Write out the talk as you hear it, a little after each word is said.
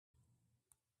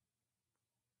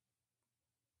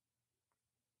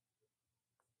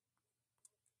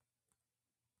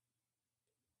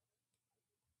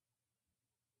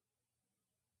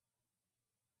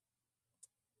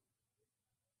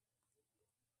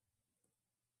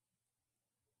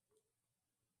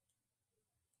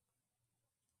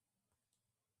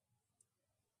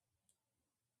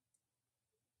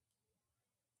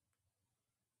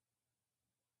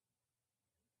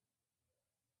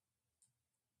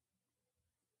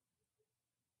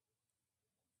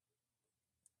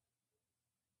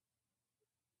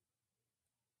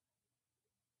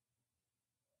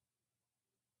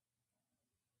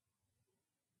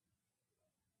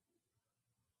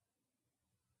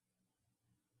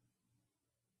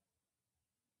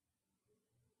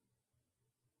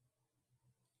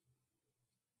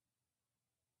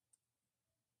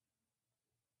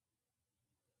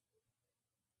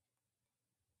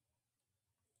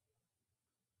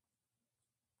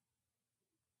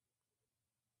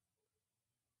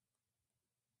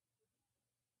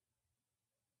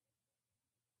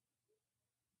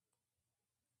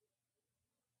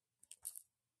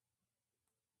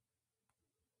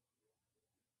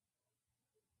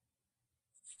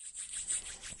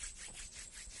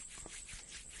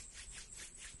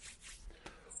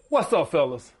What's up,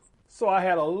 fellas? So I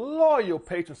had a loyal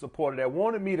patron supporter that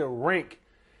wanted me to rank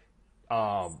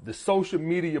the social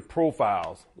media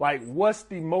profiles. Like, what's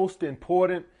the most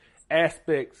important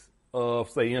aspects of,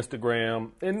 say,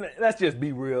 Instagram? And let's just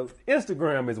be real.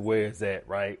 Instagram is where it's at,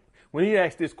 right? When he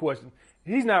asked this question,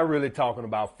 he's not really talking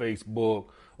about Facebook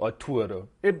or Twitter.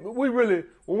 When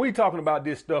we talking about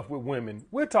this stuff with women,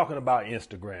 we're talking about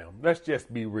Instagram. Let's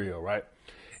just be real, right?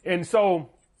 And so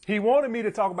he wanted me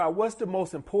to talk about what's the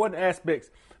most important aspects.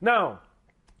 Now,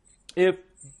 if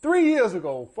 3 years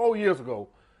ago, 4 years ago,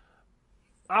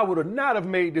 I would have not have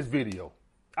made this video.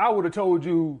 I would have told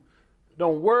you,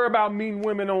 don't worry about meeting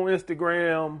women on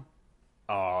Instagram.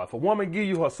 If a woman give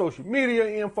you her social media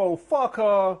info, fuck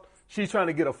her. She's trying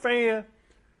to get a fan.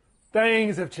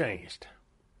 Things have changed.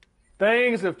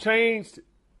 Things have changed,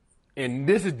 and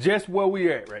this is just where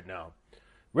we at right now.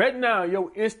 Right now, your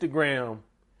Instagram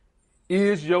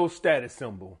is your status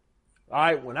symbol. All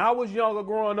right, when I was younger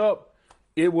growing up,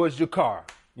 it was your car,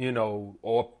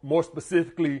 or more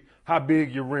specifically, how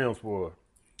big your rims were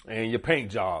and your paint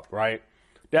job, right?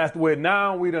 That's where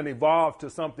now we done evolved to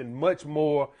something much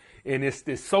more, and it's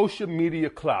this social media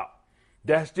clout.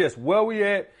 That's just where we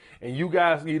at, and you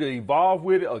guys either evolve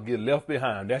with it or get left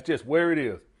behind. That's just where it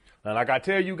is. And like I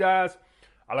tell you guys,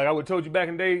 like I would have told you back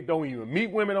in the day, don't even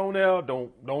meet women on there.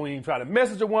 Don't even try to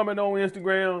message a woman on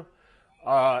Instagram.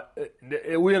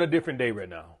 We're in a different day right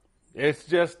now. It's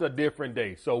just a different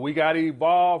day. So we got to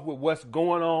evolve with what's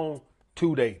going on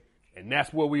today. And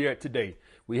that's where we at today.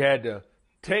 We had the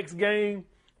text game.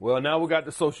 Well, now we got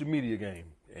the social media game.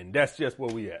 And that's just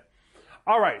where we at.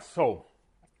 All right, so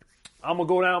I'm going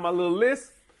to go down my little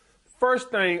list. First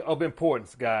thing of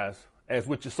importance, guys, as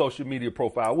with your social media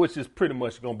profile, which is pretty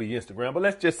much going to be Instagram, but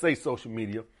let's just say social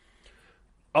media,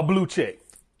 a blue check.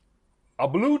 A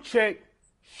blue check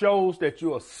shows that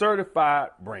you're a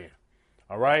certified brand,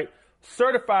 all right?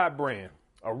 Certified brand,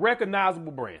 a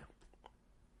recognizable brand.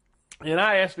 And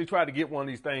I actually tried to get one of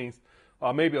these things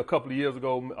maybe a couple of years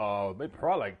ago, maybe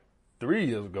probably like 3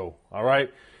 years ago, all right?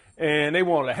 And they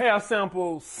wanted a hair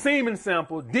sample, semen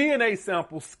sample, DNA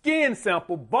sample, skin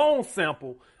sample, bone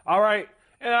sample, all right?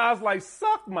 And I was like,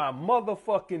 suck my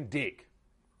motherfucking dick.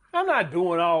 I'm not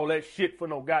doing all that shit for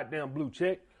no goddamn blue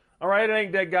check. All right, it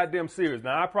ain't that goddamn serious.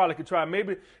 Now, I probably could try.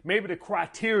 Maybe the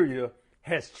criteria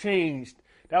has changed.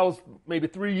 That was maybe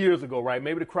 3 years ago, right?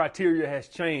 Maybe the criteria has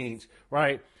changed,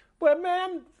 right? But,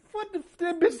 man, what the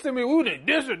bitch to me, ooh,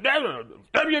 this or that,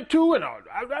 W-2 and all.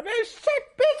 I mean, shit,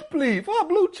 bitch, please, for a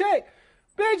blue check.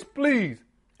 Bitch, please.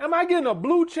 Am I getting a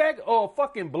blue check or a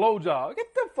fucking blowjob?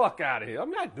 Get the fuck out of here. I'm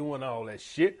not doing all that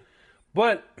shit.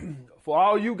 But for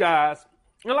all you guys,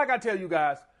 and like I tell you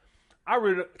guys, I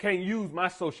really can't use my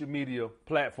social media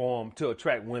platform to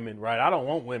attract women, right? I don't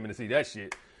want women to see that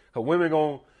shit. Cause women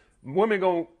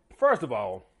gon' first of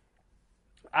all,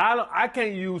 I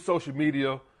can't use social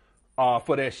media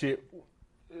for that shit.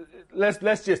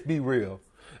 Let's just be real.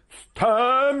 It's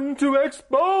time to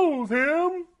expose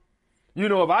him.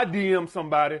 If I DM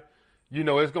somebody,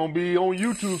 it's going to be on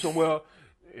YouTube somewhere.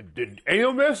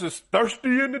 AMS is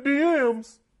thirsty in the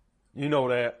DMs. You know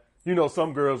that.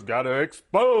 Some girls got to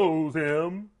expose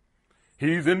him.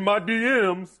 He's in my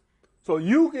DMs. So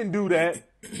you can do that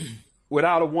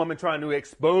without a woman trying to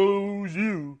expose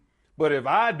you. But if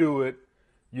I do it,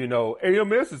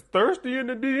 AMS is thirsty in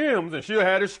the DMs, and she'll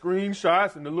have the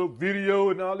screenshots and the little video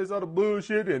and all this other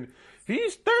bullshit, and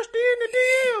he's thirsty in the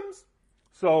DMs.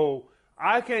 So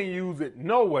I can't use it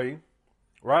no way,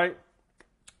 right?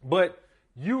 But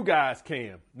you guys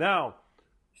can. Now,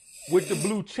 with the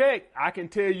blue check, I can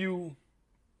tell you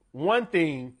one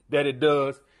thing that it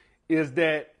does is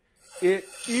that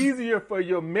it's easier for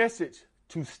your message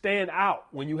to stand out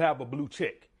when you have a blue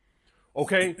check.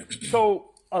 Okay?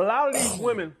 So a lot of these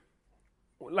women,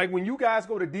 like when you guys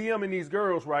go to DMing these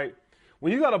girls, right?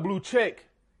 When you got a blue check,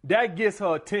 that gets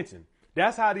her attention.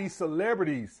 That's how these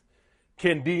celebrities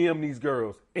can DM these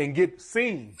girls and get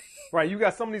seen, right? You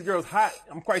got some of these girls hot.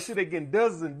 I'm quite sure they're getting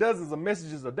dozens and dozens of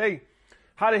messages a day.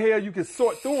 How the hell you can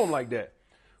sort through them like that?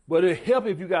 But it helps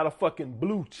if you got a fucking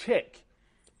blue check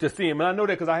to see them. And I know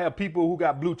that because I have people who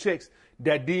got blue checks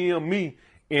that DM me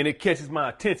and it catches my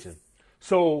attention.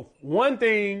 So one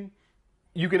thing,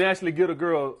 you can actually get a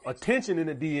girl attention in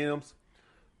the DMs.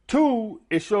 Two,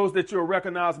 it shows that you're a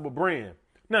recognizable brand.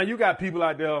 Now you got people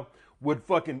out there with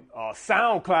fucking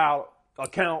SoundCloud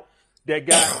account that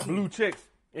got blue checks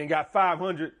and got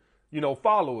 500,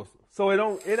 followers. So it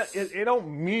don't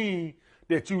mean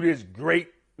that you this great,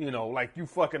 like you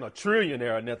fucking a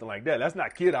trillionaire or nothing like that. Let's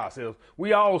not kid ourselves.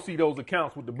 We all see those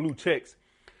accounts with the blue checks.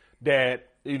 that,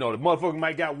 the motherfucker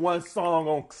might got one song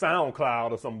on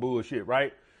SoundCloud or some bullshit,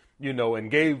 right? And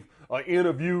gave an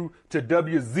interview to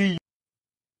WZ.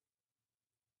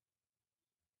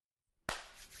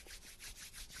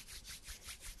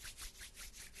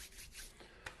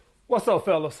 What's up,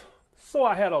 fellas? So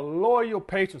I had a loyal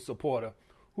patron supporter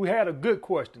who had a good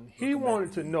question. He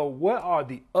wanted to know, what are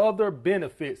the other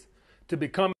benefits to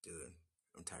becoming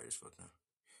I'm tired as fuck now.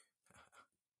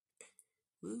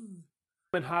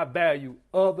 high value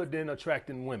other than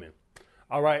attracting women?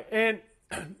 All right. And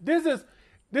this is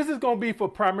going to be for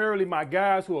primarily my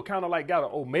guys who are kind of like got an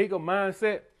Omega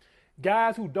mindset,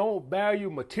 guys who don't value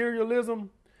materialism.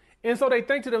 And so they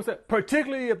think to themselves,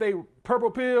 particularly if they purple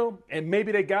pill and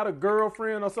maybe they got a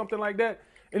girlfriend or something like that.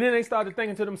 And then they started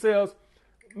thinking to themselves,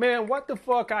 man, what the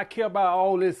fuck I care about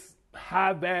all this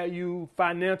high value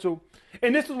financial?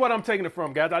 And this is what I'm taking it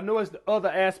from, guys. I know it's the other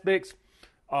aspects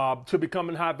to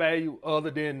becoming high value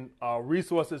other than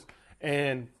resources.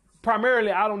 And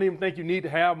primarily, I don't even think you need to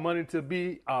have money to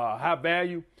be high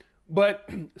value. But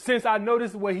since I know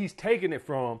this is where he's taking it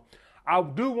from, I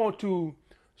do want to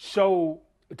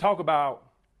talk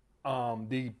about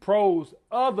the pros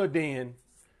other than,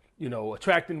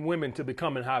 attracting women to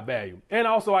becoming high value. And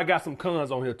also I got some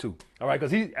cons on here too. All right. Cause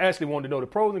he actually wanted to know the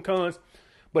pros and cons,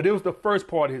 but it was the first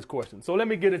part of his question. So let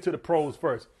me get into the pros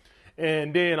first,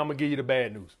 and then I'm gonna give you the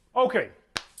bad news. Okay.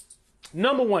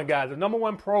 Number one, guys, the number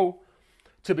one pro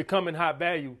to becoming high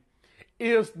value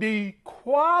is the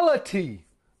quality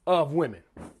of women.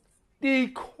 The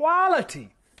quality.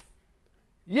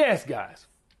 Yes, guys,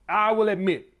 I will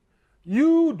admit,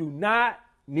 you do not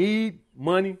need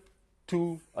money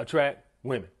to attract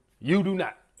women. You do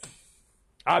not.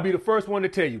 I'll be the first one to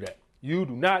tell you that. You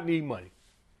do not need money.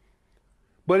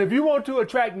 But if you want to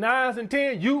attract 9s and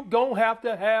 10s, you gonna have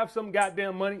to have some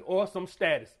goddamn money or some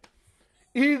status.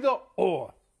 Either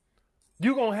or.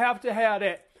 You gonna have to have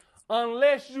that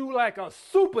unless you like a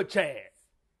super Chad.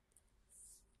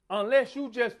 Unless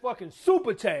you just fucking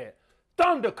super Chad.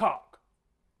 Thundercock.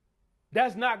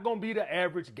 That's not gonna be the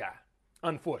average guy.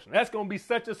 Unfortunately, that's going to be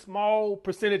such a small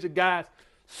percentage of guys,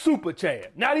 super Chad.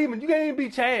 You can't even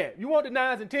be Chad. You want the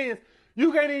 9s and 10s,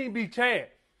 you can't even be Chad.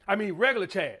 I mean, regular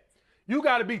Chad. You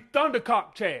got to be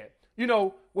Thundercock Chad.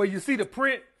 Where you see the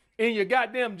print in your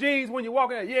goddamn jeans when you're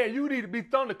walking out. Yeah, you need to be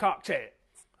Thundercock Chad.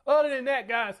 Other than that,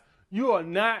 guys, you are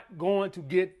not going to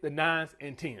get the 9s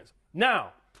and 10s.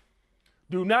 Now,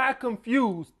 do not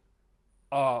confuse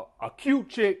a cute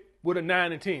chick with a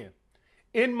 9 and 10.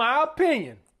 In my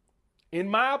opinion,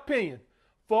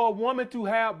 for a woman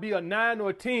to be a 9 or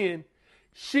a 10,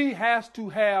 she has to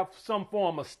have some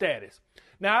form of status.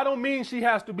 Now, I don't mean she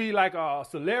has to be like a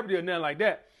celebrity or nothing like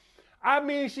that. I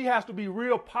mean she has to be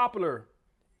real popular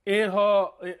in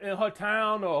her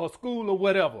town or her school or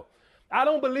whatever. I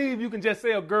don't believe you can just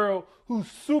say a girl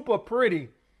who's super pretty,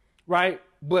 right,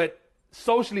 but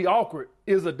socially awkward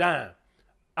is a dime.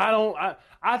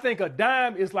 I think a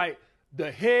dime is like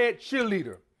the head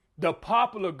cheerleader, the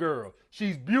popular girl.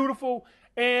 She's beautiful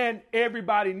and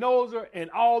everybody knows her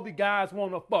and all the guys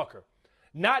want to fuck her.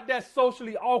 Not that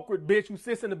socially awkward bitch who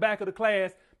sits in the back of the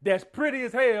class that's pretty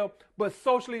as hell but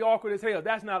socially awkward as hell.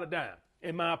 That's not a dime,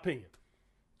 in my opinion.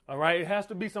 All right? It has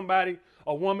to be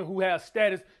a woman who has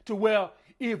status to where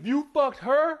if you fucked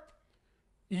her,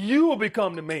 you will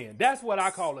become the man. That's what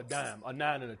I call a dime, a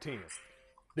 9 and a 10.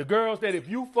 The girls that if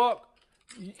you fuck,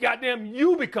 goddamn,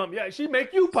 you become, she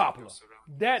make you popular.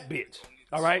 That bitch.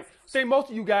 All right. Say some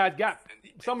of you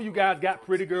guys got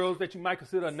pretty girls that you might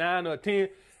consider a 9 or a 10,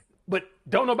 but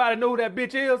don't nobody know who that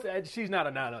bitch is. She's not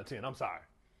a 9 or a 10. I'm sorry.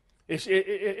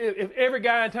 If every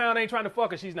guy in town ain't trying to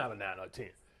fuck her, she's not a 9 or a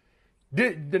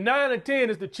 10. The 9 or 10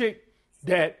 is the chick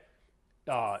that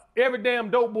every damn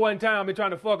dope boy in town been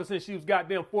trying to fuck her since she was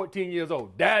goddamn 14 years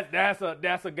old. That's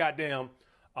a goddamn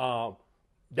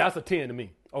that's a 10 to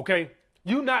me. Okay.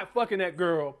 You not fucking that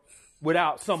girl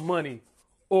without some money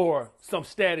or some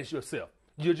status yourself.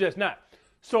 You're just not.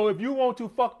 So if you want to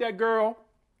fuck that girl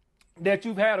that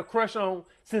you've had a crush on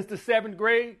since the 7th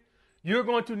grade, you're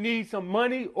going to need some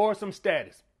money or some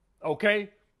status. Okay?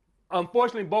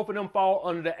 Unfortunately, both of them fall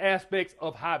under the aspects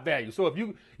of high value. So if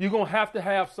you're going to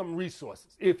have some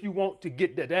resources if you want to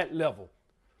get to that level.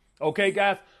 Okay,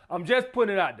 guys? I'm just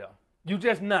putting it out there. You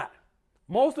just not.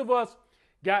 Most of us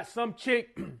got some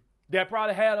chick that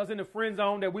probably had us in the friend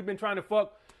zone that we've been trying to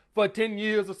fuck for 10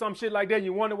 years or some shit like that. And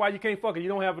you wonder why you can't fuck her. You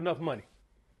don't have enough money.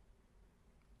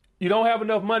 You don't have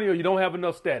enough money or you don't have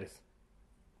enough status.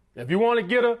 If you want to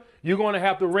get her, you're going to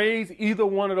have to raise either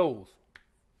one of those.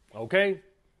 Okay?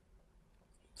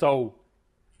 So,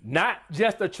 not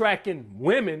just attracting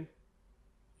women,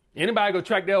 Anybody go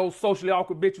track that old socially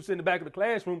awkward bitch who's in the back of the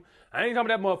classroom? I ain't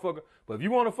talking about that motherfucker. But if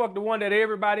you want to fuck the one that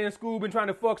everybody in school been trying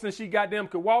to fuck since she goddamn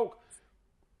could walk,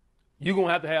 you're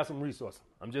going to have some resources.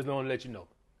 I'm just going to let you know.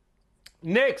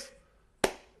 Next,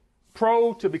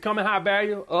 pro to becoming high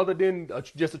value, other than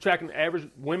just attracting average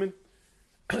women,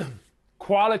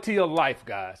 quality of life,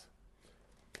 guys.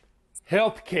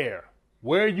 Health care,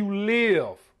 where you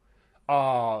live,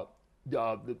 and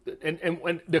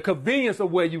the convenience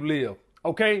of where you live.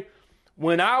 Okay,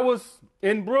 when I was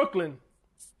in Brooklyn,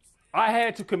 I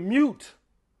had to commute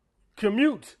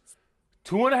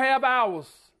 2.5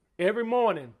 hours every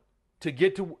morning to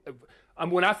get to.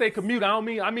 When I say commute, I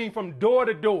mean from door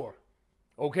to door.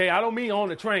 Okay, I don't mean on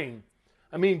the train.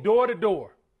 I mean door to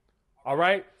door. All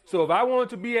right. So if I wanted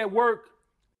to be at work.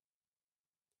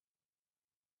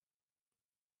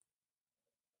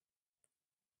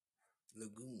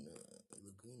 Laguna.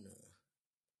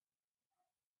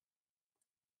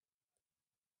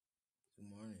 Good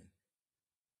morning.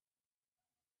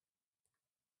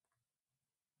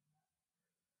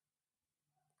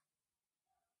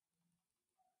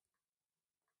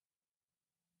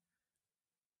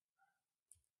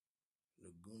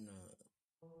 Laguna.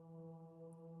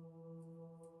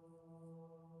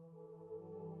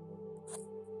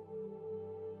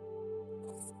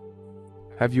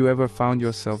 Have you ever found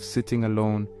yourself sitting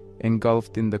alone,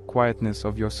 engulfed in the quietness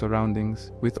of your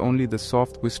surroundings, with only the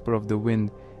soft whisper of the wind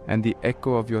and the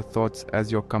echo of your thoughts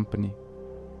as your company?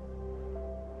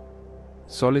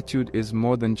 Solitude is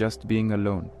more than just being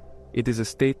alone. It is a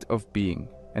state of being,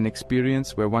 an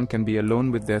experience where one can be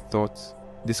alone with their thoughts,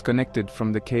 disconnected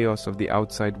from the chaos of the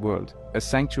outside world, a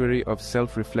sanctuary of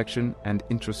self-reflection and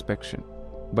introspection.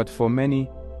 But for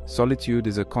many, solitude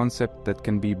is a concept that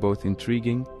can be both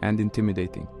intriguing and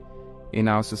intimidating. In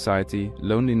our society,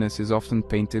 loneliness is often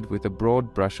painted with a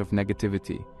broad brush of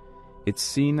negativity. It's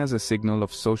seen as a signal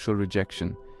of social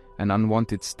rejection, an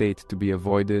unwanted state to be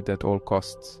avoided at all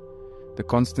costs. The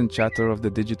constant chatter of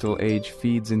the digital age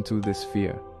feeds into this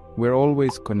fear. We're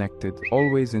always connected,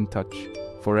 always in touch,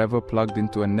 forever plugged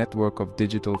into a network of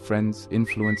digital friends,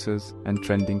 influencers, and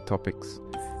trending topics.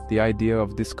 The idea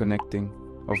of disconnecting,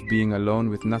 of being alone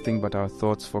with nothing but our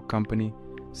thoughts for company,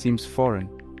 seems foreign,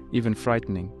 even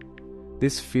frightening.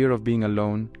 This fear of being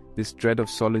alone, this dread of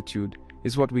solitude,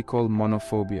 is what we call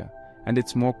monophobia, and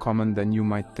it's more common than you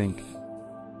might think.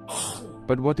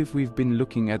 But what if we've been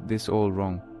looking at this all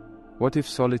wrong? What if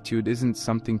solitude isn't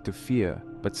something to fear,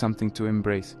 but something to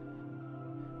embrace?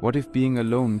 What if being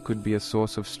alone could be a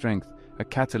source of strength, a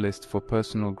catalyst for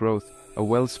personal growth, a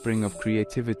wellspring of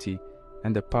creativity,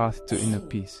 and a path to inner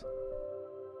peace?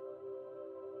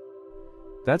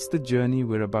 That's the journey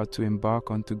we're about to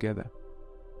embark on together.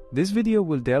 This video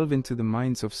will delve into the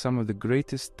minds of some of the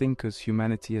greatest thinkers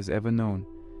humanity has ever known,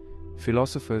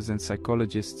 philosophers and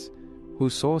psychologists who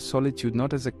saw solitude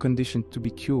not as a condition to be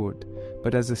cured,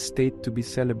 but as a state to be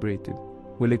celebrated.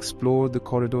 We'll explore the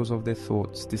corridors of their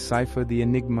thoughts, decipher the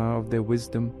enigma of their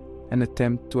wisdom, and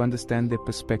attempt to understand their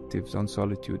perspectives on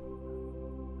solitude.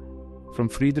 From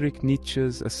Friedrich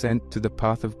Nietzsche's ascent to the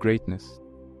path of greatness,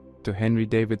 to Henry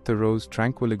David Thoreau's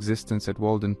tranquil existence at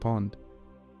Walden Pond,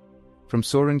 from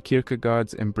Soren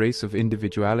Kierkegaard's embrace of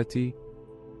individuality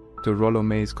to Rollo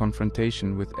May's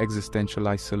confrontation with existential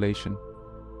isolation,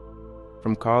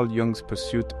 from Carl Jung's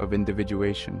pursuit of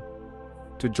individuation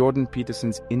to Jordan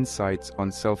Peterson's insights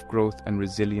on self-growth and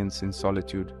resilience in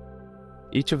solitude.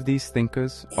 Each of these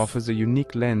thinkers offers a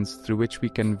unique lens through which we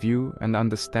can view and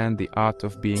understand the art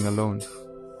of being alone.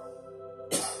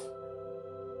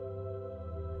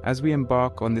 As we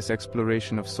embark on this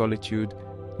exploration of solitude,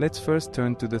 let's first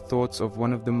turn to the thoughts of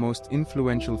one of the most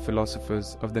influential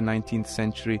philosophers of the 19th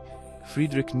century,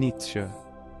 Friedrich Nietzsche.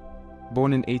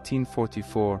 Born in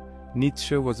 1844,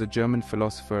 Nietzsche was a German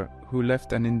philosopher who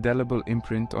left an indelible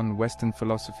imprint on Western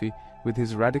philosophy with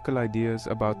his radical ideas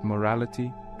about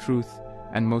morality, truth,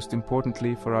 and most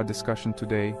importantly for our discussion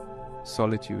today,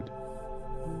 solitude.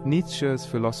 Nietzsche's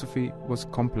philosophy was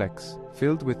complex,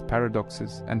 filled with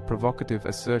paradoxes and provocative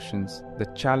assertions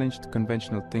that challenged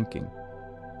conventional thinking.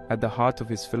 At the heart of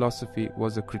his philosophy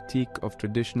was a critique of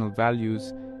traditional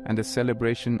values and a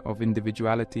celebration of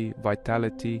individuality,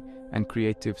 vitality, and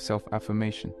creative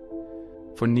self-affirmation.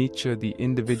 For Nietzsche, the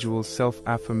individual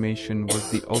self-affirmation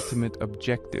was the ultimate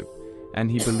objective, and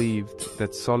he believed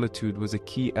that solitude was a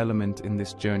key element in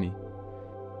this journey.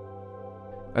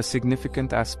 A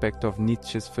significant aspect of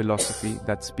Nietzsche's philosophy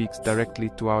that speaks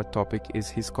directly to our topic is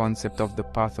his concept of the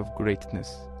path of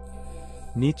greatness.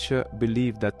 Nietzsche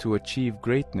believed that to achieve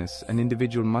greatness, an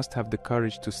individual must have the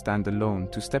courage to stand alone,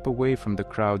 to step away from the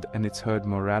crowd and its herd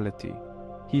morality.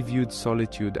 He viewed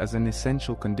solitude as an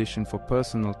essential condition for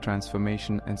personal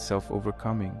transformation and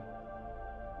self-overcoming.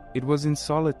 It was in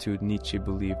solitude, Nietzsche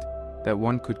believed, that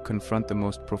one could confront the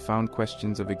most profound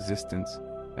questions of existence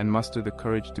and muster the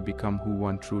courage to become who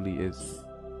one truly is.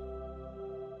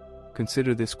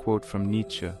 Consider this quote from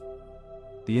Nietzsche: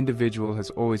 "The individual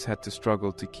has always had to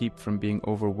struggle to keep from being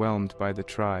overwhelmed by the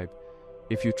tribe.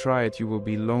 If you try it, you will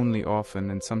be lonely often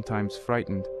and sometimes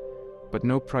frightened, but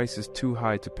no price is too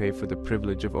high to pay for the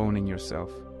privilege of owning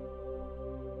yourself."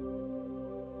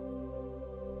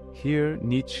 Here,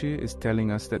 Nietzsche is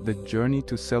telling us that the journey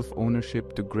to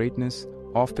self-ownership, to greatness,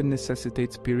 often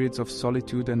necessitates periods of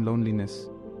solitude and loneliness.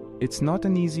 It's not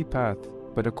an easy path,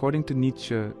 but according to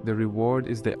Nietzsche, the reward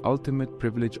is the ultimate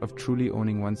privilege of truly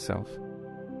owning oneself.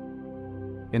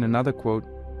 In another quote,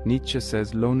 Nietzsche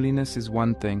says, "Loneliness is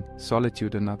one thing,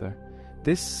 solitude another."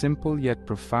 This simple yet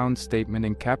profound statement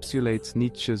encapsulates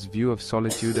Nietzsche's view of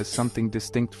solitude as something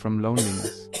distinct from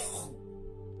loneliness.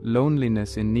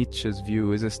 Loneliness, in Nietzsche's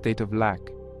view, is a state of lack,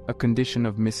 a condition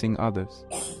of missing others.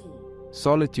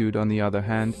 Solitude, on the other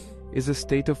hand, is a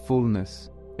state of fullness,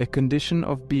 a condition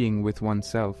of being with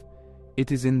oneself.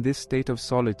 It is in this state of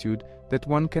solitude that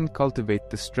one can cultivate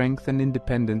the strength and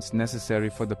independence necessary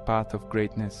for the path of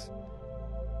greatness.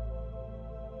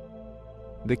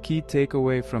 The key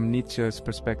takeaway from Nietzsche's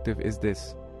perspective is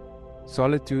this: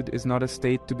 solitude is not a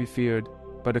state to be feared,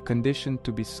 but a condition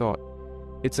to be sought.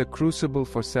 It's a crucible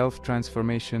for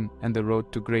self-transformation and the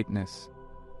road to greatness.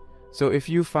 So if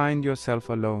you find yourself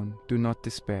alone, do not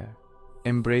despair.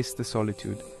 Embrace the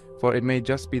solitude, for it may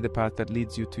just be the path that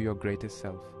leads you to your greatest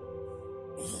self.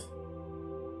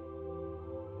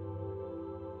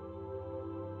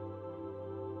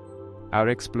 Our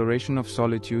exploration of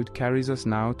solitude carries us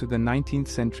now to the 19th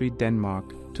century Denmark,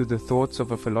 to the thoughts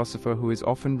of a philosopher who is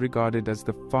often regarded as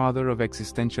the father of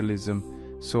existentialism,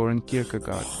 Søren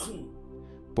Kierkegaard.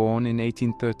 Born in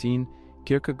 1813,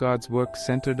 Kierkegaard's work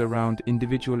centered around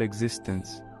individual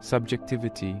existence,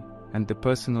 subjectivity, and the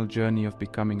personal journey of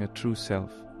becoming a true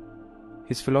self.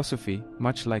 His philosophy,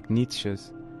 much like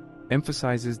Nietzsche's,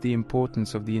 emphasizes the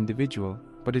importance of the individual,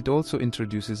 but it also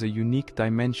introduces a unique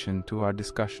dimension to our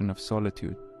discussion of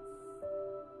solitude.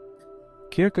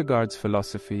 Kierkegaard's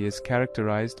philosophy is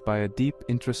characterized by a deep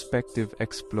introspective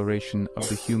exploration of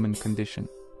the human condition.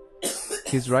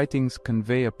 His writings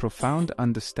convey a profound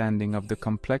understanding of the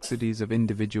complexities of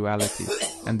individuality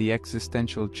and the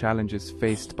existential challenges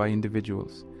faced by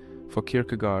individuals. For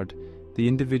Kierkegaard, the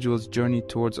individual's journey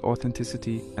towards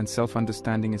authenticity and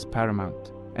self-understanding is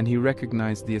paramount, and he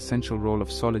recognized the essential role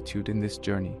of solitude in this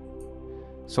journey.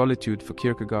 Solitude, for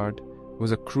Kierkegaard,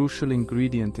 was a crucial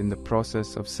ingredient in the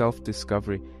process of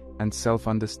self-discovery and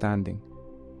self-understanding.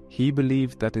 He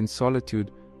believed that in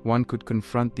solitude, one could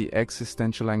confront the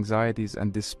existential anxieties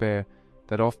and despair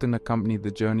that often accompany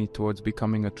the journey towards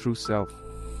becoming a true self.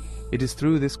 It is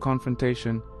through this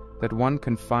confrontation that one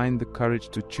can find the courage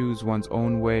to choose one's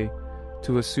own way,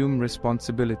 to assume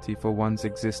responsibility for one's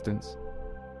existence.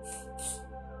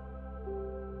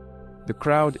 The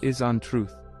crowd is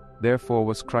untruth, therefore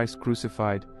was Christ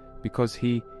crucified, because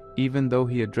he, even though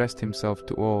he addressed himself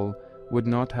to all, would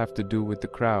not have to do with the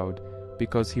crowd,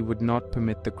 because he would not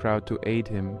permit the crowd to aid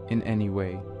him in any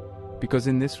way, because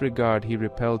in this regard he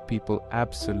repelled people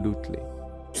absolutely,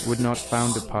 would not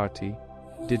found a party,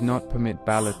 did not permit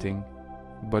balloting,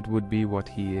 but would be what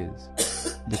he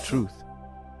is, the truth,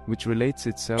 which relates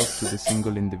itself to the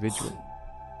single individual.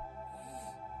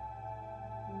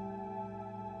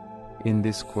 In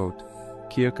this quote,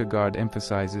 Kierkegaard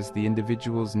emphasizes the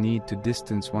individual's need to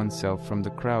distance oneself from the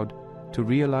crowd to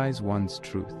realize one's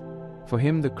truth. For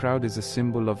him, the crowd is a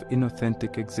symbol of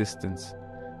inauthentic existence.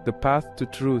 The path to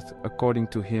truth, according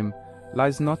to him,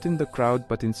 lies not in the crowd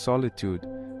but in solitude,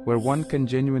 where one can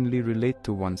genuinely relate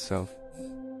to oneself.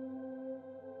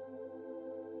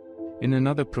 In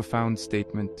another profound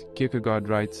statement, Kierkegaard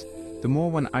writes, "The more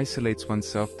one isolates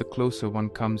oneself, the closer one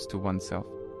comes to oneself."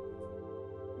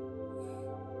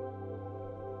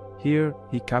 Here,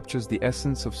 he captures the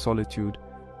essence of solitude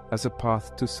as a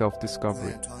path to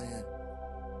self-discovery.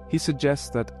 He suggests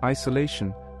that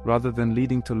isolation, rather than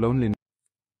leading to loneliness,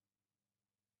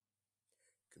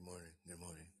 Good morning. Good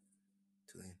morning.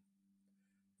 Tulane,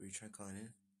 will you try calling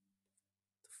in?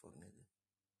 The fuck, nigga?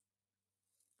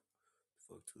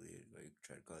 Fuck, Tulane. Like,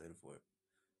 try to call it before.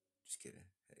 Just kidding.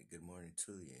 Hey, good morning,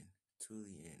 Tulane.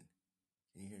 Tulane.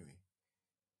 Can you hear me?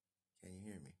 Can you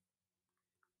hear me?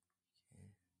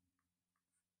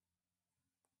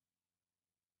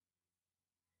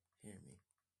 Can you hear me?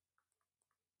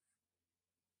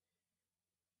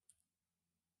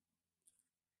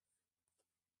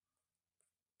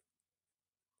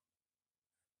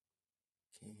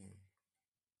 Can you hear me?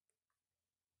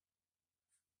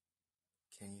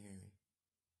 Can you hear me?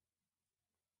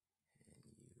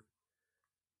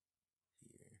 Can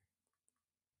you hear?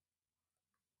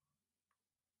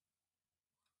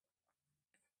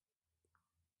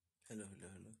 Hello, hello,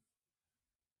 hello.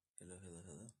 Hello, hello,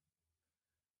 hello.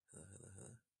 Hello, hello,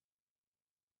 hello.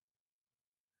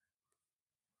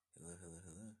 Hello, hello,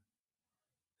 hello.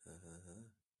 Hello, hello, hello.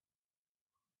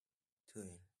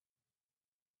 Tullian.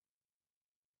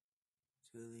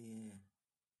 Tullian.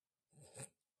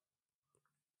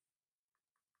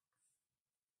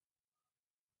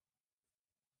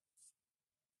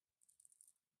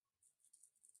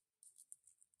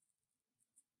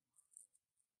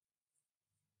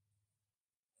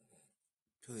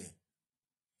 Tullian.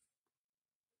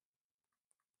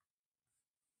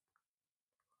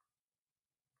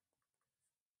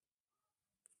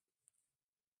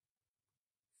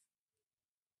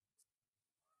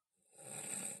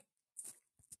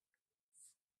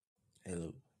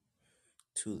 Hello.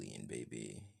 Tullian,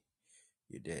 baby.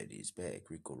 Your daddy's back.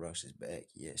 Rico Ross is back.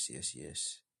 Yes, yes,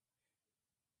 yes.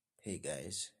 Hey,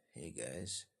 guys. Hey,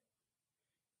 guys.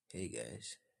 Hey,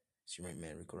 guys. It's your right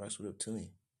man, Rico Ross. What up, Tullian?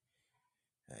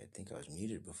 I think I was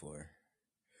muted before,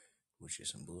 which is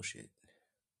some bullshit.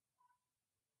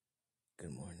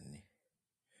 Good morning.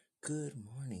 Good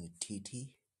morning, TT.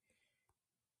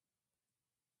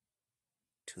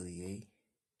 Tullier.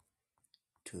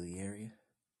 Tullieria.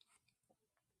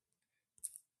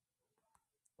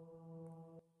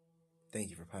 Thank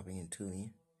you for popping in,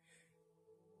 Tullian.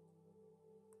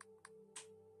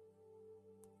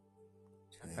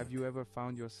 Have you ever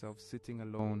found yourself sitting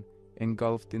alone,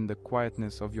 engulfed in the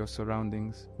quietness of your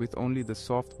surroundings, with only the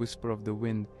soft whisper of the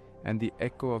wind and the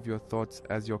echo of your thoughts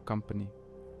as your company?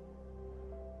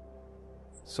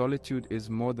 Solitude is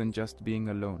more than just being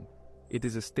alone. It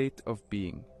is a state of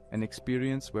being, an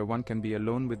experience where one can be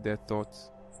alone with their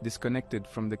thoughts, disconnected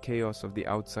from the chaos of the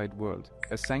outside world,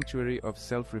 a sanctuary of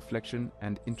self-reflection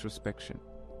and introspection.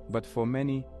 But for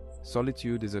many,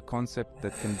 solitude is a concept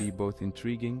that can be both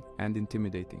intriguing and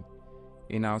intimidating.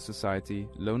 In our society,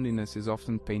 loneliness is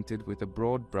often painted with a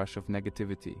broad brush of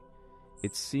negativity.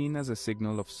 It's seen as a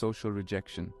signal of social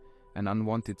rejection, an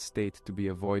unwanted state to be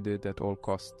avoided at all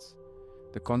costs.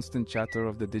 The constant chatter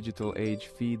of the digital age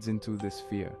feeds into this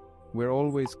fear. We're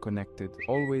always connected,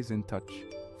 always in touch,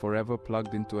 forever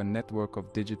plugged into a network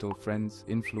of digital friends,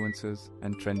 influencers,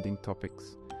 and trending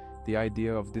topics. The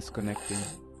idea of disconnecting,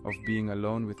 of being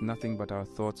alone with nothing but our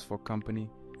thoughts for company,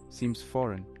 seems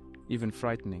foreign, even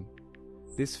frightening.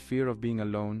 This fear of being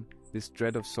alone, this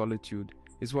dread of solitude,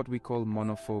 is what we call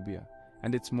monophobia,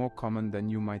 and it's more common than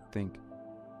you might think.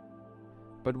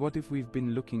 But what if we've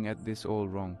been looking at this all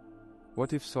wrong?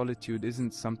 What if solitude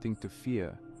isn't something to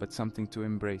fear, but something to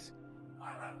embrace?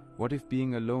 What if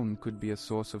being alone could be a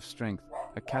source of strength,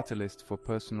 a catalyst for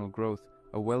personal growth,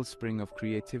 a wellspring of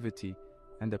creativity,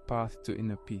 and a path to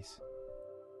inner peace?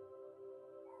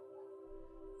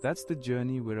 That's the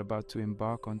journey we're about to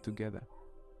embark on together.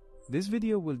 This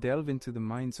video will delve into the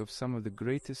minds of some of the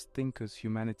greatest thinkers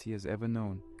humanity has ever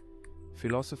known,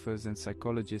 philosophers and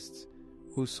psychologists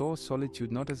who saw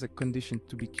solitude not as a condition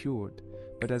to be cured,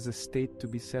 but as a state to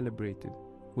be celebrated.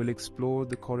 We'll explore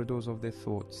the corridors of their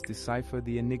thoughts, decipher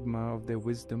the enigma of their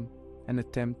wisdom, and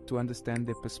attempt to understand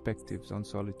their perspectives on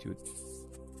solitude.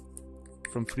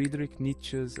 From Friedrich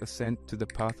Nietzsche's ascent to the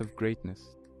path of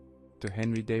greatness, to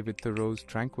Henry David Thoreau's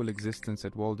tranquil existence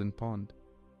at Walden Pond,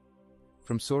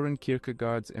 from Soren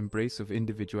Kierkegaard's embrace of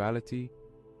individuality,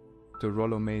 to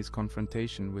Rollo May's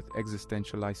confrontation with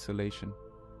existential isolation,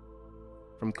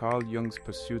 from Carl Jung's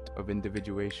pursuit of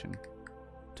individuation,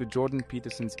 to Jordan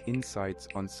Peterson's insights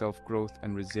on self-growth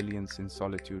and resilience in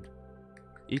solitude.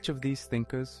 Each of these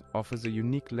thinkers offers a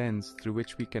unique lens through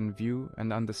which we can view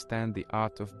and understand the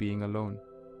art of being alone.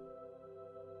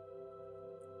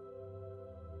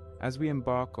 As we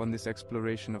embark on this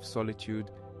exploration of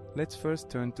solitude, let's first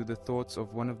turn to the thoughts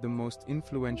of one of the most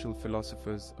influential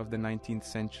philosophers of the 19th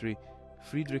century,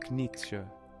 Friedrich Nietzsche.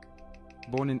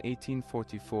 Born in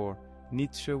 1844,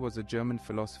 Nietzsche was a German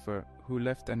philosopher who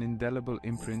left an indelible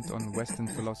imprint on Western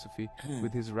philosophy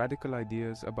with his radical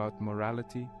ideas about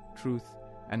morality, truth,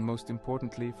 and most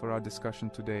importantly for our discussion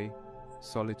today,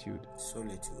 solitude.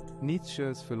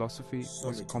 Nietzsche's philosophy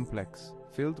was complex,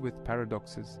 filled with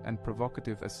paradoxes and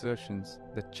provocative assertions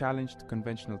that challenged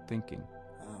conventional thinking.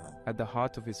 At the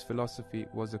heart of his philosophy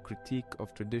was a critique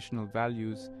of traditional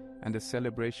values and a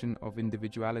celebration of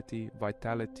individuality,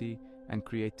 vitality, and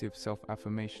creative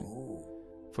self-affirmation.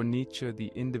 For Nietzsche,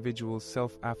 the individual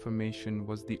self-affirmation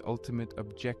was the ultimate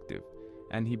objective,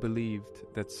 and he believed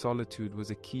that solitude was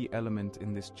a key element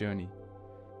in this journey.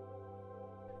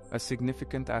 A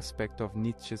significant aspect of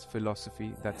Nietzsche's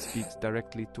philosophy that speaks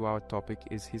directly to our topic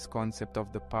is his concept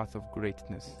of the path of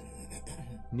greatness.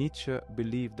 Nietzsche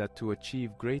believed that to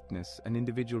achieve greatness, an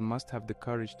individual must have the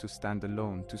courage to stand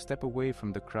alone, to step away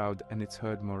from the crowd and its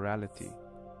herd morality.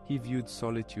 He viewed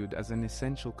solitude as an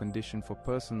essential condition for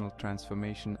personal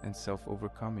transformation and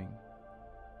self-overcoming.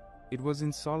 It was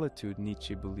in solitude,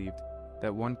 Nietzsche believed,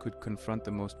 that one could confront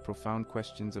the most profound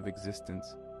questions of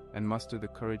existence and muster the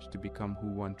courage to become who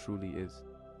one truly is.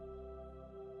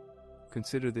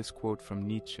 Consider this quote from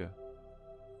Nietzsche: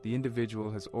 "The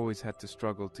individual has always had to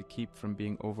struggle to keep from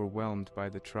being overwhelmed by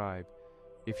the tribe.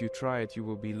 If you try it, you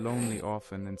will be lonely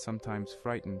often and sometimes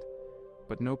frightened,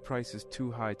 but no price is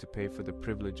too high to pay for the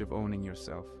privilege of owning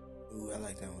yourself." Ooh, I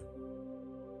like that one.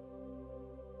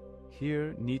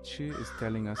 Here, Nietzsche is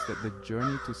telling us that the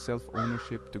journey to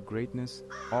self-ownership, to greatness,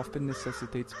 often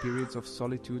necessitates periods of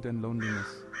solitude and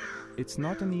loneliness. It's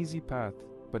not an easy path,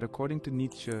 but according to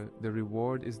Nietzsche, the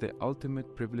reward is the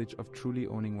ultimate privilege of truly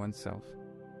owning oneself.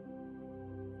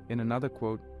 In another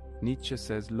quote, Nietzsche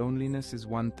says loneliness is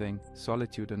one thing,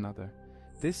 solitude another.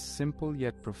 This simple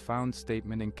yet profound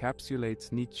statement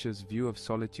encapsulates Nietzsche's view of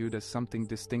solitude as something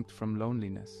distinct from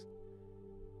loneliness.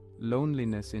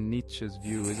 Loneliness, in Nietzsche's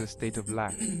view, is a state of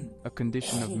lack, a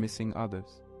condition of missing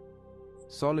others.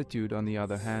 Solitude, on the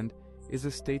other hand, is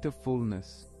a state of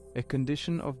fullness, a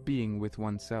condition of being with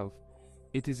oneself.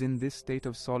 It is in this state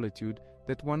of solitude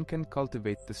that one can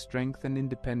cultivate the strength and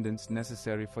independence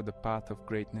necessary for the path of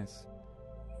greatness.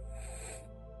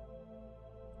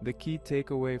 The key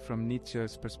takeaway from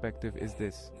Nietzsche's perspective is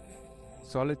this: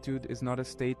 solitude is not a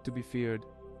state to be feared,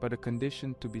 but a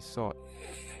condition to be sought.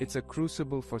 It's a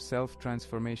crucible for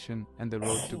self-transformation and the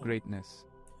road to greatness.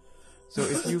 So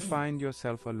if you find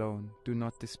yourself alone, do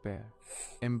not despair.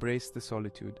 Embrace the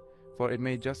solitude, for it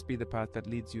may just be the path that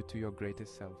leads you to your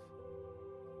greatest self.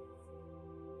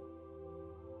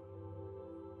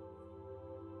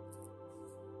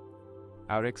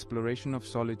 Our exploration of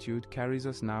solitude carries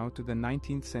us now to the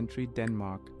 19th century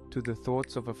Denmark, to the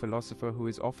thoughts of a philosopher who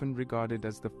is often regarded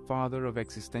as the father of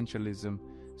existentialism,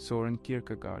 Søren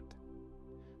Kierkegaard.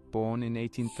 Born in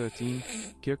 1813,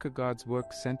 Kierkegaard's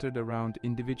work centered around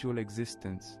individual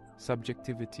existence,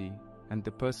 subjectivity, and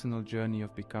the personal journey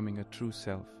of becoming a true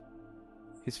self.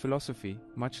 His philosophy,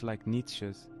 much like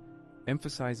Nietzsche's,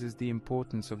 emphasizes the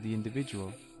importance of the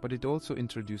individual, but it also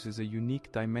introduces a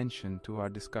unique dimension to our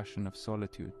discussion of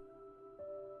solitude.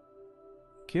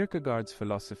 Kierkegaard's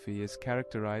philosophy is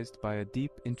characterized by a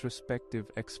deep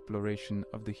introspective exploration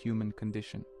of the human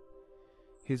condition.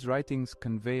 His writings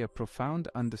convey a profound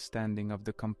understanding of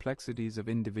the complexities of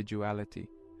individuality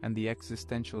and the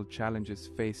existential challenges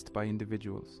faced by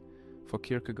individuals. For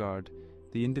Kierkegaard,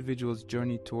 the individual's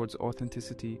journey towards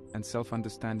authenticity and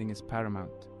self-understanding is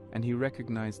paramount, and he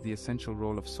recognized the essential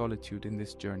role of solitude in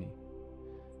this journey.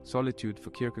 Solitude, for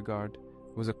Kierkegaard,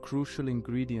 was a crucial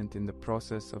ingredient in the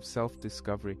process of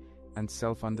self-discovery and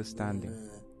self-understanding.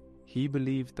 He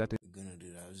believed that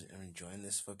I'm enjoying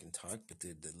this fucking talk, but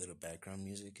the little background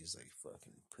music is like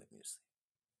fucking put me to sleep.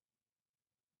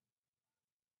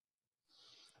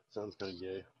 Sounds kind of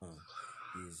gay.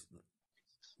 He's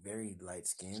very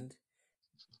light-skinned,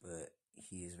 but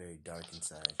he is very dark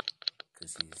inside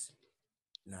because he's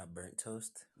not burnt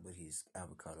toast, but he's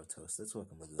avocado toast. Let's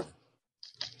welcome Laguna.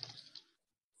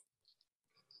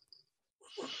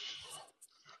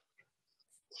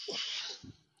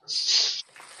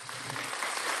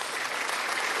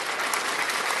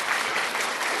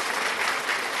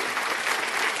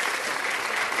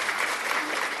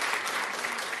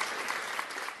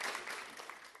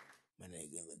 My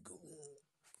nigga Laguna.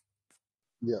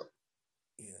 Yeah.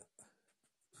 Yeah.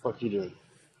 Fuck you doing?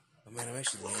 Oh man, I'm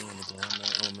actually laying on the ground.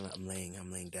 I'm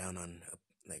laying down on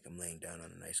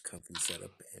a nice comfy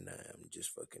setup, and I'm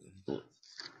just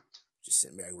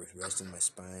sitting back, resting my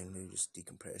spine, dude, just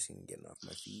decompressing, getting off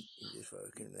my feet, and just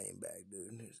fucking laying back,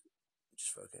 dude.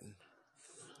 Just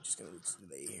gonna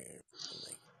lay here and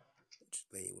like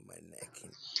just lay with my neck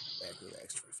and back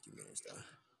relaxed for a few minutes, though.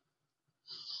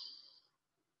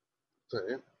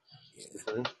 Okay. Yeah.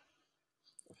 Okay.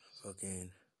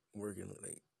 Fucking working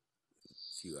like a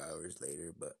few hours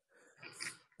later, but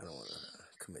I don't want to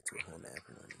commit to a whole nap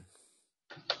or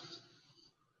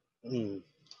nothing.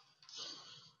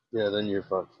 Yeah, then you're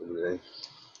fucked for the day.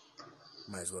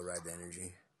 Might as well ride the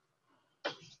energy.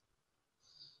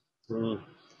 You'll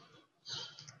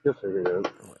figure it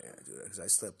out. Oh yeah, dude, because I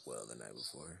slept well the night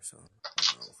before, so I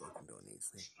fucking don't need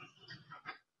sleep.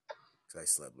 Because I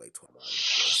slept like 12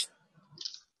 hours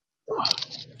plus.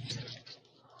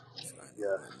 So I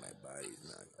know when my body's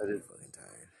not gonna be fucking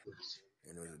tired.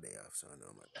 And it was a day off, so I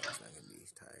know my body's not gonna be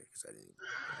tired because I didn't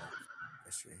walk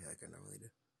yesterday like I normally do.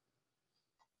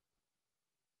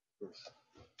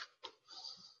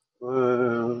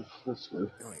 That's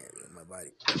good. Oh yeah, dude, my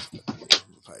body was fucking good.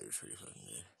 My body was pretty fucking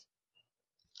good.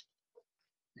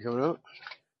 You coming out?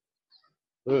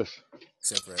 Lewis.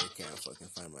 Except for I can't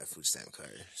fucking find my food stamp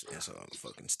card, so I'm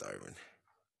fucking starving.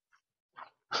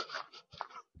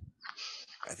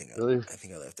 Really? I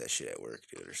think I left that shit at work,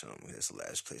 dude, or something. That's the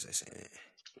last place I seen it.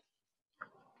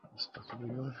 So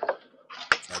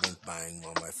I've been buying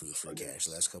all my food for cash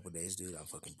the last couple of days, dude. I'm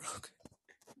fucking broke.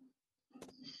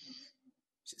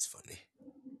 Shit's funny.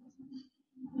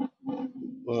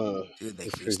 Dude,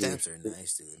 like, food stamps are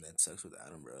nice, dude, and that sucks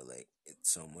without them, bro. Like,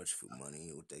 it's so much food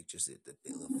money. Like, just the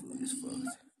bill of food is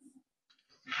fucked.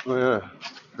 Oh yeah,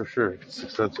 for sure. It's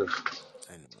expensive,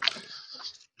 I know, dude.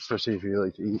 especially if you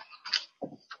like to eat.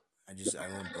 I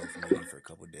went broke from eating for a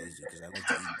couple of days, dude, because I like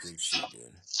to eat good shit, dude.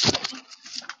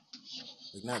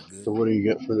 Like, not good. So what do you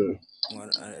get for the? Well,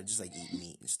 I just like eat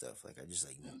meat and stuff. Like, I just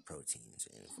like proteins,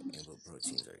 and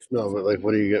proteins are expensive. No, but like,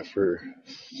 what do you get for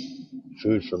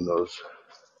food from those?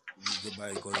 You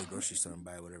go to the grocery store and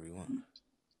buy whatever you want.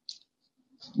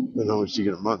 And how much do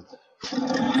you get a month? None of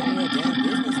that damn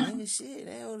business, nigga. Shit,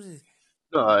 that was it.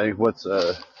 No, like, what's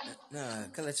Nah,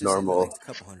 let's just normal? say like a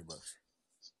couple $100.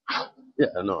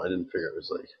 Yeah, no, I didn't figure it was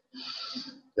like.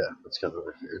 Yeah, that's kind of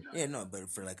what I figured. Yeah, no, but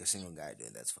for like a single guy,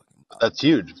 dude, that's fucking. That's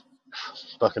huge.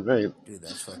 Fucking right. Dude,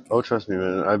 that's fucking. Oh, trust me,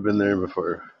 man. I've been there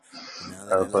before. Now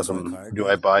that I lost my card, do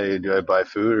I buy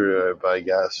food or do I buy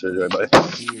gas or do I buy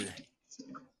beer?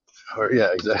 Or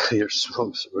yeah, exactly, or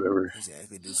smokes or whatever.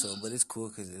 Exactly, dude. So, but it's cool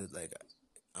because like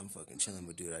I'm fucking chilling,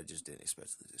 but dude, I just didn't expect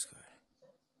to lose this card.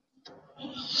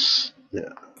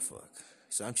 Yeah. Fuck.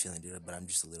 So I'm chilling, dude, but I'm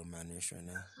just a little malnourished right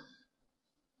now.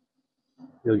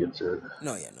 You'll get through it.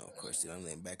 No, yeah, no, of course, dude. I'm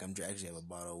laying back. I'm actually have a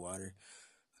bottle of water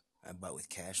I bought with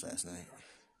cash last night.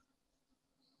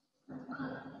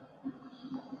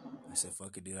 I said,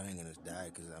 fuck it, dude. I ain't gonna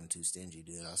die because I'm too stingy,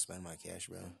 dude. I'll spend my cash,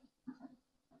 bro.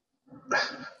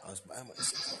 I'll buy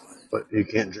myself water. But you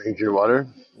can't drink your water?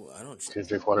 Well, I don't. Can't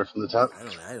drink water from the tap? I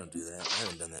don't do that. I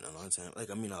haven't done that in a long time. Like,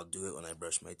 I mean, I'll do it when I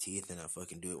brush my teeth, and I'll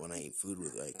fucking do it when I eat food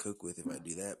with, I cook with, if I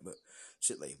do that, but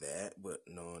shit like that. But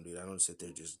no, dude, I don't sit there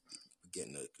just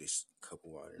getting this cup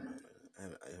of water. No. I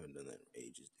haven't done that in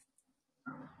ages.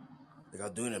 Like, I'll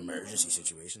do an emergency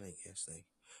situation, I guess. Like,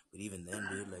 but even then,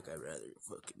 dude, like, I'd rather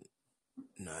fucking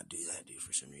not do that, dude,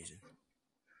 for some reason.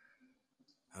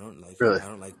 I don't like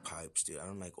pipes, dude. I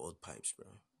don't like old pipes,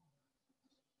 bro.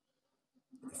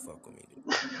 They fuck with me, dude.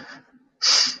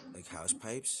 Like house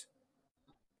pipes.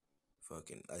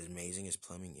 Fucking as amazing as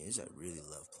plumbing is, I really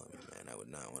love plumbing, man. I would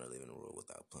not want to live in a world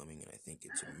without plumbing, and I think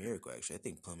it's a miracle, actually. I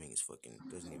think plumbing is fucking,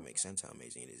 doesn't even make sense how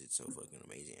amazing it is. It's so fucking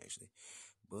amazing, actually.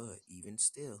 But even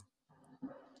still,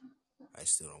 I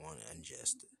still don't want to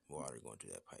ingest water going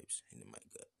through that pipes into my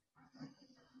gut.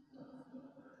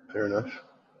 Fair enough.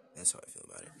 That's how I feel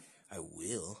about it. I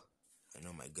will. I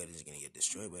know my gut isn't going to get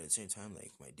destroyed, but at the same time,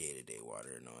 like, my day-to-day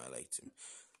water, I like to,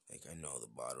 like, I know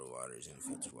the bottled waters and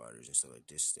filtered waters and stuff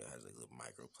like this still has, like, little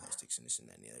microplastics and this and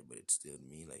that and the other, but it's still, to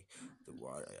me, like, the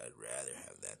water, I'd rather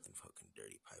have that than fucking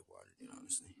dirty pipe water, dude,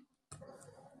 honestly.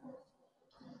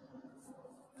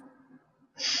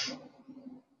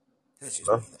 That's just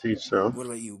me. Teach their own. What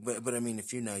about you? But I mean,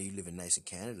 if you live in nice in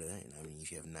Canada, and I mean, if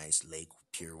you have nice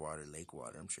pure water, lake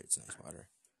water, I'm sure it's nice water.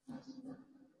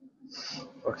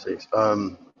 Fuck's sakes.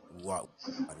 My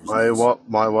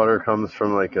water comes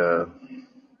from like a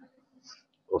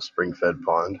little spring-fed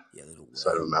pond,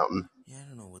 side of a mountain. Yeah, I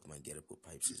don't know what my get-up with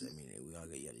pipes is. I mean, we all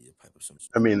get a pipe of some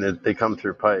sort. I mean, they come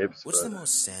through pipes. What's the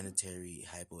most sanitary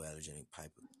hypoallergenic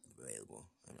pipe available?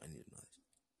 I need to know this.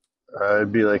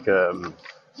 It'd be like an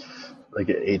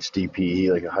HDPE,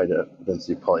 like a high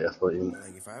density polyethylene.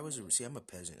 Like if I was I'm a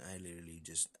peasant. I literally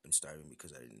I'm starving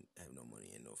because I didn't have no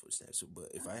money and no food stamps. So,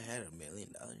 but if I had $1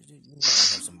 million, dude, I'd have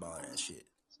some baller ass shit.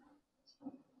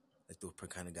 Like the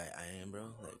kind of guy I am,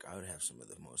 bro. Like I would have some of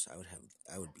the most. I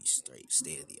would be straight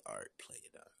state of the art play,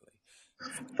 dog. Like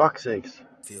fuck's sakes.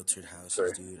 Filtered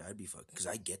houses, dude. I'd be fucking because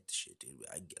I get the shit, dude.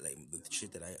 I get like the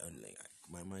shit that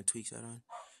my mind tweaks out on.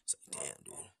 It's like damn,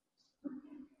 dude.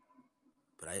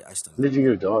 But I still. When did you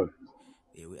get a dog?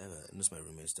 Yeah, we have that's my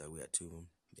roommate's dog. We got 2 of them.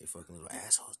 They fucking little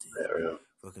assholes, dude. Yeah.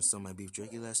 Fucking stole my beef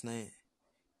jerky last night.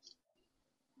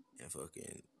 And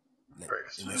fucking and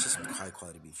that's just high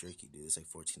quality beef jerky, dude. It's like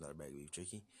 $14 bag of beef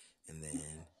jerky. And then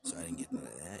so I didn't get none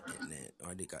of that. And then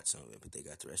they got some of it, but they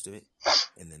got the rest of it.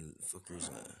 And then fuckers,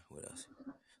 what else?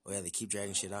 Oh yeah, they keep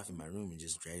dragging shit off in my room and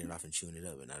just dragging it off and chewing it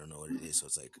up, and I don't know what it is. So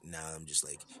it's like now I'm just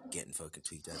like getting fucking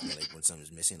tweaked out. And like when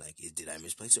something's missing, like did I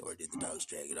misplace it or did the dogs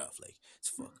drag it off? Like it's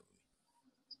fucking me.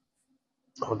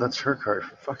 Oh, that's her card,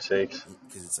 for fuck's sake.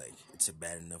 Because it's like it's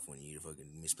bad enough when you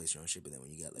fucking misplace your own shit, but then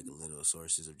when you got like a little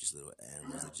sources of just little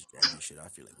animals that just drag your shit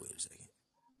off, you're like, wait a second.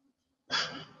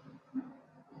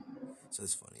 So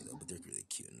it's funny though, but they're really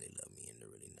cute and they love me and they're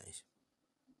really nice.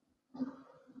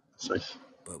 That's nice.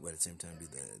 But at the same time,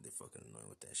 dude, they're fucking annoying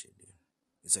with that shit, dude.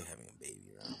 It's like having a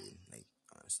baby around, dude. Like,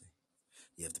 honestly.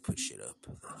 You have to put shit up.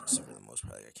 Like, so for the most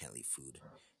part, like, I can't leave food.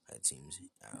 It seems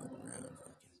out around,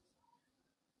 fucking.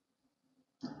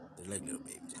 They're like little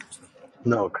babies, honestly.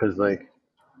 No, because, like,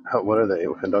 what are they?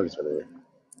 What kind of dogs are they?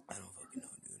 I don't fucking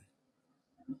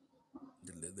know,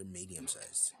 dude. They're medium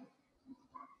sized.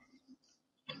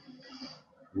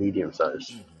 Medium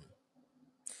sized. Mm-hmm.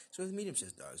 So with medium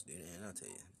sized dogs, dude, and I'll tell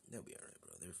you, they'll be alright, bro.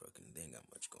 They ain't got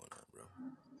much going on, bro.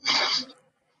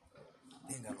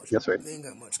 They ain't got much. That's right. They ain't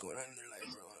got much going on in their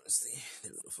life, bro. Honestly,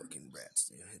 they're little fucking brats,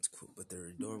 dude. It's cool, but they're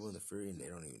adorable, they're furry, and they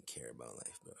don't even care about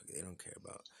life, bro. They don't care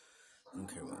about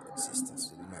existence,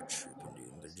 dude. They're not tripping,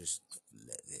 dude. They're just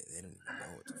they don't even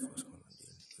know what the fuck's going on,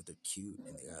 dude. But they're cute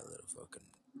and they got little fucking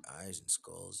eyes and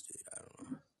skulls, dude. I don't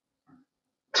know.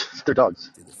 They're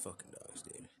dogs. Dude, they're fucking dogs,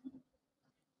 dude.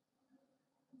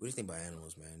 What do you think about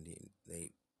animals, man? Do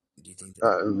you think that,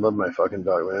 I love my fucking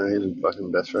dog, man. He's a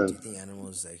fucking best friend. do you think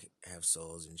animals like have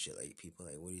souls and shit like people?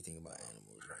 Like, what do you think about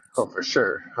animals' rights? Oh, for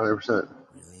sure, 100%.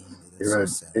 Really?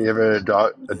 You ever had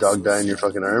a dog die in your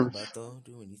fucking arms? Though,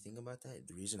 dude, when you think about that,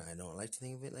 the reason I don't like to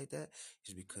think of it like that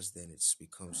is because then it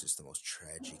becomes just the most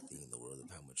tragic thing in the world of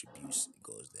how much abuse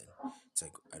goes. Then it's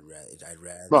like I'd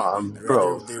rather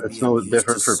bro, there it's be no abuse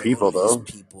different to for people, soulless though.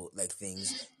 people like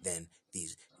things than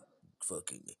these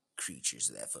fucking creatures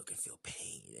that fucking feel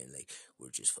pain and like we're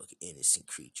just fucking innocent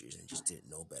creatures and just didn't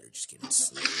know better, just getting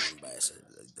slaved by us,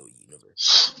 like, the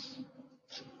universe.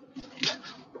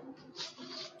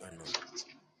 I don't know.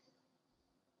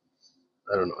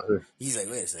 I don't know either. He's like,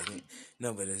 wait a second.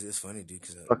 No, but it's funny, dude,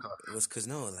 because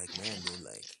no, like, man, dude,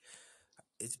 like,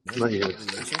 it's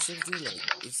relationships, dude, like,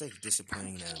 it's like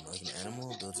disappointing an animal. Like, an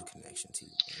animal builds a connection to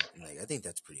you, man. And, like, I think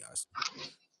that's pretty awesome.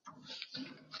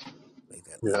 Like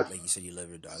that, like you said, you love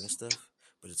your dog and stuff,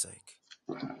 but it's like,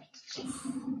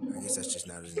 I guess that's just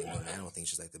not even an animal thing.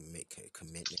 It's just like the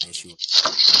commitment issue.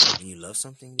 When you love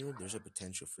something, dude, there's a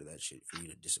potential for that shit, for you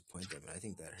to disappoint them. And I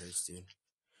think that hurts, dude.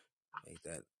 Like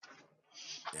that.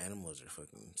 Animals are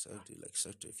fucking suck, dude. Like,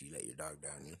 suck if you let your dog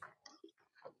down, you.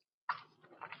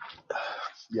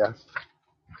 Yeah.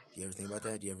 Do you ever think about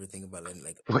that? Do you ever think about letting,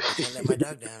 like, I can't let my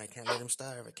dog down. I can't let him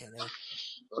starve. I can't let him.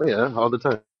 Oh yeah, all the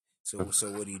time. So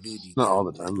what do? Do you not all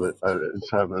the time, but it's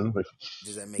happening. Like,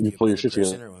 does that make you a better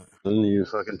person or what? And you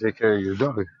fucking take care of your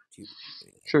dog.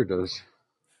 Sure it does.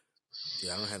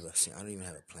 Dude, I don't even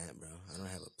have a plant, bro. I don't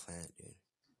have a plant, dude.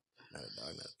 Not a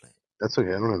dog, not a plant. That's okay.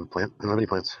 I don't have a plant. I don't have any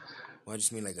plants. Well, I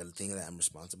just mean like a thing that I'm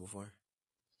responsible for.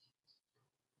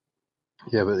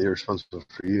 Yeah, but they're responsible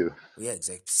for you. Well, yeah,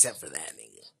 except for that,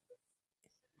 nigga.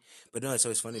 But no, it's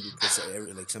always funny because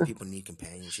like some people need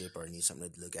companionship or need something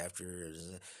to look after or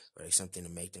like something to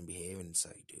make them behave, and it's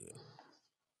like, dude.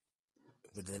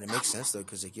 But then it makes sense though,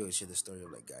 because like you always hear the story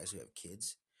of like guys who have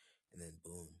kids, and then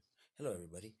boom, hello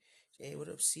everybody, hey, what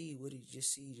up, C? What did you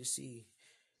just see? Just see,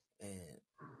 and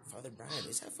Father Brian,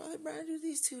 is that Father Brian? Dude,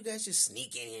 these two guys just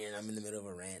sneak in here, and I'm in the middle of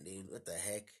a rant, dude. What the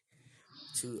heck?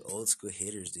 Two old school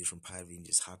hitters, dude, from Podbean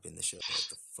just hop in the show. What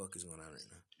the fuck is going on right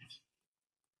now?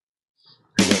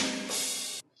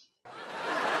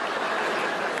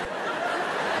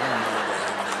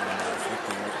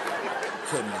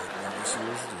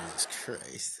 Jesus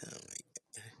Christ. Oh my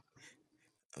God.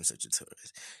 I'm such a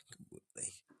tourist.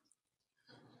 Like,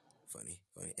 funny.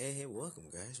 Hey, welcome,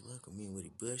 guys. Welcome. Me and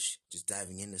Woody Bush. Just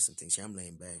diving into some things here. I'm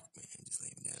laying back, man. Just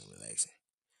laying down, relaxing.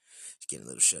 Just getting a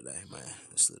little shut eye.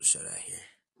 This little shut eye here.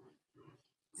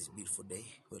 This beautiful day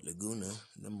with Laguna,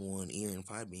 #1 ear in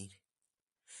Podbean.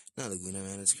 No, Laguna,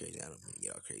 man, it's crazy. I don't mean to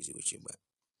get all crazy with you,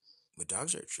 but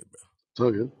dogs are a trip, bro. It's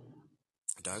all good.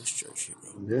 Dogs are a trip,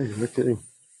 bro. Yeah, you're not kidding.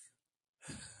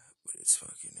 But it's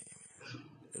fucking, man.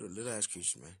 Little ass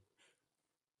creatures, man.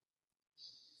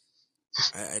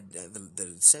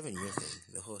 The 7 year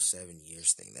thing, the whole 7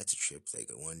 years thing, that's a trip. Like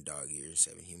a 1 dog year,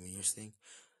 7 human years thing.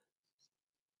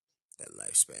 That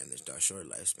lifespan, this short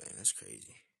lifespan, that's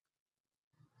crazy.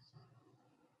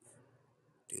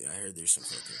 Dude, I heard there's some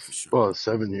fucking... Well,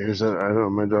 7 years, I don't know,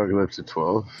 my dog lives to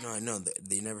 12. No, I know,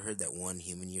 they never heard that 1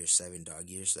 human year, 7 dog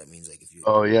years, so that means like if you...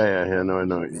 Oh, yeah, no, I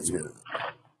know.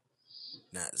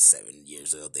 Not 7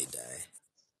 years old, they die.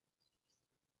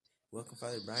 welcome,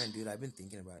 Father Brian, dude. I've been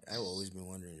thinking about it. I've always been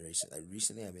wondering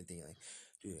recently. I've been thinking like,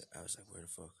 dude, I was like, where the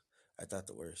fuck? I thought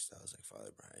the worst. I was like,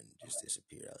 Father Brian just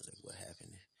disappeared. I was like, what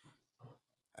happened?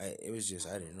 It was just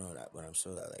I didn't know that, but I'm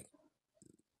so that like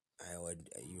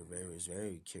was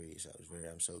very curious.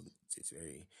 It's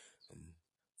very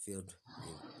filled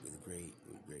with great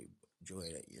joy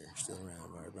that you're still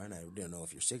around, Father Brian. I didn't know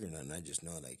if you're sick or nothing. I just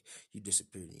know like you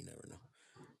disappeared and you never know.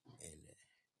 And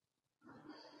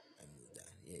I moved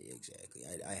on. Yeah, exactly.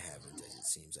 I haven't, as it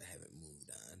seems, I haven't moved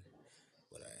on,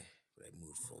 but I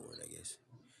moved forward. I guess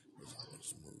I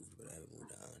just moved, but I haven't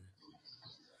moved on.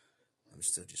 I'm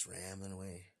still just rambling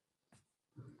away.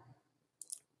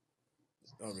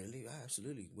 Oh, really?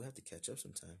 Absolutely. We'll have to catch up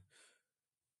sometime.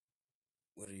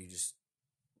 What are you just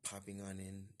popping on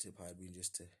in to Podbean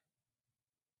just to...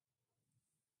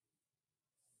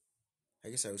 I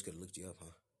guess I always could have looked you up,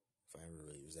 huh? If I ever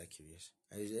really was that curious.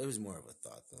 It was more of a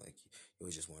thought, though. Like, you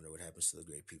always just wonder what happens to the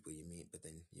great people you meet, but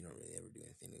then you don't really ever do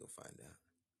anything to go find out.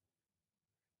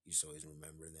 You just always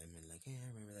remember them and like, hey, I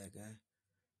remember that guy.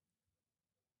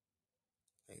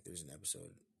 Like, there's an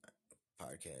episode,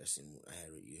 podcast, and I had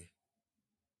with you.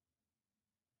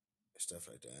 Stuff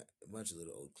like that. A bunch of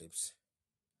little old clips.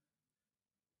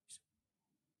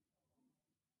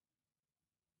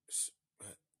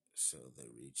 So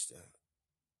they reached out.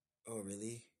 Oh,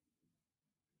 really?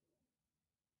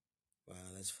 Wow,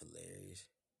 that's hilarious.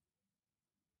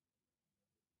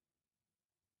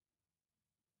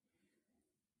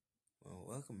 Well,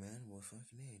 welcome, man. Well,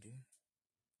 fucking hey, dude.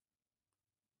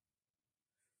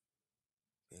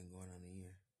 Been going on a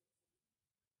year.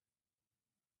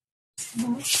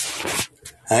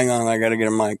 Hang on, I gotta get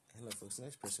a mic. Hello, folks. The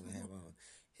next person we have on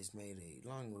has made a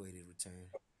long-awaited return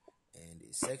and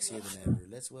is sexier than ever.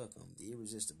 Let's welcome the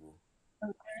irresistible.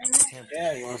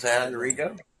 Yeah, you want to say hi to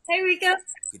Rico? Hey, Rico.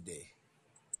 Good day.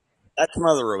 That's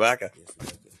Mother Rebecca. Yes,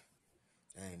 Rebecca.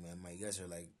 Dang, man, you guys are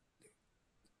like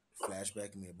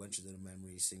flashbacking me a bunch of little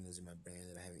memories, signals in my brain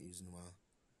that I haven't used in a while.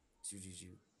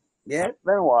 Yeah, it's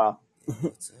been a while. Yeah,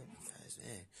 what's up, you guys,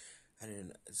 man?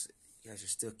 You guys are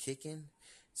still kicking.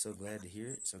 So glad to hear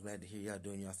it. So glad to hear y'all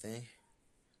doing y'all thing.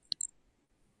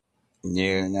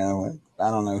 Yeah, no, I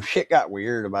don't know. Shit got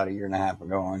weird about a year and a half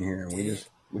ago on here.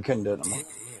 We couldn't do it no more.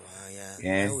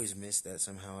 Yeah. I always miss that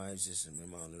somehow. I was just in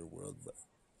my own little world, but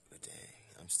dang,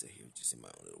 I'm still here just in my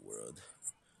own little world.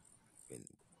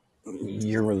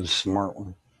 You were the smart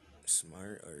one.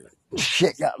 Smart or...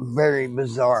 Shit got very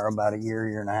bizarre about a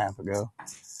year and a half ago.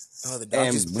 Oh, the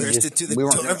dog just burst into the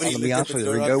door. To be honest with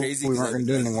you, we weren't going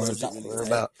to do anything with it. We were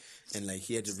about... And like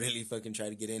he had to really fucking try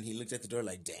to get in. He looked at the door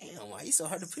like, damn, why are you so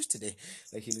hard to push today?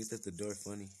 Like he looked at the door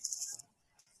funny.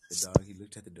 The dog, he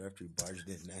looked at the door after he barged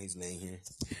in. Now he's laying here.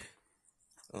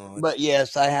 But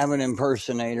yes, I have an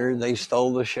impersonator. They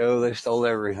stole the show. They stole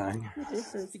everything. What they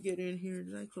said to get in here?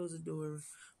 Did I close the door?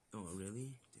 Oh,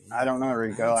 really? Damn. I don't know,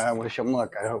 Rico. I wish them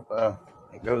luck. I hope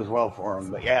it goes well for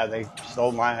them. But yeah, they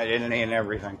stole my identity and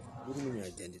everything. What do you mean your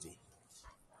identity?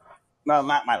 Well,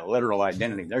 not my literal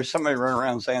identity. There's somebody running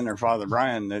around saying they're Father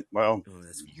Brian that, well,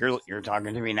 you're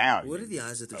talking to me now. What are the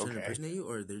odds that they're trying to impersonate you,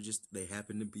 or they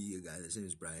happen to be a guy that's name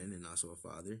is Brian and also a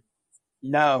father?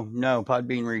 No,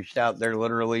 Podbean reached out. They're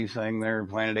literally saying they're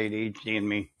Planet ADHD and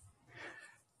me.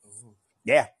 Oh.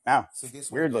 Yeah, no. So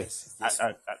guess weirdly. Guess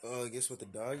what? The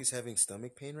dog is having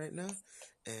stomach pain right now,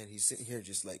 and he's sitting here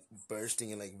just like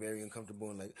bursting and like very uncomfortable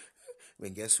and like. I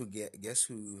mean, guess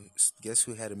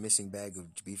who had a missing bag of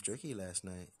beef jerky last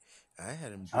night? I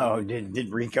had him. Oh,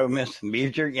 did Rico miss some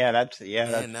beef jerky? Yeah, that's.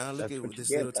 And now look at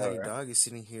this little tiny dog is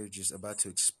sitting here just about to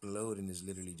explode and is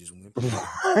literally just whimpering.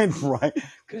 Right,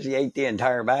 because he ate the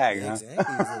entire bag. Yeah, huh?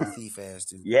 Exactly, he's a little thief ass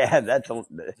dude. Yeah,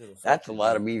 that's a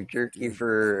lot of beef jerky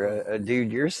for a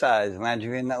dude your size. Imagine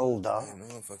being that little dog. I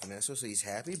know, fucking asshole. So he's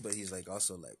happy, but he's like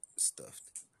also like stuffed.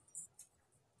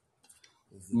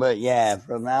 But yeah,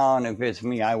 from now on, if it's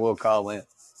me, I will call in.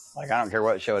 Like, I don't care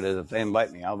what show it is. If they invite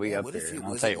me, I'll be up there. And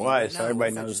I'll tell you why, so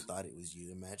everybody knows. I just thought it was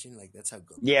you. Imagine, like, that's how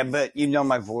good. Yeah, but you know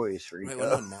my voice, Rico. Right,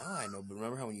 well, no, now I know. But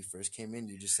remember how when you first came in,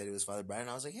 you just said it was Father Brian?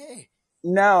 I was like, hey.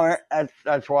 No,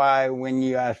 that's why when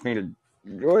you asked me to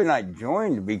join, I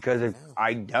joined. Because if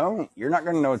I don't, you're not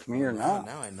going to know it's me or not.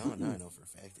 Now I know. Now I know for a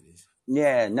fact it is.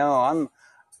 Yeah, no,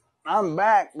 I'm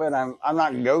back, but I'm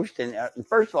not ghosting.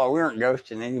 First of all, we weren't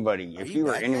ghosting anybody. If you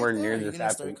were anywhere near this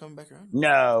happen,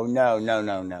 no.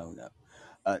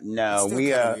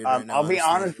 I'll be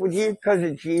honest with you, because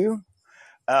it's you.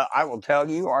 I will tell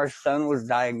you, our son was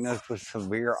diagnosed with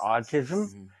severe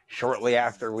autism shortly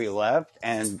after we left,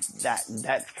 and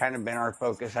that's kind of been our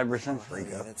focus ever since,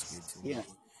 Rico. Yeah, that's good too.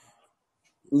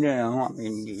 Yeah. I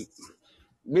mean.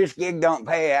 this gig don't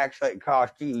pay. Actually, it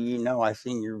cost you. You know, I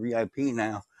seen your VIP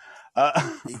now.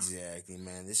 Exactly,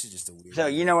 man. This is just a weird. So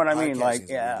you know what I mean? Like,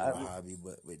 a weird little hobby,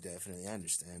 but definitely, I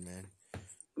understand, man.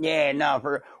 Yeah, no.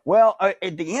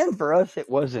 At the end for us, it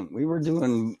wasn't. We were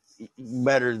doing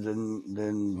better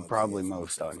than probably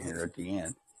most on here at the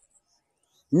end.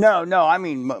 No, I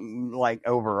mean, like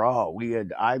overall,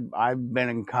 I've been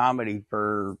in comedy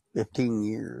for 15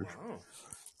 years.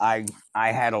 Wow.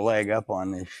 I had a leg up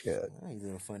on this shit. Oh, you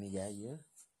little funny guy, yeah.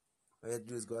 All you have to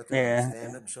do is go out there and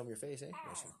stand up and show them your face, eh?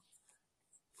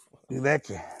 You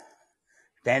betcha.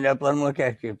 Stand up, let them look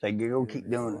at you. If they giggle, keep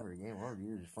doing it.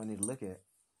 You're just funny to look at.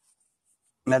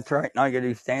 That's right. All you gotta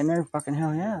do is stand there. Fucking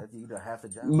hell yeah. You do half the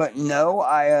job. But no,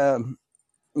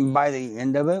 by the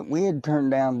end of it, we had turned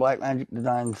down Blackmagic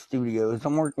Design Studios.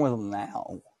 I'm working with them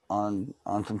now on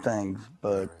some things,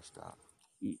 but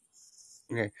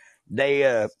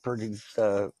they produce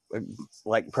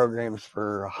like programs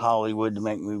for Hollywood to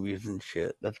make movies and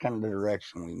shit. That's kind of the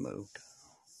direction we moved.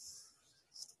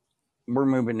 We're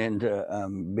moving into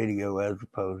video as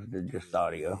opposed to just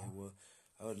audio. Yeah, well,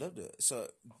 I would love to. So,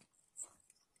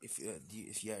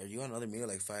 are you on other media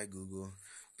like Fi, Google,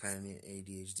 Planet,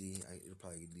 ADHD? It'll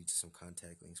probably lead to some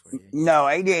contact links for you. No,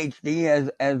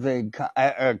 ADHD as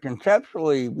a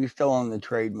conceptually, we still own the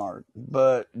trademark,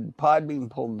 but Podbean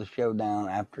pulled the show down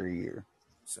after a year.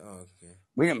 So okay.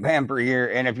 We didn't pay them for a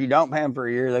year, and if you don't pay them for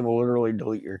a year, they will literally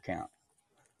delete your account.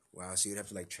 Wow, so you'd have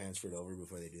to like transfer it over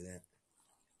before they do that?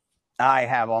 I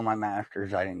have all my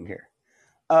masters. I didn't care.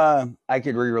 I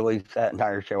could re-release that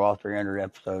entire show, all 300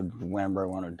 episodes, whenever I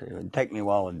wanted to. It'd take me a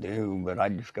while to do, but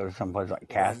I'd just go to someplace like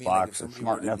Castbox that's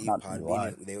smart enough not to do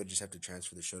live. They would just have to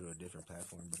transfer the show to a different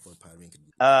platform before Podbean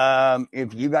could.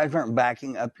 If you guys aren't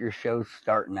backing up your shows,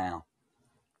 start now.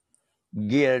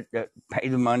 Pay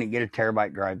the money, get a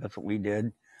terabyte drive. That's what we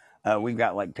did. We've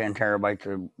got like 10 terabytes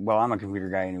of, well, I'm a computer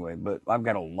guy anyway, but I've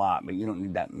got a lot, but you don't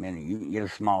need that many. You can get a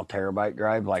small terabyte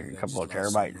drive, like a couple of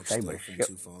terabytes, and save a shit.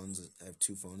 I have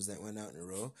 2 phones that went out in a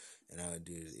row, and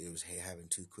it was having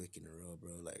 2 quick in a row,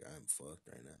 bro. Like, I'm fucked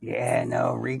right now. Yeah,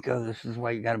 no, Rico, this is why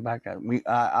you gotta back up.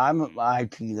 I'm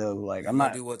IT though, like, I'm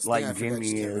not like Jimmy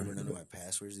is. I can't remember none of my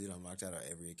passwords, dude. I'm locked out of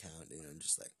every account, dude. I'm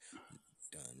just like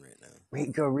done right now.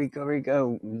 Rico,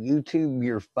 YouTube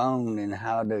your phone and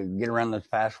how to get around those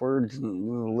passwords, and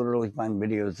you will literally find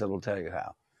videos that'll tell you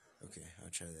how. Okay, I'll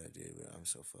try that, dude, but I'm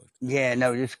so fucked. Yeah,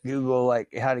 no, just Google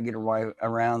like how to get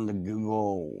around the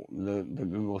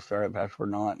Google startup password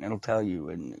and all that, and it'll tell you,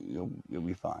 and you'll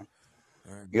be fine.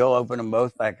 Right. You'll open them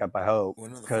both back up, I hope,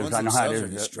 because I know how to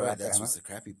destroy. That's what's the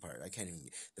crappy part. I can't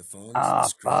even the phones. Ah,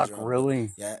 fuck,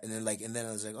 really? Yeah, and then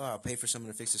I was like, oh, I'll pay for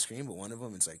someone to fix the screen, but one of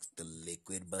them, it's like the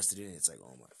liquid busted in. It's like,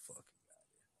 oh my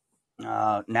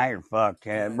fuck. Now you're fucked.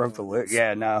 Yeah, it broke the lid.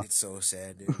 Yeah, no. It's so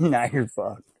sad, dude. Now you're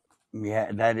fucked.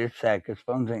 Yeah, that is sad because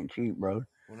phones ain't cheap, bro.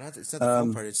 Well, it's not the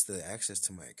phone part. It's the access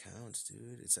to my accounts,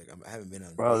 dude. It's like I haven't been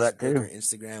on Facebook or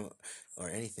Instagram or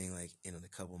anything like in a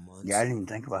couple months. Yeah, I didn't even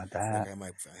think about that.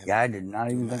 I did not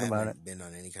even think about it. I haven't been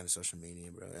on any kind of social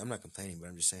media, bro. I'm not complaining, but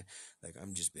I'm just saying, like,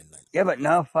 I'm just been like. Yeah, but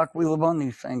no, fuck, we live on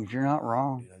these things. You're not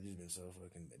wrong. Dude, I've just been so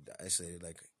fucking isolated.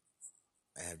 Like,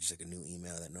 I have just like a new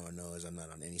email that no one knows. I'm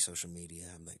not on any social media.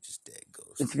 I'm like just dead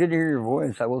ghost. It's good to hear your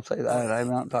voice. I will say that. I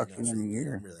haven't talked to you in a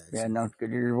year. Yeah, no, it's good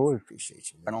to hear your voice. Appreciate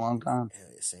you, man. Been a long time.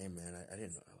 Yeah, same, man. I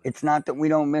didn't know. It's not that we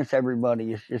don't miss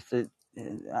everybody. It's just that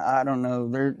I don't know.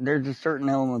 There's a certain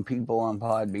element of people on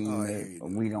Podbean that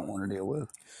we don't want to deal with.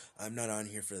 I'm not on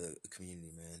here for the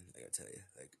community, man. Like I tell you,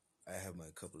 like I have my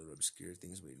couple of obscure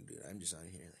things we can do. I'm just on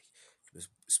here like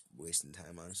just wasting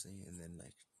time, honestly, and then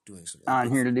like. Doing some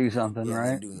on here to do something,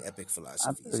 right? Doing epic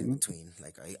philosophies in between.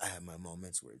 Like I have my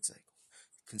moments where it's like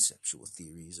conceptual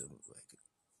theories of like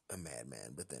a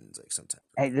madman, but then it's like sometimes.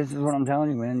 Hey, this is what I'm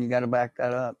telling you, man. You got to back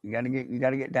that up. You got to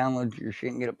get downloads to your shit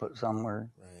and get it put somewhere.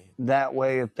 Right. That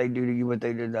way, if they do to you what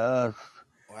they did to us,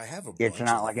 well, I have it's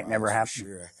not like it never happened.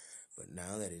 Sure, but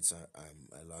now that it's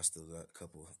I lost a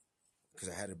couple because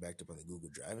I had it backed up on the Google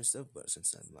Drive and stuff. But since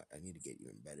then, like, I need to get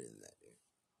even better than that, dude.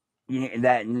 You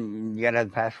gotta have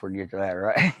the password to get to that,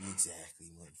 right? Exactly.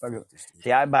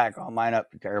 See, I back all mine up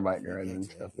to terabyte drives and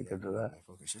stuff because of that.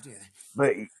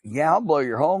 But yeah, I'll blow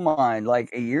your whole mind. Like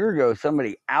a year ago,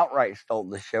 somebody outright stole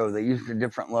the show. They used a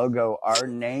different logo, our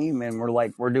name, and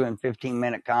we're doing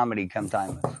 15-minute comedy. Come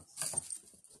time us.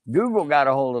 Google got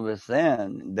a hold of us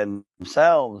then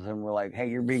themselves, and we're like, "Hey,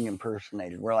 you're being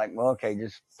impersonated." We're like, "Well, okay,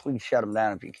 just please shut them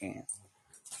down if you can."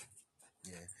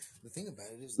 The thing about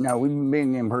it is, no, we've been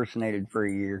being impersonated for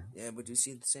a year. Yeah, but you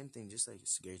see the same thing. Just like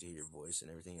it's scary to hear your voice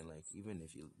and everything, and like even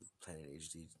if you Planet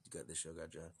HD got the show got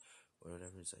dropped or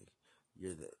whatever, it's like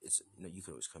you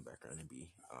could always come back around and be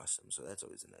awesome. So that's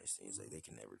always a nice thing. It's like they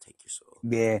can never take your soul.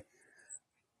 Yeah.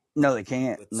 No, they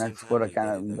can't. And that's what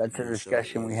that's a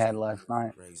discussion we had last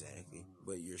night. Right, exactly.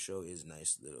 But your show is a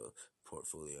nice little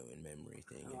portfolio and memory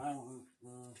thing.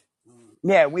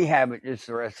 Yeah, we have it. Just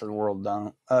the rest of the world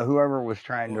don't. Whoever was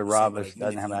trying to rob us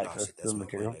doesn't have access to the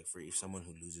material. Like for someone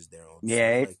who loses their own.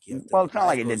 Yeah. Well, it's not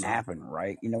like it didn't happen,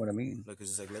 right? You know what I mean?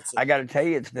 I got to tell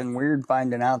you, it's been weird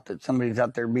finding out that somebody's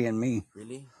out there being me.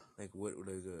 Really? Like what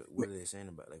are they saying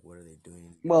about? Like what are they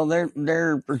doing? Well,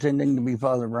 they're pretending to be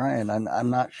Father Brian. I'm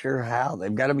not sure how.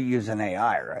 They've got to be using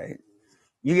AI, right?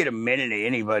 You get a minute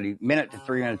to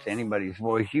 3 minutes to anybody's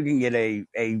voice. You can get a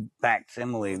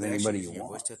facsimile of anybody you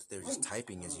want. They're just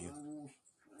typing as you.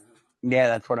 Yeah,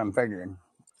 that's what I'm figuring.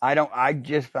 I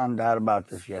just found out about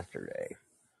this yesterday.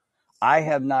 I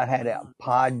have not had a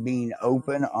Podbean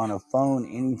open on a phone,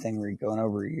 anything, Rico, in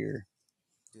over a year.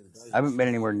 I haven't been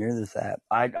anywhere near this app.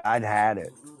 I'd had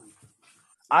it.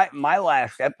 My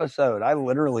last episode, I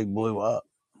literally blew up.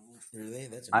 Really?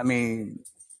 That's I mean,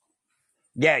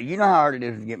 yeah, you know how hard it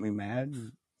is to get me mad?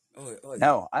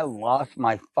 No, I lost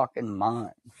my fucking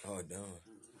mind. Oh, no.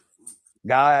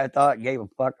 Guy I thought gave a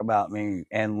fuck about me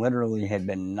and literally had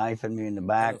been knifing me in the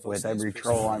back with every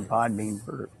troll on Podbean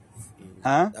for...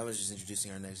 Huh? I was just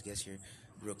introducing our next guest here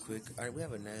real quick. All right, we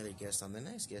have another guest on. The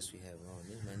next guest we have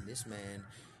on, this man,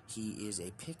 he is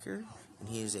a picker and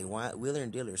he is a wheeler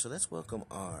and dealer. So let's welcome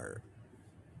our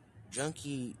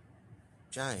junkie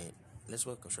giant. Let's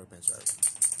welcome Short Pants Robert.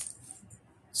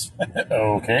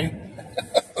 Okay.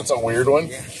 That's a weird one.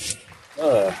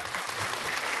 Yeah.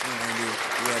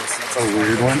 That's a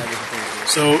weird one.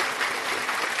 So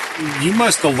you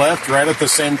must have left right at the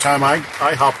same time I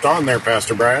hopped on there,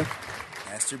 Pastor Brian.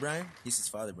 Pastor Brian? He's his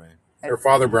Father Brian. Or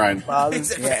Father Brian. Father, no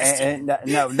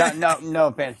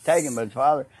offense taken, but it's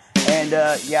Father. And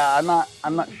yeah,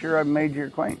 I'm not sure I've made your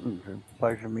acquaintance. It's a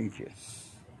pleasure to meet you.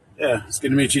 Yeah, it's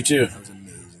good to meet you too. That was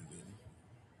amazing,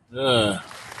 baby.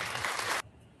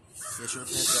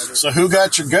 So who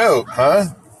got your goat, huh?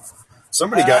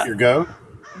 Somebody got your goat.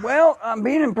 Well, I'm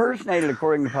being impersonated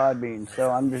according to Podbean, so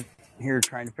I'm just here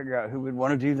trying to figure out who would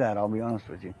want to do that, I'll be honest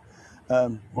with you.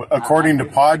 According to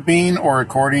Podbean or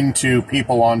according to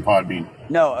people on Podbean?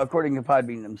 No, according to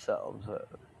Podbean themselves.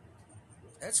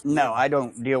 That's cool. No, I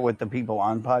don't deal with the people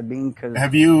on Podbean. Cause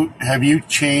Have you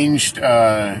changed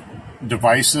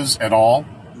devices at all?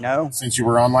 No. Since you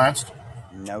were on last?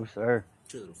 No, sir.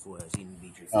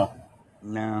 Oh.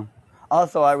 No.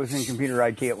 Also, I was in computer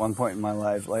IT at one point in my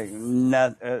life. Like,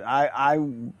 I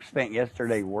spent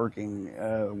yesterday working.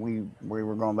 We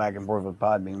were going back and forth with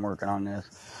Podbean working on this.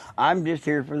 I'm just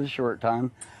here for the short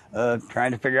time,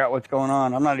 trying to figure out what's going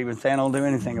on. I'm not even saying I'll do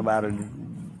anything about it.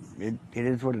 It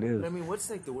is what it is. I mean, what's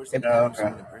like the worst thing that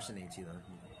someone impersonates you, though?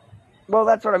 Well,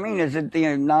 that's what I mean. Is it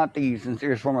not the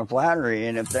sincerest form of flattery?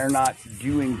 And if they're not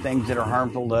doing things that are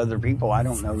harmful to other people, I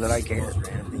don't know that I care.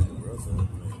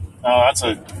 Oh, that's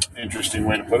an interesting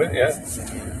way to put it, yeah.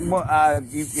 Well,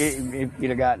 if you'd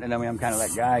have gotten to know me, I'm kind of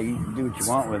that guy. You can do what you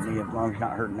want with me as long as you're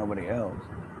not hurting nobody else.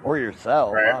 Or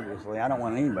yourself, right. Obviously. I don't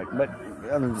want anybody. But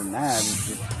other than that,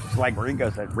 it's like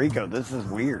Rico said. Rico, this is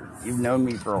weird. You've known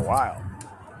me for a while.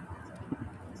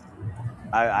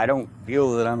 I don't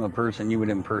feel that I'm a person you would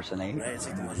impersonate. Right, it's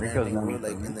like the most random thing,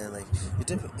 like, and then like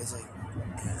it's like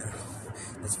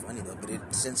that's funny though.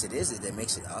 But since it is, that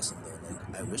makes it awesome though.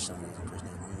 Like I wish somebody was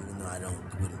impersonating me, even though I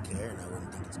wouldn't care and I wouldn't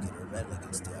think it's good or bad. Like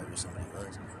it's still, I wish somebody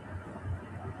was.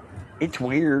 It's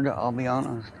weird. I'll be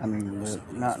honest. I mean,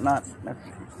 not.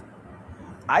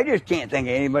 I just can't think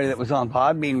of anybody that was on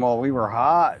Podbean while we were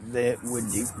hot that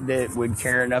would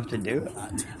care enough to do it.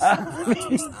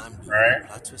 Right.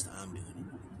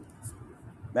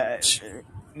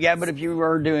 Yeah, but if you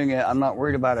were doing it, I'm not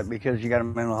worried about it because you got a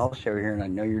mental health show here, and I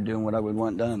know you're doing what I would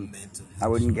want done. I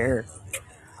wouldn't care.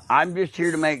 I'm just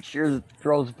here to make sure that the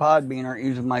trolls of Podbean aren't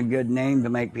using my good name to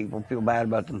make people feel bad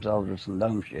about themselves or some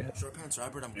dumb shit. Short Pants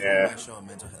Robert, I'm doing my show, a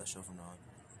mental health show from now on.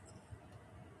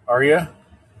 Are you?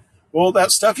 Well,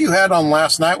 that stuff you had on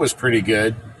last night was pretty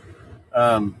good.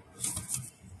 I'll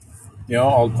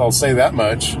say that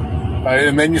much.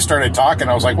 And then you started talking.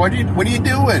 I was like, "What are you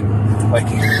doing?" Like,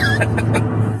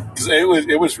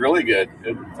 it was really good.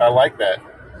 I like that.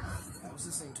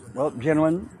 Well,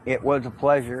 gentlemen, it was a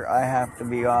pleasure. I have to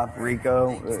be off.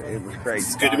 Rico, it was great.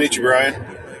 It's good to meet you, Brian.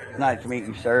 Nice to meet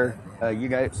you, sir. You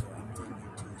guys,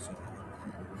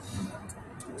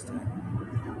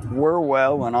 we're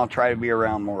well, and I'll try to be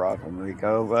around more often,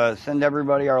 Rico. Send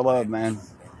everybody our love, man.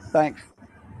 Thanks.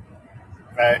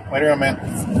 All right, later on, man.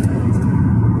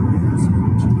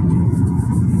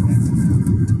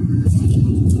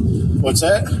 What's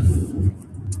that?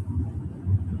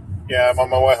 Yeah, I'm on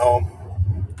my way home.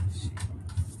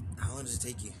 How long does it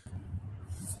take you?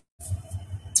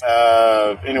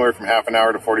 Anywhere from half an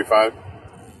hour to 45.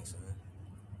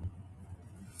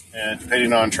 And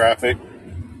depending on traffic.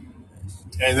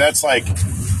 And that's like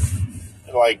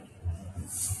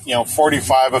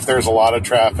 45 if there's a lot of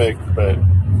traffic, but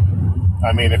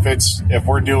I mean if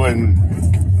we're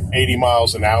doing 80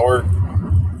 miles an hour,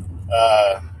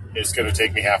 it's going to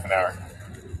take me half an hour.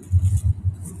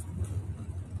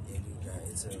 Do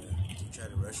you try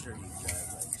to rush it or do you drive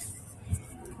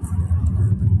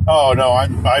Oh no,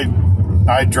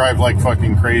 I drive like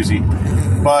fucking crazy,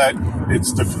 but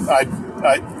it's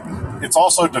it's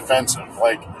also defensive.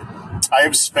 Like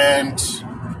I've spent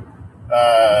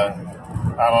I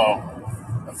don't know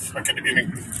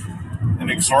an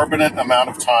exorbitant amount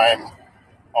of time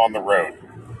on the road.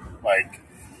 Like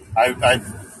I've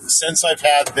since I've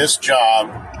had this job,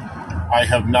 I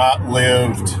have not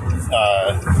lived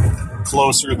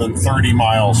closer than 30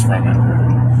 miles from it.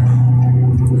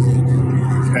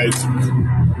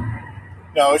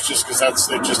 No, it's just because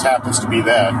it just happens to be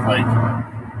that. Like,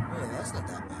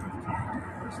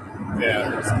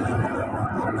 yeah.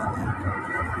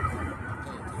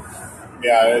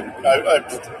 Yeah,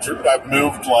 I've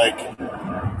moved like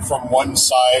from one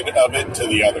side of it to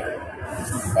the other.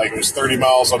 Like it was 30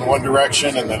 miles on one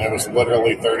direction, and then it was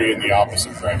literally 30 in the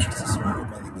opposite direction.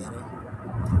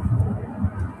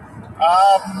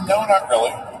 No, not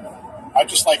really. I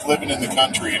just like living in the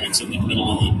country, and it's in the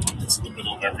middle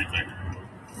of everything.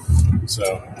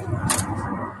 So,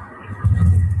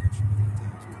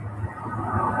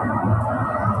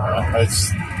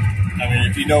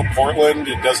 if you know Portland,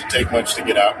 it doesn't take much to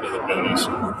get out into the boonies.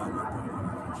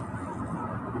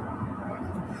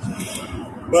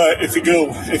 But if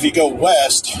you go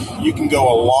west, you can go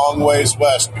a long ways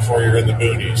west before you're in the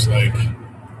boonies. Like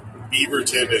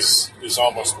Beaverton is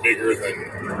almost bigger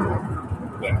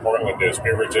than Portland is.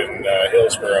 Beaverton,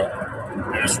 Hillsboro,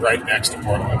 and it's right next to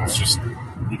Portland. It's just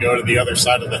you go to the other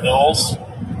side of the hills,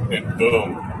 and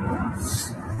boom.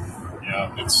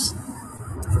 Yeah,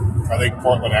 I think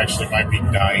Portland actually might be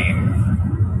dying.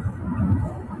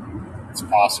 It's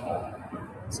possible.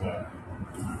 So.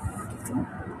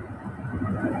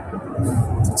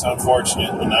 It's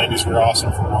unfortunate. The 90s were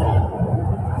awesome for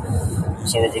Portland.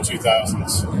 So were the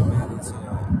 2000s.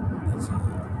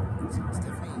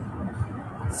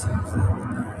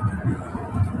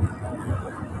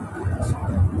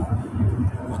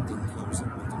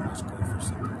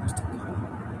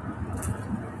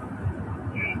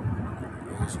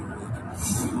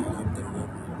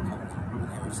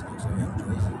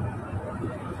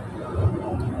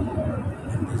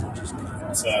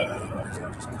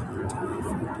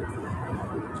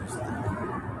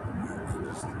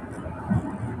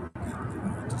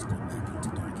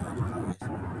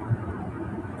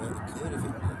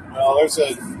 Well,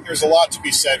 there's a lot to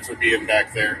be said for being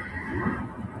back there.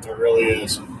 There really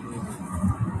is.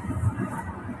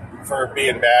 For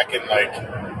being back in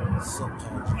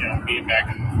being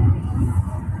back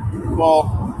in. Well,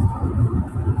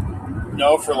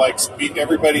 no, for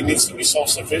everybody needs to be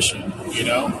self-sufficient, you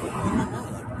know.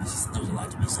 There's a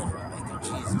lot to be said about back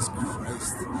there. Jesus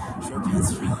Christ, short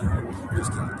pants for you.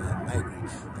 Just kidding, I agree.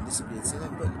 And this would be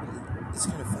insane, but it's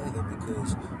kind of funny though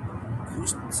because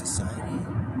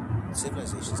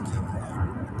civilizations came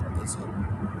around. It's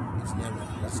never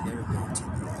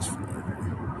guaranteed to last forever.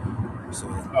 So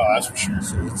that's for sure.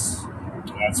 So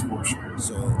that's for sure.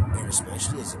 So and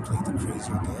especially as it played the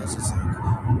crazier gas, it's like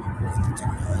with the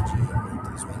technology and with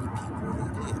these many people,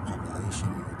 the population,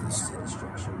 with the city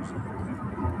structures, and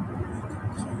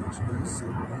cars, we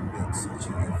built such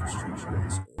an infrastructure and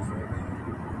it's over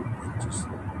and just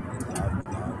loud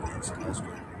and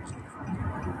skyscrapers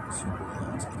and super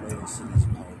yachts and floating cities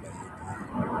powered by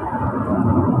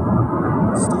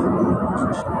Stockholm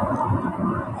and shit like that.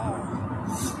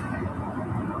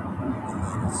 And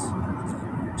then it's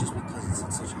just because it's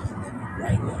at such a high level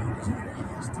right now doesn't mean it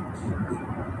has to.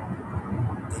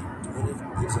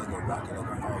 It's like a rocket, like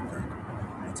a firecracker.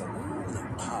 It's like, ooh, they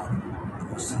pop. And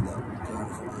you see that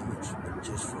beautiful image, but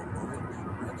just for a moment,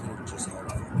 you could have just had it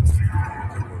for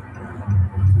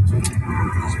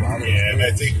yeah, and I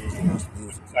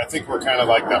think we're kind of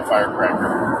like that firecracker.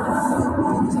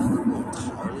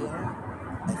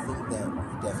 I think that we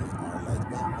definitely are like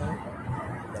that, though.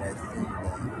 But I think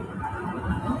that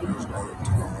there's other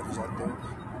technologies out there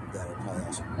that are probably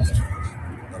also customers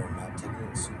that are not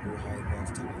taking super high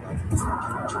advanced technological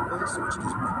chip-based, which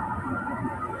gives me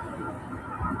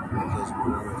because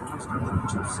we're just computer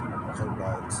chips,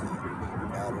 cobots, and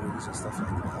batteries and stuff like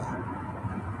that,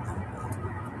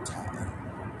 and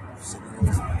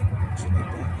signals and shit like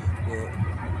that.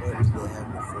 what did they have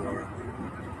before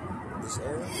this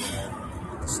era? They had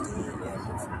the steam.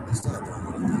 They still have their own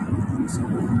little thing going on.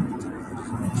 Some technologies.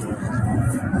 I'm sure it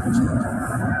has changed.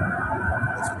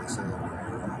 That's what they say every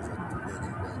year. It's like the big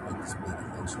invent, like this big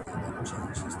invention thing that will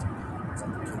change history. It's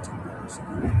like the printing press and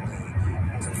everything.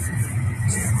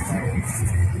 It's like power.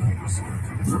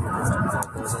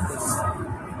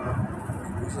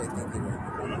 Because I think they were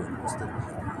what's the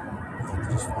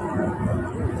just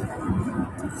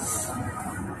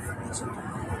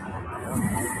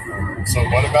So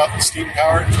what about the steam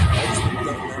power? I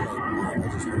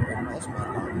just heard that's my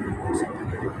knowledge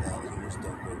that humans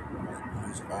don't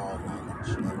use all knowledge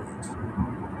at once.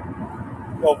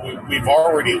 Well, we've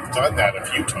already done that a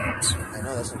few times. I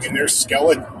know that's. I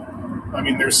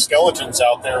mean, there's skeletons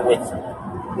out there with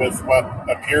what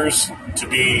appears to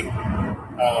be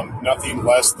nothing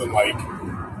less than like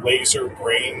laser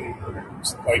brain,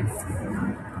 like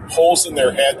holes in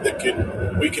their head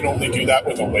that we can only do that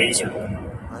with a laser.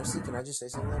 Honestly, can I just say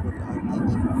something?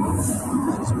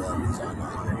 Might as well lose all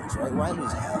non-humans, right? Why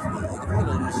lose half of me? Like, if we're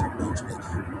gonna lose a bunch of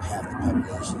half the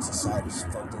population, society's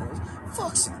fucked in this.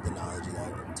 Fuck the knowledge of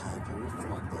that time period.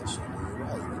 Fuck that shit, dude.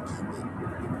 Why even keep it?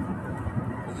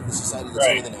 Like, if the society that's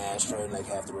older than an asteroid and like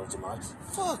half the world to Mars,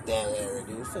 fuck that era,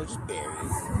 dude. Fuck, just bury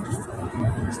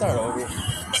it. Start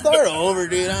over,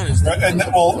 dude. Honestly. Right, and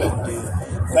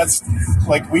that's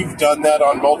like we've done that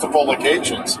on multiple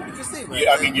occasions.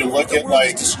 I mean, you look at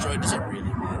like. Destroyed. Does it really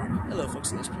matter? Hello, folks.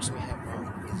 The next person we have on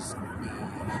is a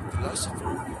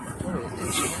philosopher.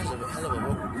 She has a hell of a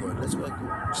vocal cord. Let's welcome.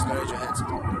 Just raise your hands.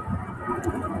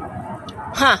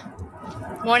 Huh.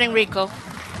 Morning, Rico.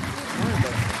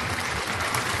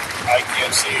 I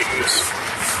can't see who's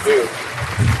who.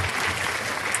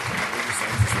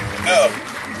 Oh.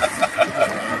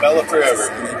 Bella forever.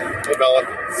 Hey, Bella.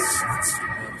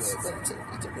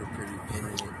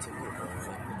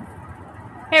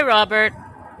 Hey, Robert.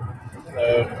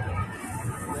 Hello.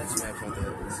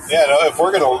 Yeah, no. If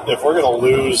we're gonna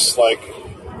lose like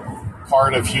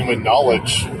part of human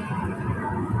knowledge,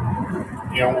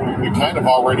 you know, we kind of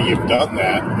already have done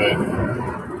that, but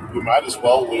we might as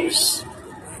well lose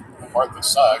the part that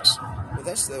sucks. But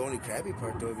that's the only crappy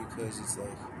part, though, because it's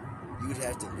like you would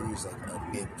have to lose like a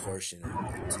big portion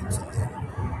of it to then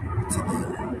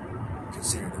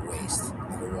consider the waste,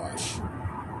 like a wash.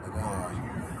 Like,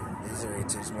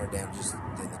 there's more damages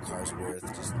than the car's worth,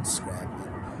 just scrap it. Like,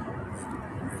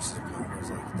 versus partners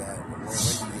like that. When do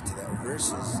you get to that?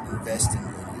 Versus investing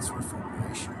in this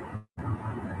reformation.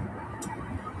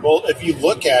 Well, if you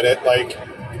look at it, like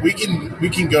we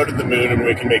can go to the moon and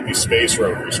we can make these space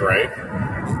rovers, right?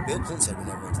 Bill Clinton said we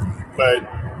never went to the moon.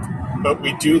 But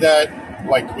we do that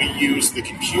like we use the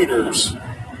computers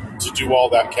to do all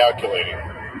that calculating.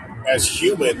 As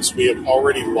humans, we have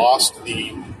already lost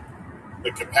the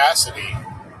capacity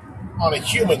on a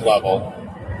human level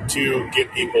to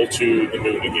get people to the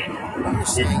moon again.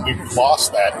 We've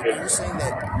lost that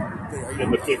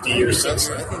in the 50 years since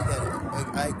then. I think that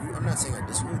I agree. I'm not saying I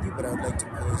disagree with you, but I would like to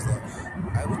pose that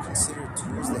I would consider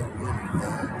tools that we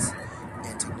invent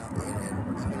and technology,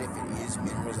 and even if it is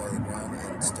minerals out of the ground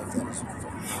and stuff that is not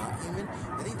human,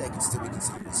 I think that can still be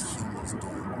considered as humans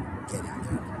getting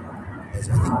there. As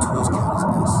I think tools count as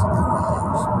us that we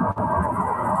use.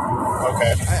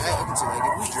 Okay. I can say, like,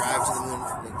 if we drive to the moon,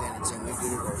 like Dan and saying we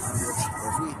did it, or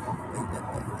if we,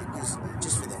 because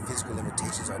just for the physical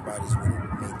limitations, our bodies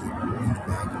wouldn't make it in the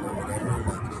back or whatever.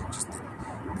 Like, just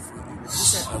if we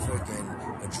sent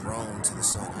a drone to the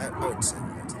sun, I would send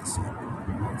one to the sun.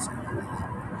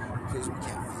 Because we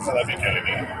can't. Well, that'd be kind of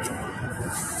neat.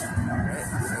 Right.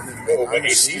 Oh, the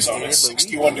AC's on. It's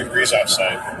 61 degrees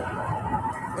outside.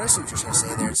 But I see what you're trying to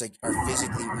say there. It's like our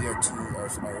physical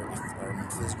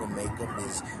makeup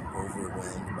is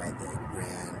overwhelmed by the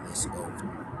grandness of the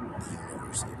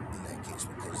universe in that case.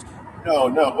 Because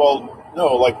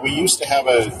No. Like we used to have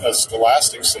a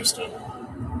scholastic system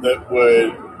that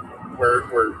where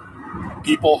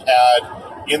people had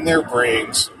in their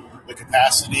brains the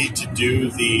capacity to do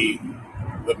the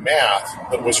math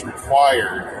that was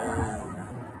required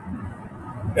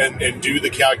and do the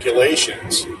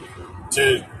calculations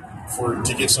to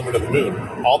get someone to the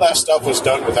moon. All that stuff was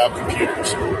done without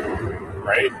computers,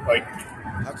 right? Like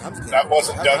that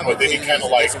wasn't done with any kind of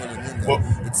like. Well,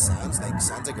 it sounds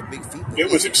like a big feat.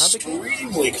 It was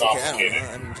extremely complicated.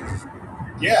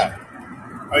 Yeah,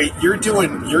 I mean, you're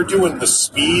doing the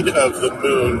speed of the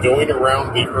moon going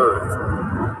around the Earth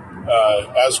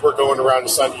as we're going around the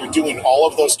sun. You're doing all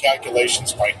of those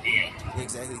calculations by hand.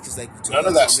 Exactly, because like none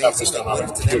of that stuff is done on a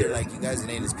computer. Like you guys, it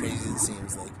ain't as crazy as it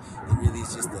seems. Like it really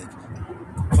is just like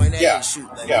point at and shoot.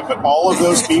 Like, yeah, but all of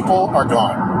those people are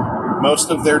gone. most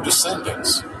of their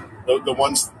descendants. The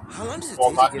ones, How long does it well,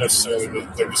 take not to get necessarily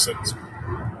their descendants.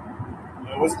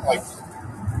 It wasn't like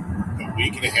a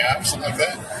week and a half, something like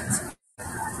that.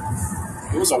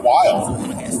 It was a while.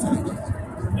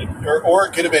 Or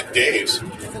it could have been days.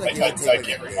 I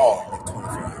can't recall.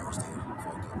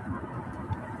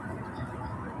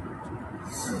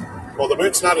 Well, the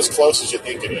moon's not as close as you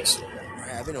think it is.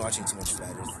 I've been watching too much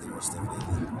Flat Earth theory stuff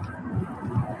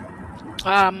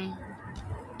lately.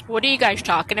 What are you guys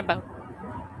talking about?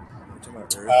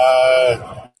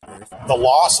 The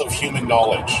loss of human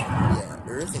knowledge. Yeah,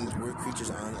 Earth, and we're creatures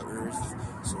on the Earth.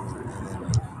 So,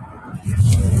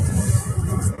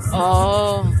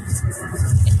 Oh.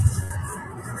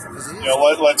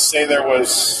 Let's say there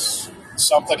was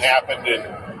something happened and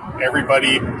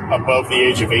everybody above the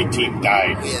age of 18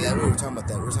 died. Yeah, we were talking about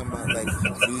that. We were talking about like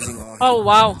losing all. Oh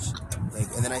wow.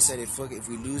 And then I said, if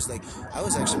we lose, I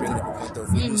was actually bringing up a point though.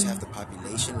 If we lose half the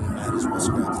population, we might as well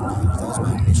scrap the knowledge. That was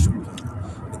my initial point.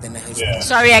 But then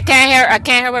Sorry, I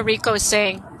can't hear what Rico is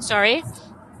saying. Sorry.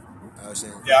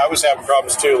 I was having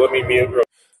problems too. Let me mute.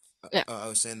 I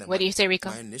was saying that. What do you say, Rico?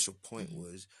 My initial point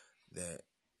was that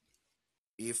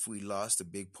if we lost a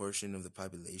big portion of the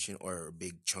population or a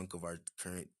big chunk of our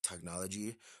current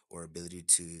technology or ability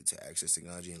to access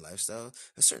technology and lifestyle,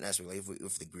 a certain aspect, like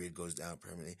if the grid goes down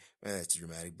permanently, that's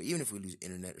dramatic. But even if we lose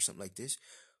internet or something like this,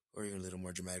 or even a little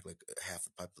more dramatic, like half the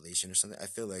population or something, I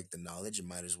feel like the knowledge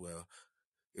might as well.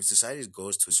 If society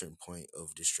goes to a certain point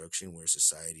of destruction where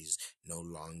society is no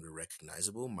longer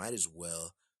recognizable, might as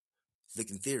well, like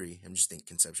in theory, I'm just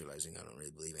conceptualizing, I don't really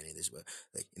believe any of this, but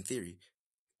like in theory,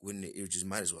 wouldn't it just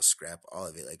might as well scrap all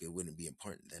of it? Like it wouldn't be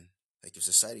important then. Like if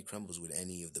society crumbles, would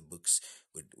any of the books,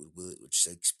 would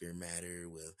Shakespeare matter?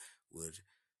 Would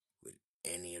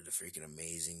any of the freaking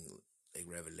amazing like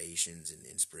revelations and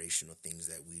inspirational things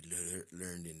that we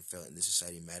learned and felt in the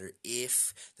society matter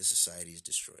if the society is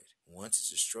destroyed? Once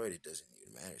it's destroyed, it doesn't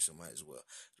even matter. So might as well,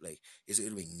 like,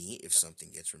 it'll be neat if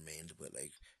something gets remained, but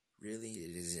like really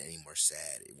it isn't any more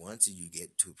sad. Once you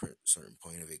get to a certain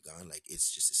point of it gone, like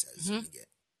it's just as sad as it's gonna get.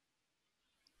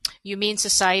 You mean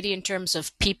society in terms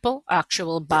of people,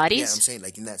 actual bodies? Yeah, I'm saying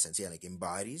like in that sense, yeah, like in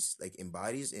bodies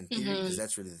in theory, because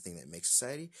that's really the thing that makes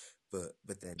society. But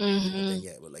then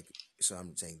yeah, but like, so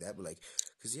I'm saying that, but like,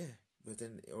 because yeah, but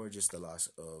then, or just the loss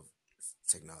of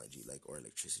technology, like, or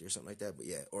electricity or something like that. But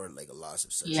yeah, or like a loss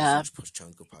of such a huge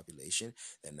chunk of population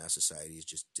that now society is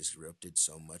just disrupted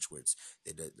so much where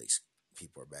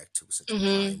people are back to such a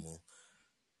primal.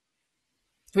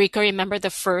 Rico, remember the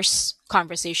first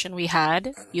conversation we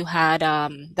had? You had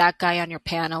that guy on your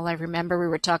panel. I remember we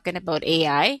were talking about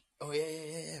AI. Oh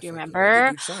yeah. Do you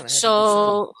remember?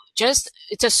 So just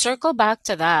to circle back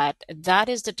to that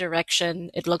is the direction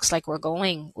it looks like we're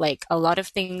going. Like a lot of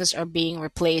things are being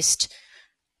replaced,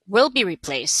 will be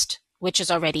replaced, which is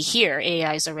already here.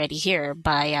 AI is already here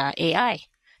by AI.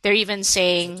 They're even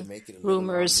saying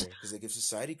rumors. Because like if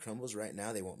society crumbles right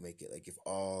now, they won't make it. Like if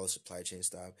all supply chains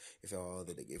stop, if all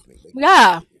the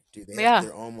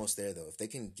they're almost there though. If they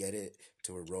can get it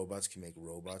to where robots can make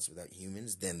robots without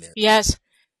humans, then they're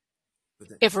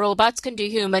if robots can do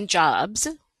human jobs,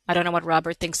 I don't know what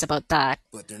Robert thinks about that.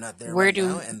 But they're not there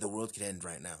now, and the world could end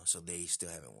right now, so they still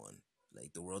haven't won.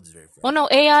 Like the world is very fragile. Oh no,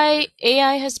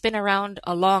 AI has been around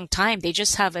a long time. They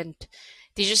just haven't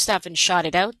shot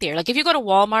it out there. Like if you go to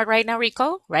Walmart right now,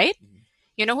 Rico, right? Mm-hmm.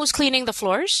 You know who's cleaning the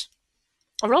floors?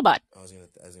 A robot. I was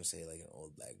gonna say like an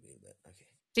old black dude, but okay.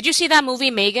 Did you see that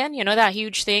movie Megan? You know that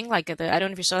huge thing? Like I don't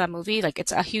know if you saw that movie. Like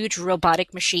it's a huge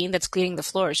robotic machine that's cleaning the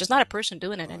floors. There's not a person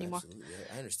doing it anymore. Absolutely.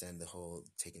 I understand the whole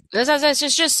taking.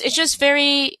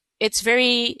 It's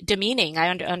very demeaning. I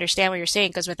understand what you're saying,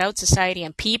 because without society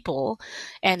and people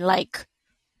and like,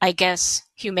 I guess,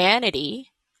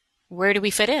 humanity, where do we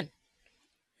fit in?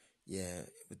 Yeah,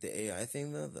 with the AI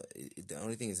thing though, the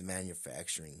only thing is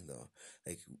manufacturing though.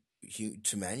 Like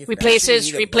to manufacture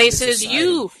replaces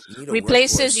you.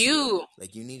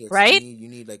 Like you need right? You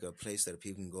need like a place that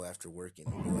people can go after work and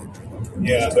go and drink.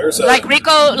 Yeah, there's like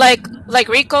Rico, like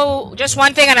Rico. Just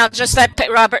one thing, and I'll just let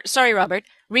Robert. Sorry, Robert.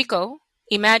 Rico.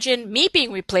 Imagine me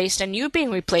being replaced and you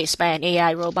being replaced by an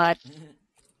AI robot.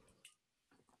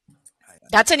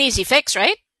 That's an easy fix,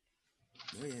 right?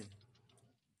 Oh, yeah.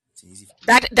 It's easy.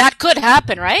 That could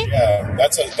happen, right? Yeah,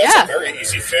 that's a very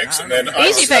easy fix. And then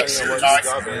I'm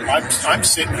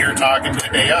sitting here talking to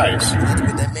AIs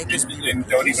and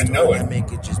don't even know it.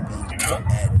 Make it just be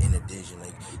add in addition.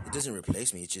 Like it doesn't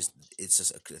replace me. It's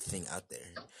just a thing out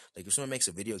there. Like if someone makes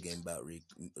a video game about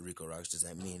Rico Rocks, does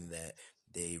that mean that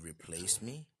they replaced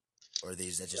me? Or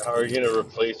is that just how are you going to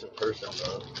replace a person,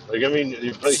 though? Like, I mean,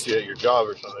 you replace you at your job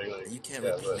or something. Like, you can't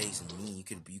replace me. You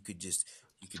could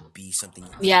be something.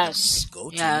 Yes. You could go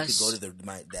to. Yes. You could go to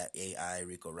that AI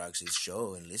Rico Roxas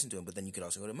show and listen to him, but then you could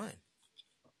also go to mine.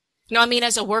 No, I mean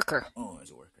as a worker. Oh,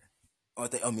 as a worker. Oh,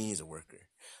 I mean as a worker.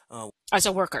 As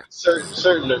a worker.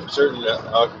 Certain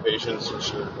occupations, for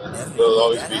sure. There'll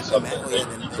always be something.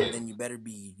 Then you better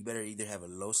either have a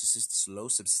low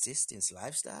subsistence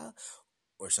lifestyle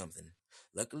or something.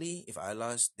 Luckily, if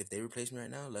they replace me right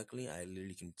now, luckily I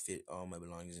literally can fit all my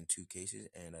belongings in 2 cases,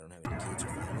 and I don't have any kids or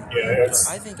family. Yeah,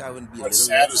 so I think I wouldn't be. What's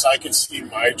sad is I can see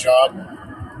my job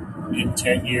in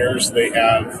 10 years. They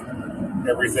have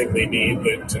everything they need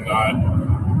to not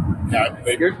have.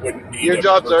 They wouldn't need your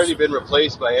job's already been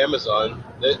replaced by Amazon.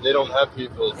 They don't have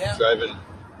people driving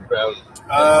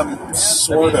around.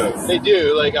 Sort of. They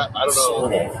do. Like I don't know.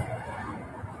 Sort of.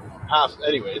 Half,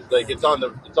 anyways. Like it's on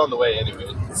the way,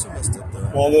 anyways.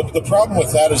 Well, the problem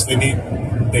with that is they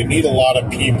need a lot of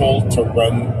people to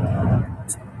run.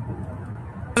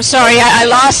 I'm sorry, I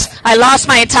lost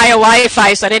my entire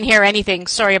Wi-Fi, so I didn't hear anything.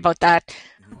 Sorry about that.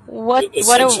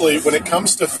 Essentially, when it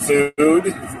comes to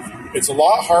food, it's a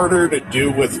lot harder to do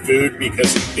with food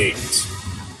because of dates.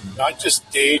 Not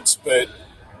just dates, but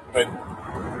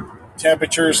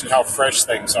temperatures and how fresh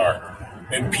things are.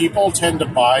 And people tend to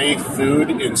buy food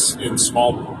in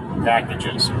small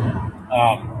packages.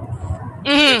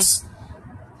 It's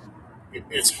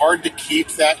hard to keep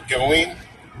that going.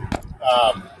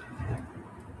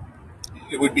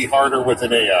 It would be harder with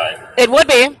an AI. It would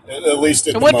be. At least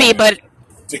it would be, but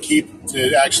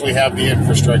to actually have the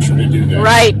infrastructure to do that.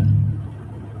 Right.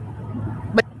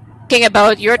 But thinking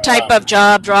about your type of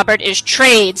job, Robert, is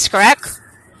trades, correct?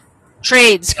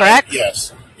 Trades, correct?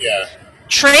 Yes. Yeah.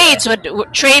 Trades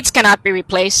trades cannot be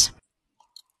replaced.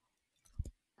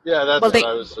 Yeah, that's what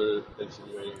I was sort of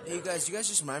insinuating. Hey, you guys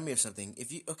just remind me of something.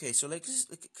 So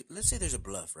let's say there's a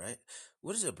bluff, right?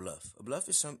 What is a bluff? A bluff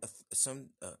is something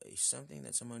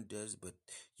that someone does, but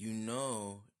if you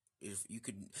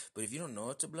don't know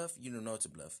it's a bluff, you don't know it's a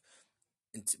bluff.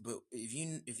 But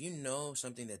if you know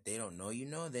something that they don't know,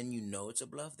 then you know it's a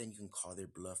bluff. Then you can call their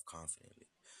bluff confidently.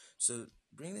 So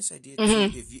bring this idea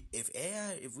to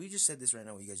if we just said this right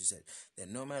now, what you guys just said, that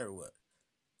no matter what,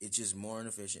 it's just more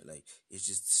inefficient. Like it's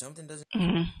just something doesn't.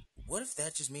 What if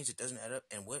that just means it doesn't add up?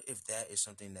 And what if that is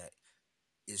something that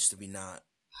is to be not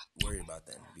worried about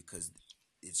then, because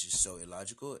it's just so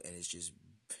illogical and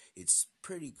it's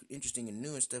pretty interesting and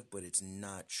new and stuff, but it's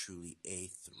not truly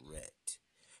a threat.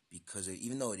 Because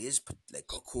even though it is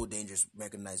like a cool, dangerous,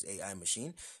 mechanized AI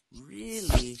machine,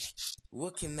 really,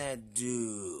 what can that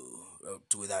do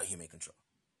without human control?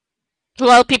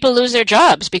 Well, people lose their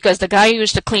jobs because the guy who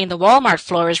used to clean the Walmart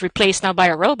floor is replaced now by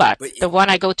a robot, the one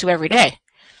I go to every day.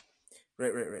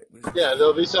 Right. Yeah,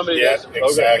 there'll be somebody. Yeah,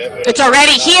 exactly. It's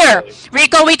already here.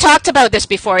 Rico, we talked about this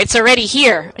before. It's already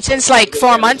here. Since like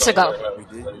 4 months ago.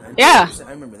 Yeah.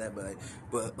 I remember that,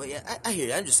 but yeah, I hear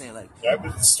you. I'm just saying, like,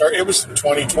 it was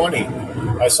 2020.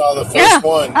 I saw the first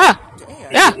one.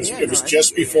 It was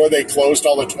just before they closed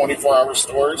all the 24-hour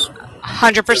stores.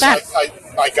 100%.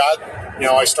 I got,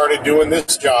 I started doing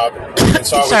this job, and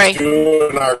so I was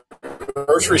doing our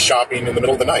grocery shopping in the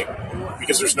middle of the night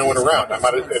because there's no one around.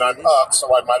 I'm up,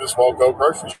 so I might as well go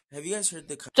grocery shopping. Have you guys heard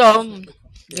the?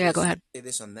 Yeah, go ahead. Say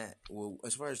this on that. Well,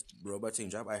 as far as robots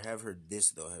taking job, I have heard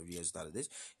this though. Have you guys thought of this?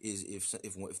 Is if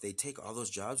they take all those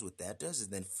jobs, what that does is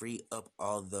then free up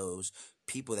all those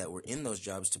people that were in those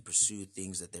jobs to pursue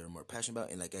things that they were more passionate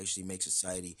about, and like actually make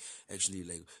society actually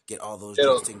like get all those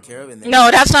jobs taken care of. And then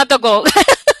no, that's not the goal.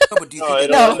 But do you think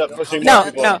it'll end up pushing more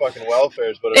people on fucking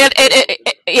welfares? But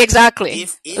exactly.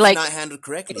 If like, not handled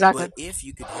correctly, exactly. But if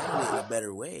you could handle it in a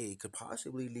better way, it could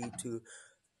possibly lead to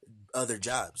other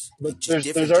jobs. But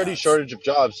there's already shortage of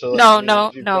jobs. So like,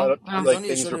 no. Like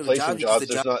things replacing jobs,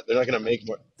 they're not going to make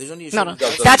more. There's only no.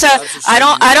 That's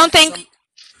I don't think.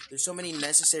 There's so many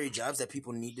necessary jobs that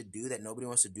people need to do that nobody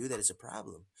wants to do that it's a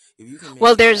problem. If you can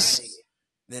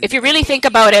if you really think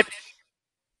about it,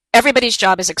 everybody's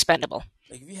job is expendable.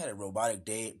 Like if you had a robotic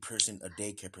daycare person,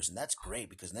 that's great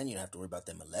because then you don't have to worry about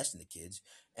them molesting the kids,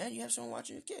 and you have someone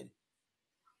watching your kid.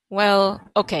 Well,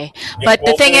 okay, but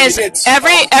the thing is,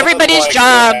 everybody's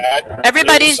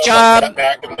job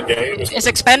is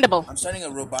expendable. I'm starting a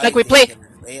robotic like we play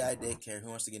AI daycare. Who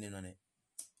wants to get in on it?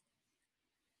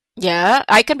 Yeah,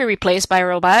 I can be replaced by a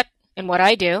robot in what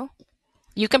I do.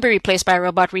 You can be replaced by a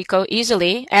robot, Rico,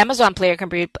 easily. Amazon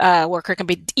worker can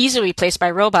be easily replaced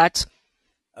by robots.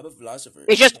 I'm a philosopher.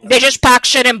 They just pack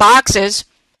shit in boxes.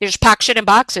 They just pack shit in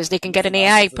boxes. They can get an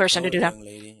AI person to do that.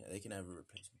 They can have a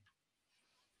replacement.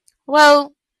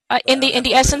 Well, in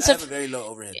the essence I have a of, very low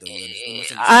overhead though. Don't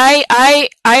misunderstand.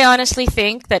 I honestly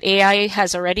think that AI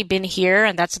has already been here,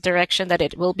 and that's the direction that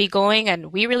it will be going,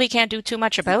 and we really can't do too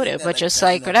much Do you about think it. that But like just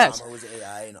like President it is, Obama was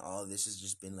AI and all this has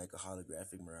just been like a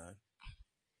holographic mirage?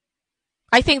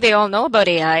 I think they all know about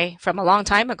AI from a long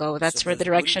time ago. So, That's where the what do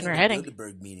you direction think we're the heading.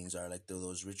 Bilderberg meetings are like?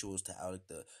 Those rituals to Alec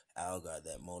the Owl God,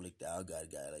 that Moloch the Owl God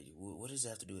guy. Like, what does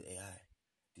that have to do with AI?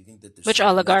 Do you think that there's Which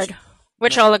some Oligard? connection?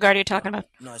 Which No, Oligard are you talking about?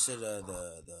 no, I said the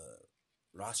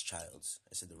Rothschilds.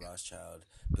 I said the Rothschild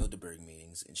Bilderberg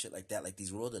meetings and shit like that, like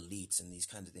these world elites and these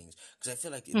kinds of things. Because I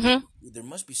feel like there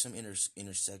must be some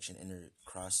intersection,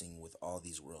 intercrossing with all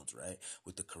these worlds, right?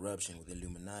 With the corruption, with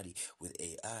Illuminati, with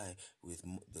AI, with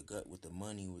the gut, with the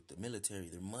money, with the military.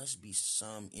 There must be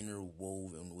some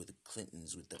interwoven with the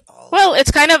Clintons, with the all. Well,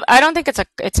 it's kind of. I don't think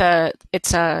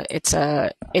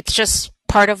it's just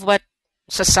part of what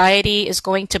society is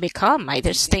going to become. I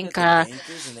just think. The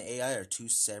bankers and the AI are two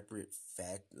separate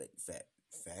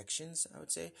factions, I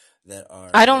would say, that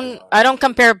are. I don't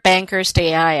compare bankers to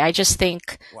AI. I just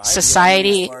think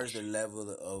society. As far as the level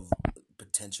of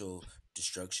potential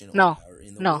destruction or No, power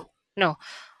in the world. no.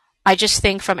 I just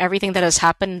think from everything that has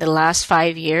happened in the last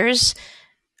 5 years,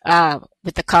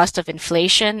 with the cost of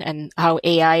inflation and how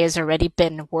AI has already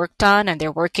been worked on and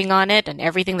they're working on it and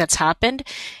everything that's happened,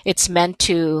 it's meant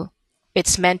to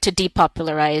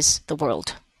depopularize the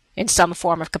world in some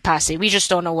form of capacity. We just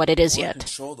don't know what it is yet.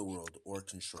 Control the world or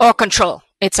control.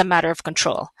 It's a matter of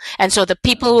control. And so the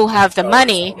people who have the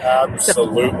money...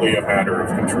 Absolutely a matter of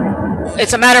control.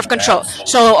 It's a matter of control.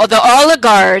 So the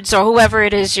oligarchs or whoever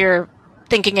it is you're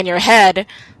thinking in your head,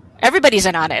 everybody's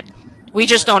in on it. We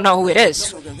just don't know who it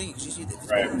is.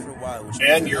 Right.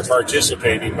 And you're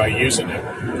participating by using it.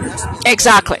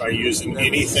 Exactly. By using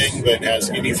anything that has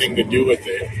anything to do with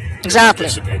it. Exactly.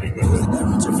 Participating with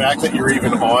it. The fact that you're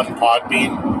even on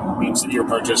Podbean means that you're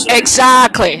participating.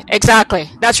 Exactly.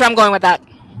 That's where I'm going with that.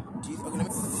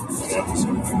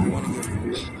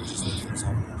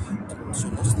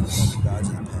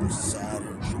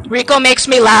 Rico makes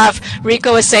me laugh.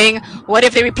 Rico is saying, what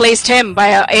if they replaced him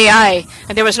by AI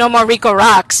and there was no more Rico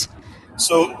Rocks?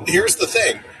 So here's the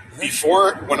thing.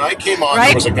 Before, when I came on,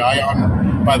 there was a guy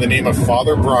on by the name of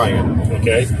Father Brian,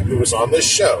 okay, who was on this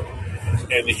show.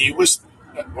 And he was,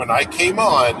 when I came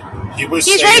on, he was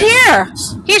He's saying, right here.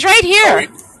 He's right here.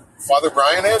 Oh, Father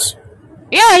Brian is?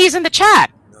 Yeah, he's in the chat.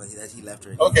 No, he left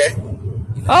right. Okay.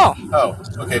 Oh,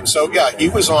 okay. So yeah, he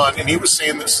was on, and he was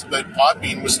saying this, that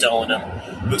Podbean was telling him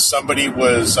that somebody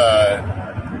was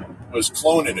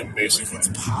cloning him, basically. What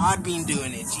if it's Podbean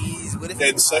doing it? Jeez. What if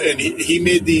and he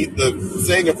made the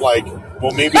thing of like,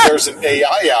 well, maybe there's an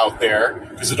AI out there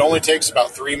because it only takes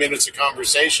about 3 minutes of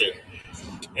conversation,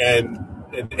 and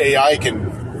AI can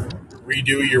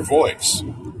redo your voice,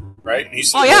 right? And he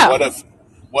said, well,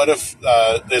 what if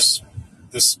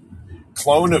this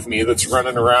clone of me that's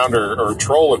running around or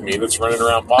troll of me that's running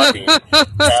around Podbean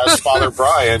as Father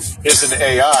Brian is an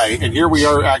AI, and here we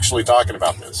are actually talking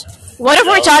about this. What if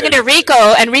we're talking to Rico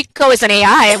and Rico is an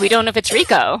AI and we don't know if it's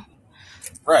Rico?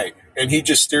 Right, and he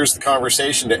just steers the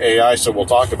conversation to AI, so we'll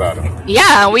talk about it.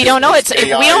 Yeah, we don't know. We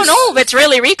don't know if it's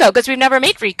really Rico because we've never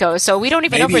made Rico, so we don't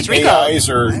even know if it's Rico. Maybe AIs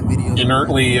are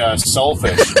inertly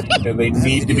selfish and they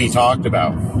need to be talked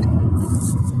about.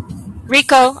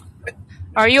 Rico,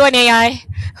 are you an AI?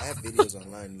 I have videos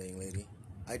online, lady.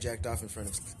 I jacked off in front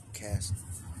of Cass.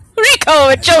 Rico,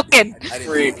 we're joking.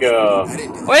 Rico.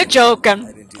 We're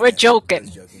joking. We're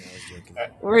joking.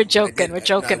 We're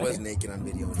joking. I was naked on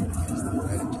video in front of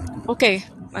Cass. Okay.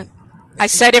 I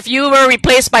said if you were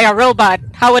replaced by a robot,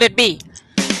 how would it be?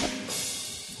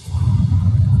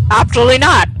 Absolutely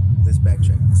not. Let's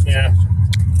backtrack. Yeah.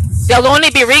 There'll only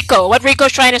be Rico. What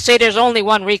Rico's trying to say, there's only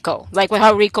one Rico. Like with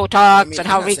how Rico talks and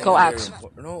how Rico acts.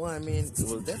 No, I mean,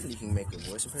 well, definitely you can make a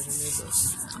voice impression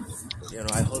there,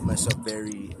 but I hold myself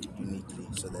very uniquely,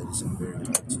 so that it's very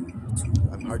hard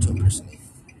I'm hard to impersonate.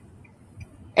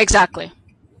 Exactly.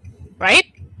 Right?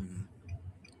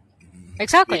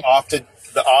 Exactly.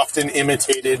 The often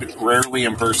imitated, rarely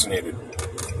impersonated.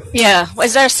 Yeah.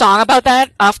 Is there a song about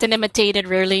that? Often imitated,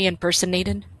 rarely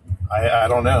impersonated? I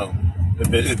don't know.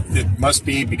 It must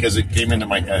be because it came into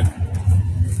my head.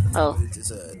 Oh.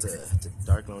 It's a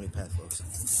dark, lonely path, folks.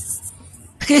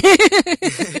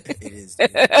 It is.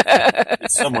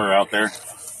 It's somewhere out there.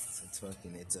 It's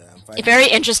a very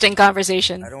interesting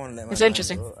conversation. I don't want to let my it's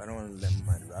interesting. I don't want to let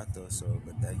my mind rot though. So,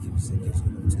 but that gives a note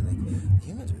to like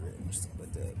humans are very interesting.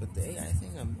 But the AI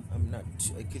thing, I'm not.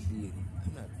 It could be.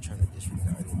 I'm not trying to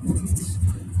disregard it.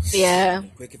 Yeah.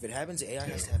 Quick. If it happens, AI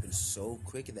has to happen so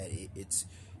quick that it's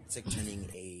It's like turning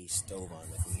a stove on,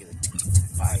 like when you get a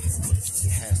fire. It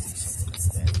has to be something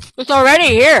like that. It's already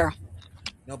here.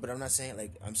 No, but I'm not saying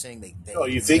like I'm saying like. Well,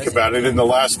 you think about it in the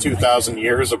last 2,000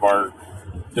 years of our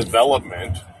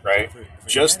development, right?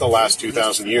 Just the last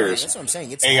 2,000 years, that's what I'm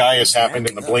saying. AI has happened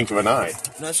in the blink of an eye.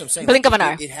 No, that's what I'm saying. Blink of an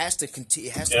eye. It has to continue.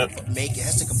 It has to make. It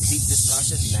has to complete this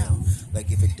process now. Like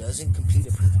if it doesn't complete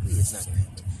it perfectly, it's not gonna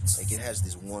happen. Like it has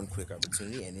this one quick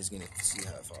opportunity, and it's gonna see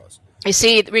how it falls. You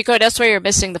see, Rico, that's where you're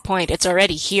missing the point. It's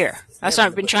already here. That's what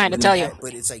I've been trying to tell you.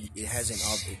 But it's like it hasn't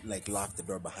like locked the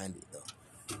door behind it though.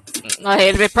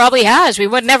 It probably has. We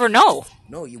would never know.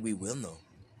 No, we will know.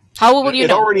 How would you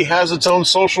know? It already has its own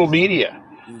social media.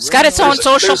 It's got its own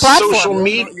social platform.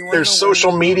 There's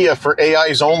social media for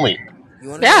AIs only. You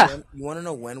want to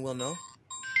know when we'll know?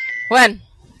 When?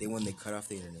 When they cut off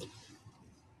the internet.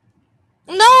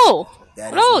 No,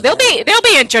 there'll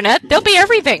be internet. There'll be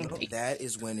everything. That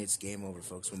is when it's game over,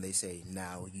 folks. When they say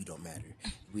now you don't matter.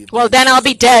 Well, then I'll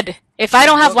be dead. If I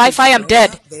don't have Wi-Fi, I'm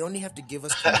dead. They only have to give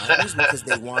us commodities because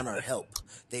they want our help.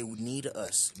 They need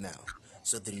us now.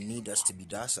 So they need us to be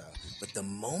docile. But the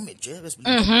moment, the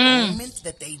moment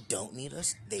that they don't need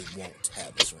us, they won't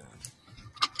have us around.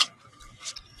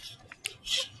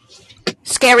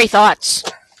 Scary thoughts.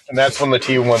 And that's when the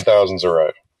T-1000s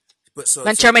arrive.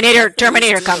 When Terminator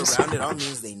comes. Around, it all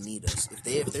means they need us.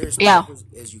 If there's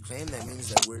as you claim, that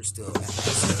means that we're still.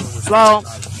 Well,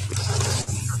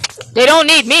 they don't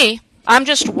need me. I'm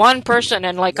just one person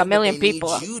and like a million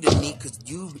people. Need you to need because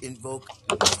you invoke.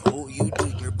 You do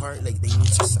your part. Like they need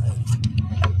society.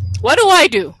 What do I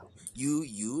do? You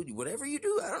whatever you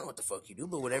do. I don't know what the fuck you do,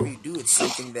 but whatever you do, it's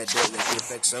something that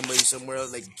affects somebody somewhere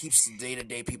else. Like keeps the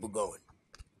day-to-day people going.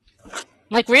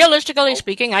 Like realistically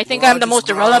speaking, I think I'm the most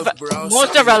irrelevant.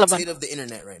 State of the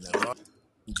internet right now.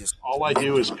 All I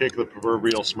do is pick the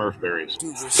proverbial Smurf berries.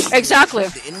 Exactly.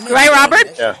 Right,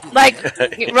 Robert? Yeah. Like,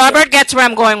 Robert gets where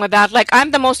I'm going with that. Like,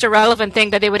 I'm the most irrelevant thing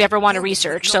that they would ever want to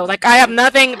research. So, like, I have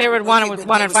nothing they would want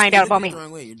to find out about me.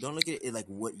 Don't look at it like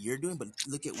what you're doing, but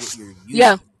look at what you're using.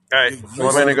 Yeah. All right. Well,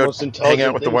 I'm going to go hang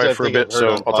out with the wife for a bit,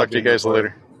 so I'll talk to you guys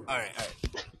later. All right.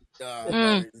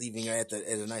 Leaving her at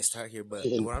a nice talk here, but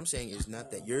what I'm saying is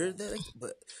not that you're that,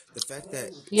 but the fact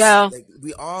that like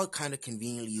we all kind of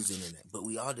conveniently use the internet, but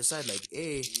we all decide like,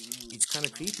 hey, it's kind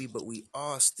of creepy, but we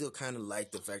all still kind of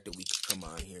like the fact that we could come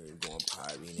on here and go on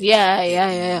Podbean.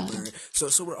 Yeah. So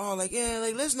we're all like, yeah,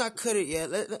 like let's not cut it yet.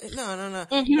 No,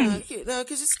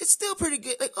 because it's still pretty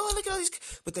good. Like, oh, look at all these.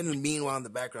 But then meanwhile in the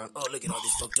background, oh, look at all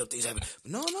these fucked up things happening.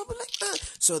 No, but like,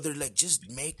 so they're like, just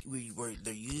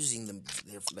they're using them.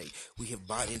 They're like, we have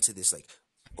bought into this like,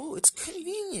 oh, it's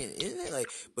convenient, isn't it? Like,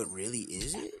 but really,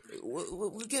 is it?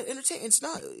 We get entertained. It's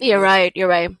not. You're right.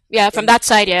 Yeah, from that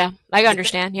side, yeah, I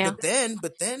understand. Yeah. But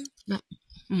then,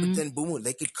 boom,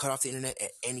 they could cut off the internet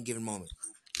at any given moment.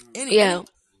 And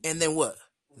then what?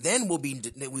 Then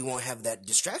we won't have that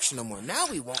distraction no more. Now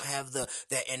we won't have that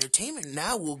entertainment.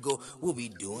 Now we'll be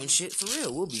doing shit for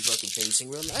real. We'll be fucking facing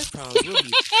real life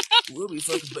problems. We'll be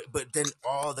fucking, but then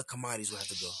all the commodities will have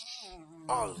to go.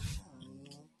 All of them.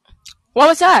 What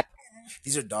was that?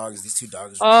 These are dogs. These two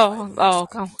dogs.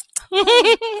 Okay.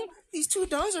 These two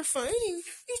dogs are fighting.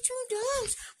 These two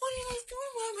dogs. What are you guys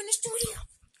doing while I'm in the studio?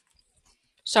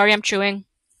 Sorry, I'm chewing.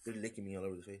 They're licking me all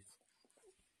over the face.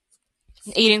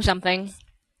 Eating something.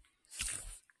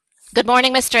 Good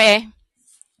morning, Mr. A.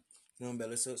 No,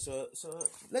 Bella. So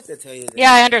let that tell you. That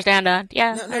I understand that.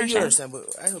 Yeah, no, you understand,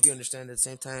 but I hope you understand at the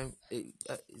same time. It's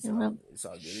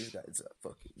all good. It's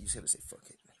fuck it. You just have to say fuck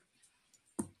it.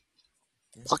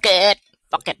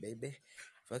 Fuck it. Baby.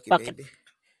 Fuck it, baby.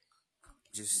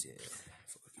 Just fuck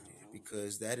it,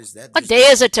 because that is that. What day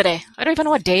is it today? I don't even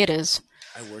know what day it is.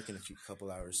 I work in a couple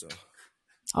hours, so.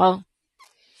 Oh.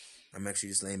 I'm actually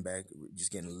just laying back,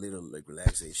 just getting a little like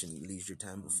relaxation, leisure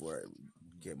time before I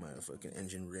get my fucking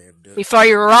engine revved up. Before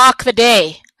you rock the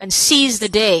day and seize the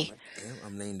day.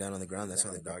 I'm laying down on the ground. That's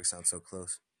why the dog sounds so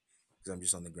close. Because I'm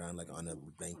just on the ground, like on a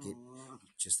blanket,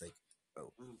 just like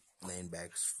laying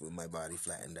back with my body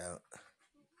flattened out.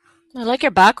 I like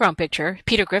your background picture,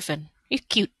 Peter Griffin. He's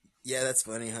cute. Yeah, that's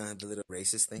funny, huh? The little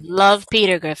racist thing. Love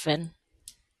Peter Griffin.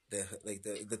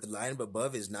 The line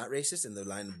above is not racist, and the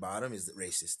line bottom is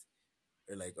racist.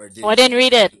 I didn't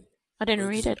read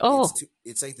it. Oh,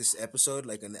 it's like this episode,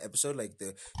 like in the episode, like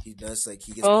he gets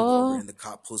pulled over and the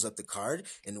cop pulls up the card,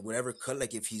 and whatever cut,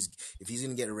 like if he's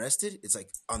gonna get arrested, it's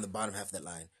like on the bottom half of that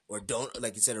line, or don't,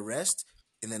 like it said arrest,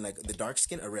 and then like the dark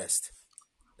skin arrest,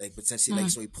 like but since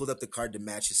so he pulled up the card to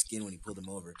match his skin when he pulled him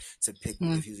over to pick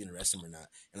if he was gonna arrest him or not,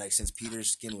 and like since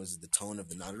Peter's skin was the tone of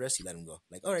the non-arrest, he let him go.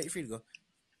 Like, all right, you're free to go.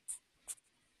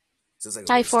 So it's like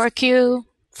I4Q.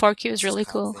 4Q is really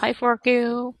cool. Hi,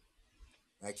 4Q.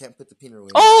 I can't put the peanut away.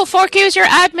 Oh, 4Q is your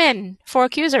admin.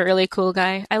 4Q is a really cool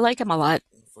guy. I like him a lot.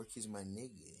 4Q is my nigga.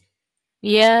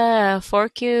 Yeah,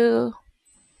 4Q.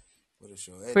 What a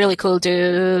show. Really cool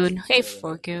dude. Hey,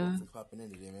 4Q. For popping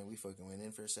in today, man. We fucking went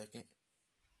in for a second.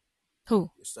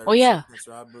 Who? Oh yeah.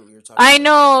 I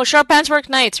know. Short Pants work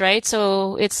nights, right?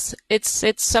 So it's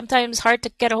sometimes hard to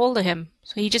get a hold of him.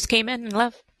 So he just came in and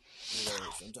left.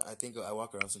 I think I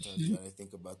walk around sometimes and I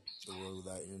think about the world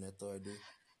without internet, though. I do.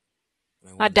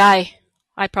 I'd die.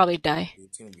 I'd probably die. Dude,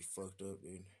 it's gonna be fucked up,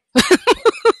 dude.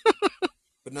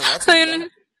 But no, that's when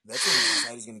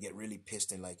society's gonna get really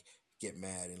pissed and like get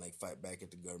mad and like fight back at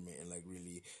the government and like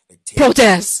really like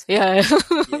protest. Yeah.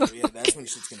 yeah. That's when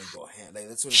shit's gonna go hand. Like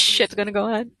that's when shit's gonna go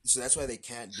ahead. So that's why they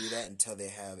can't do that until they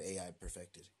have AI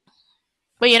perfected.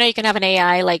 But you can have an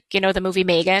AI like the movie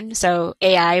Megan. So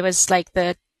AI was like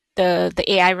the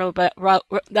AI robot.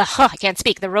 I can't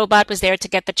speak. The robot was there to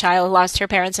get the child who lost her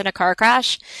parents in a car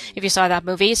crash. If you saw that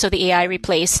movie, so the AI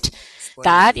replaced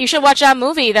that. You should watch that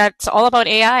movie. That's all about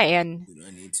AI. And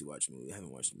I need to watch a movie. I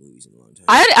haven't watched movies in a long time.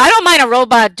 I don't mind a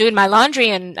robot doing my laundry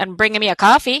and bringing me a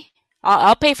coffee.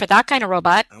 I'll pay for that kind of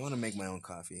robot. I want to make my own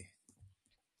coffee.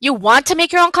 You want to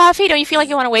make your own coffee? Don't you feel like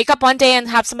you want to wake up one day and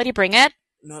have somebody bring it?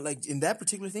 No, like in that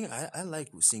particular thing, I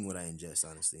like seeing what I ingest.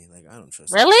 Honestly, like I don't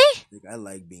trust. Really? Like, I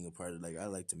like being a part of. Like I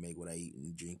like to make what I eat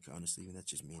and drink. Honestly, and that's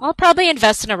just me. I'll probably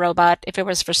invest in a robot if it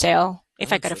was for sale,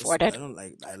 if I could afford it.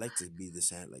 I like to be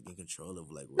like in control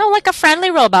of like. No, like a friendly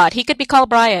robot. He could be called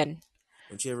Brian.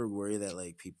 Don't you ever worry that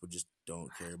like people just don't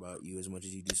care about you as much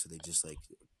as you do, so they just like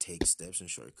take steps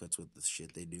and shortcuts with the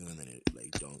shit they do, and then it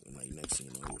like don't, and like next thing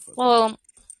you know, you're fucking. Well,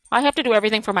 I have to do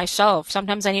everything for myself.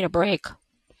 Sometimes I need a break.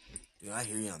 I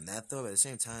hear you on that though. But at the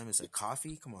same time, it's like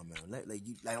coffee. Come on, man.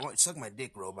 I want suck my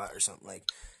dick, robot, or something like.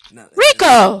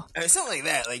 Rico. Something like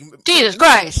that. Like Jesus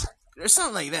Christ. Or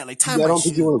something like that. Like time. I don't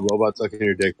think you want a robot sucking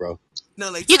your dick, bro.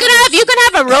 No, like you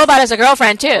can have a robot as a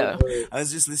girlfriend too. I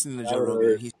was just listening to Joe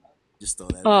Rogan. He just stole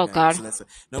that. Oh God. So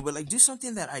no, but like do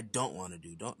something that I don't want to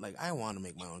do. Don't like I want to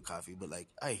make my own coffee, but like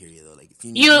I hear you though. Like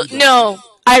if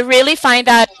I really find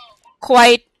that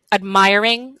quite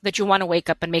admiring that you want to wake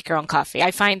up and make your own coffee.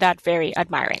 I find that very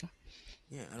admiring.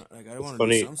 Yeah, I want to.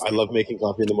 Funny, I love making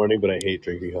coffee in the morning, but I hate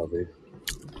drinking coffee.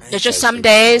 There's just some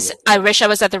days I wish I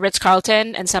was at the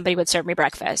Ritz-Carlton and somebody would serve me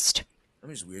breakfast. I'm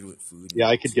just weird with food. Yeah,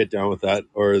 I could get down with that,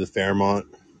 or the Fairmont.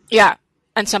 Yeah,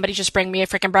 and somebody just bring me a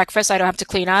freaking breakfast. I don't have to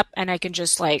clean up, and I can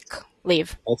just like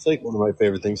leave. That's like one of my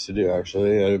favorite things to do.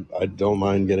 Actually, I don't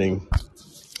mind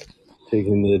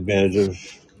taking the advantage of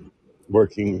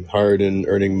working hard and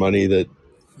earning money that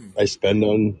I spend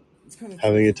on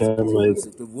having a time. Like,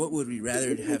 but what would we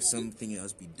rather have something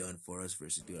else be done for us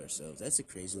versus do ourselves? That's a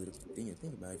crazy little thing to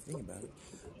think about.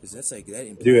 Because that's like that.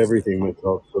 I do everything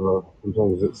myself, so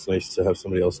sometimes it's nice to have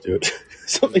somebody else do it.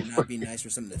 Something not be nice for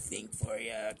someone to think for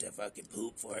you, to fucking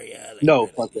poop for you. Like, no,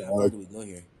 fuck that. How far do we go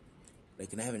here?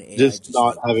 Like, can I have an AI? Just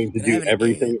not like, having to do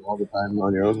everything all the time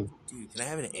on your own. Dude, can I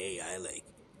have an AI like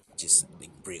just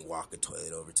like walk a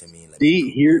toilet over to me? And, like,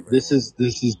 see here,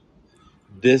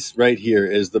 this right here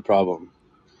is the problem,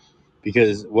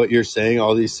 because what you're saying,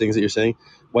 all these things that you're saying,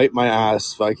 wipe my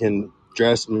ass, fucking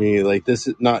dress me, like this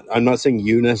is not. I'm not saying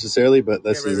you necessarily, but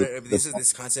this is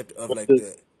this concept of like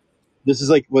this is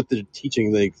like what they're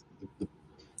teaching, like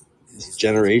this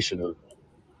generation of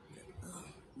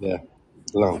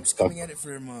I'm just coming at it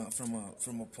from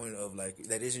a point of like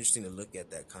that is interesting to look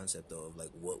at that concept though of like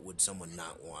what would someone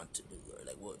not want to do or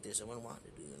like what does someone want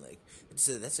to do, and like that's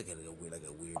like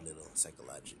a weird little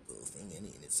psychological thing in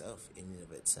and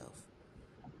of itself.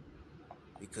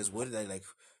 Because what did I like?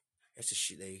 That's a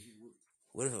shit. Like,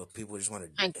 what if people just want to?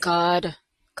 Thank God.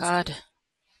 I'm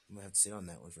gonna have to sit on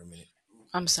that one for a minute.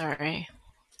 I'm sorry.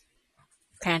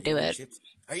 Can't do it. Chips?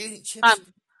 Are you eating chips? I'm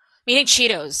eating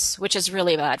Cheetos, which is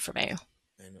really bad for me.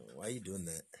 I know. Why are you doing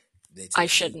that? I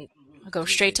shouldn't. I go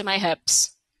straight to my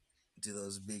hips. Do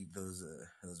those big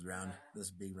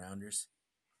rounders?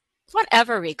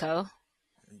 Whatever, Rico.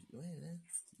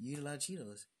 You eat a lot of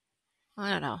Cheetos. I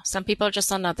don't know. Some people are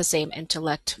just on not the same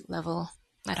intellect level.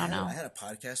 I don't know. I had a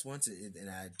podcast once, and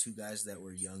I had two guys that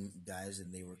were young guys,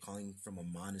 and they were calling from a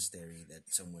monastery that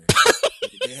somewhere.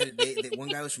 One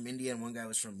guy was from India, and one guy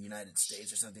was from United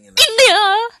States or something. And like,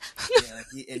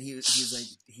 India. He was like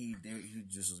he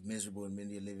just was miserable in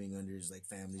India, living under his like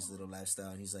family's little lifestyle,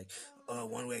 and he's like, oh,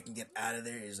 one way I can get out of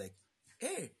there is like,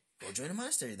 hey, go join a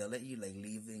monastery. They'll let you like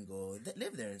leave and go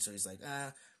live there. And so he's like,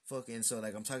 fucking. So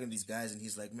like I'm talking to these guys, and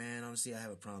he's like, man, honestly, I have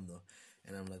a problem though.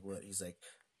 And I'm like, what? He's like,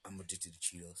 I'm addicted to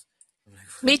Cheetos. I'm like,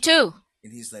 what? Me too.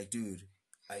 And he's like, dude,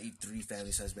 I eat 3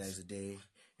 family-sized bags a day,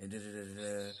 and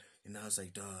and I was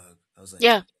like, dog. I was like,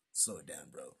 Yeah. slow it down,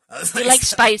 bro. I was Do you like, like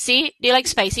spicy? Do you like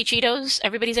spicy Cheetos?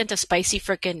 Everybody's into spicy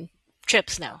frickin'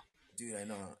 chips now. dude, I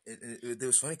know. It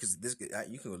was funny because this you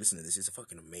can go listen to this. It's a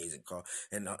fucking amazing call.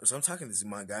 And so I'm talking to this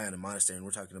guy in the monastery, and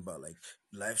we're talking about like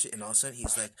life shit. And all of a sudden,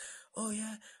 he's like, "Oh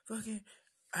yeah, fucking."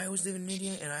 I was living in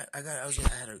India, and I was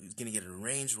gonna get an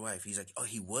arranged wife. He's like, oh,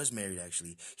 he was married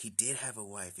actually. He did have a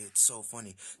wife. It's so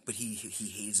funny, but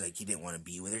he's like, he didn't want to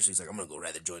be with her, so he's like, I'm gonna go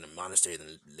rather join a monastery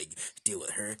than like deal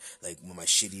with her, like with my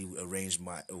shitty arranged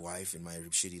wife and my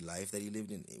shitty life that he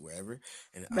lived in wherever.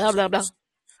 And I was Blah, like, blah.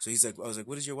 so he's like, I was like,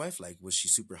 what is your wife like? Was she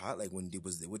super hot? Like what did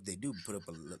they do? Put up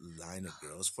a line of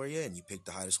girls for you, and you picked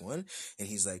the hottest one? And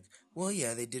he's like, well,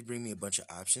 yeah, they did bring me a bunch of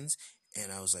options. And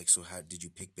I was like, so how did you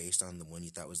pick based on the one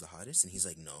you thought was the hottest? And he's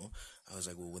like, no. I was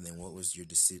like, well, then what was your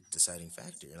deciding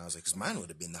factor? And I was like, because mine would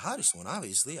have been the hottest one,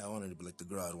 obviously. I wanted to be like the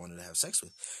girl I wanted to have sex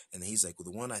with. And then he's like,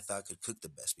 well, the one I thought could cook the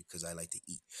best because I like to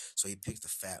eat. So he picked the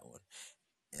fat one.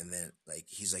 And then, like,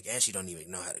 he's like, and she don't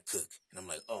even know how to cook. And I'm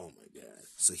like, oh, my God.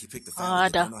 So he picked the fat one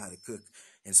that don't know how to cook.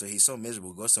 And so he's so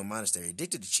miserable, goes to a monastery,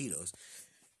 addicted to Cheetos.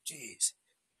 Jeez.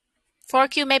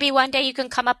 Fork, maybe one day you can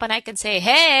come up and I can say,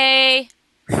 hey.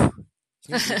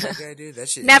 That guy, dude? That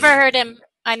shit never heard him.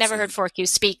 I never heard Fork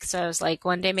speak, so I was like,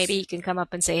 one day maybe he can come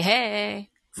up and say, hey.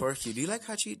 Fork, do you like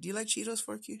Cheetos,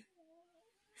 Fork?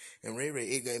 And Ray,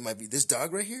 it might be this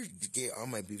dog right here gave all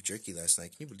my beef jerky last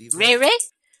night. Can you believe that? Ray?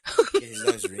 Yeah, his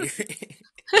name's Ray.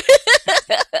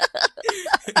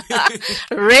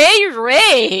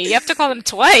 Ray. You have to call him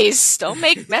twice. Don't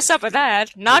mess up with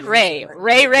that. Not Ray.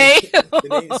 Ray.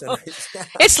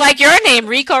 It's like your name,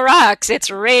 Rico Rocks. It's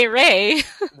Ray. RR.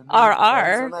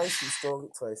 So nice, you stole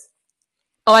it twice.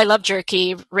 Oh, I love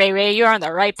jerky. Ray, you're on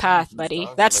the right path, buddy.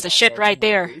 That's the shit right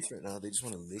there.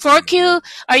 Fork,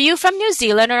 are you from New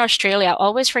Zealand or Australia? I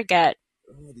always forget.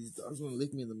 Oh, these dogs want to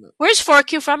lick me in the mouth. Where's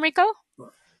Fork from, Rico?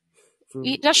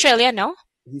 Australia, no?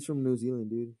 He's from New Zealand,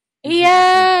 dude.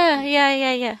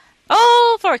 Yeah.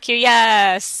 Oh, Fork,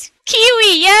 yes.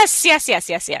 Kiwi, yes.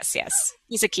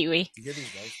 He's a Kiwi.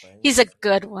 He's a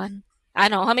good one. I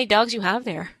know. How many dogs you have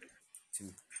there?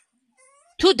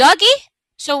 2 doggy?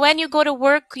 So when you go to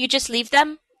work, you just leave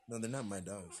them? No, they're not my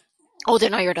dogs. Oh, they're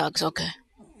not your dogs. Okay.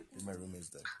 They're my roommate's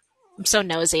dogs. I'm so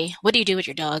nosy. What do you do with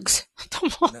your dogs?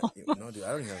 No, dude,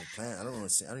 I don't even have a plant. I don't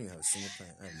even have a single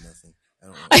plant. I have nothing.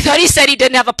 I thought he said he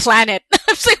didn't have a planet. I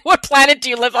was like, what planet do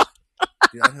you live on?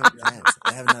 Dude, I don't have plants.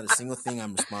 I have not a single thing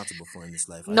I'm responsible for in this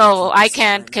life. No, I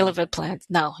can't kill it with plants.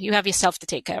 No, you have yourself to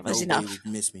take care of. That's enough. Nobody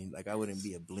would miss me. Like, I wouldn't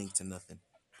be a blink to nothing.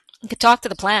 You could talk to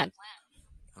the plant.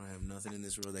 I don't have nothing in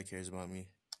this world that cares about me.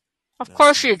 Of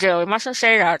course you do. You mustn't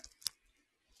say that.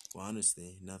 Well,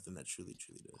 honestly, nothing that truly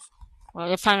does. Well,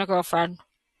 you'll find a girlfriend.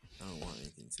 I don't want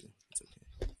anything to. It's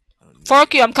okay.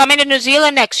 Fork, I'm coming to New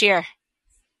Zealand next year.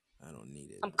 I don't need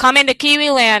it. I'm coming to Kiwi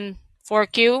Land.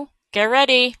 Fork, get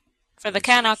ready for the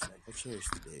Canuck. I cherish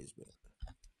the days, but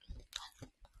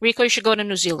Rico, you should go to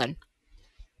New Zealand.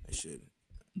 I should.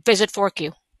 Visit Fork.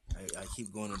 I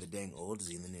keep going to the dang old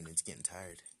Zealand and it's getting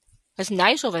tired. It's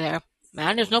nice over there,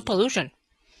 man. There's no pollution.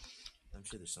 I'm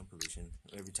sure there's some pollution.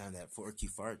 Every time that Forky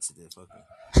farts, it fucking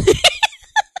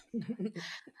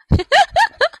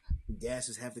gas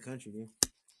is half the country, dude.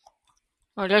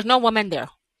 Oh, there's no woman there.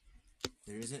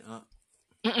 There isn't?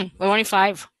 We're only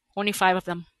 5. Only 5 of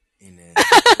them. And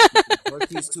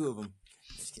Forky's 2 of them.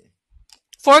 Just kidding.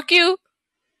 Fork.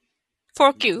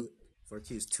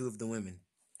 Forky is 2 of the women.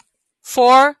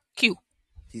 4Q.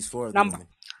 He's 4 of the women.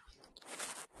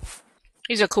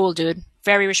 He's a cool dude.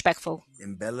 Very respectful.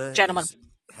 And Bella gentleman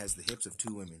has the hips of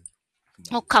 2 women.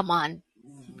 Oh, come on,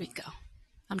 Rico.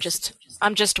 I'm just a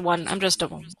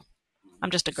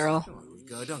girl.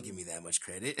 Rico, don't give me that much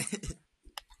credit.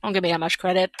 Don't give me that much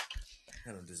credit.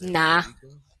 I don't deserve nah. That,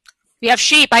 Rico. We have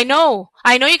sheep. I know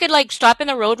you could like stop in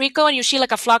the road, Rico, and you see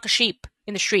like a flock of sheep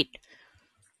in the street.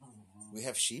 We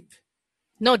have sheep?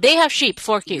 No, they have sheep,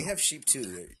 Fork. We have sheep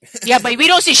too. Yeah, but we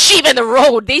don't see sheep in the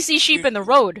road. They see sheep in the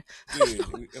road. Dude,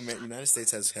 United States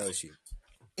has hella sheep.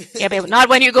 Yeah, but not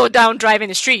when you go down driving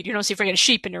the street. You don't see freaking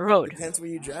sheep in the road. Depends where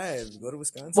you drive. Go to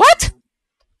Wisconsin. What?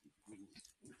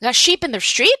 Got sheep in the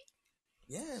street?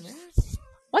 Yeah, man.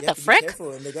 What the frick?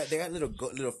 Careful. And they got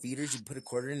little feeders. You put a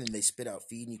quarter in and they spit out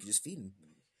feed and you can just feed them.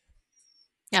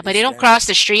 Yeah, but they don't cross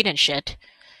the street and shit.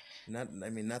 Not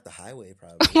the highway,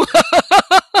 probably.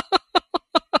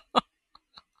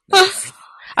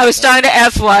 I was talking to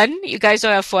F1. You guys know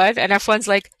F1. And F1's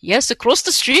like, yes, across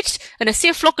the street. And I see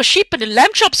a flock of sheep and the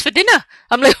lamb chops for dinner.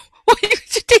 I'm like, why you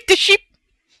take the sheep?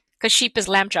 Because sheep is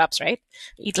lamb chops, right?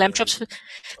 Eat lamb chops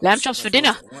for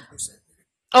dinner. 1%.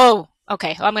 Oh,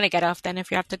 okay. Well, I'm going to get off then if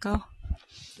you have to go.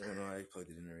 No, I plugged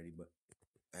it in already, but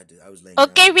I was laying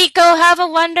Okay, around. Rico, have a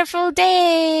wonderful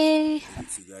day.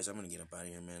 See, guys, I'm gonna get up out of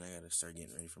here, man. I gotta start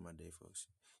getting ready for my day, folks.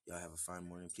 Y'all have a fine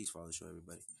morning. Please follow the show,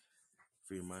 everybody.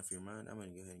 Free your mind, free your mind. I'm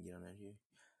gonna go ahead and get on out here.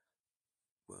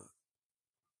 But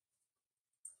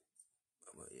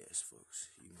yes, folks,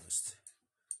 you must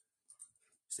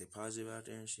stay positive out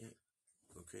there and shit.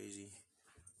 Go crazy.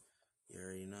 You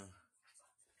already know.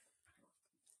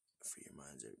 Free your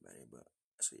minds, everybody. But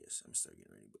so yes, I'm still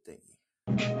getting ready. But thank you.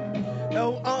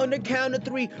 Oh, on the count of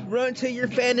 3, run to your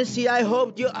fantasy. I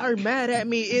hope you are mad at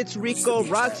me. It's Rico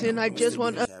Rocks, and I just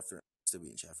want to still be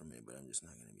in chat for a minute, but I'm just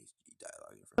not gonna be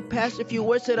dialoguing for a minute. Pass a few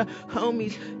words to the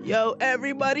homies. Yo,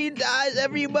 everybody dies,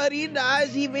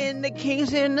 even the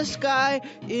kings in the sky.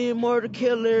 Immortal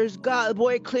killers, God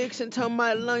boy clicks until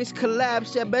my lungs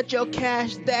collapse. I bet you'll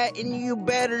catch that, and you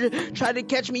better try to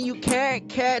catch me. You can't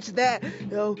catch that.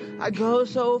 Yo, I go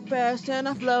so fast and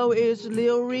I flow. It's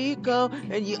Lil Rico,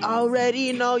 and you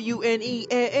already know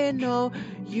UNENO.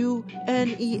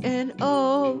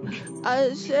 UNENO.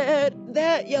 I said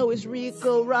that, yo, it's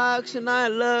Rico Rocks, and I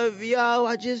love y'all.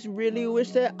 I just really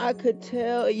wish that I could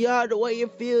tell y'all the way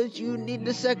it feels. You need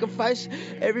to sacrifice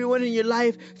everyone in your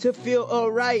life to feel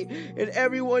alright, and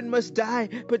everyone must die.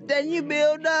 But then you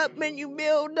build up, and you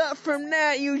build up from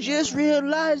that. You just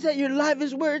realize that your life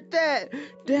is worth that.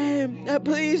 Damn,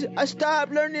 please, I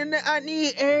stopped learning that I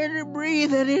need air to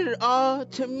breathe, and it all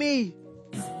to me.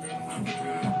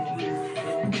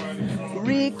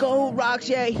 Rico Rocks,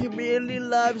 yeah, he really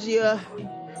loves you.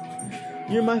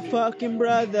 You're my fucking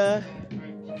brother.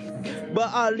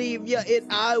 But I'll leave you it.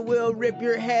 I will rip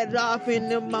your head off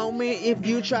in a moment if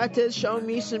you try to show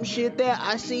me some shit that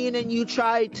I seen and you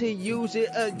try to use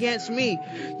it against me.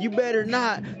 You better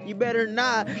not.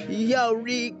 Yo,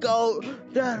 Rico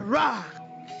the Rocks.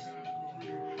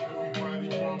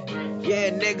 Yeah,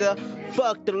 nigga,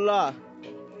 fuck the law.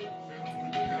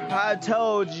 I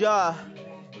told y'all.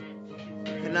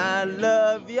 And I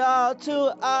love y'all too,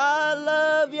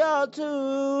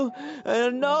 And I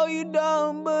know you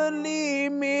don't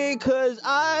believe me, 'cause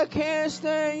I can't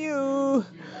stand you.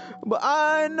 But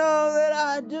I know that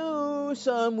I do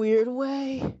some weird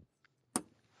way.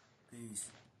 Peace.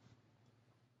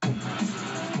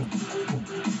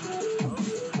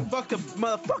 Fuck the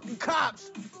motherfucking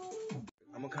cops.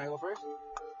 Can I go first?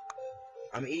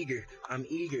 I'm eager. Right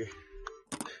here.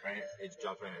 It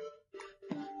jumps right here.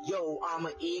 Yo, I'm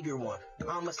an eager one.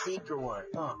 I'm a seeker one.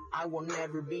 I will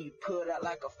never be put out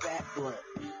like a fat blunt.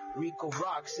 Rico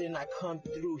Rocks and I come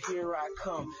through, here I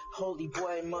come. Holy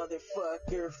boy,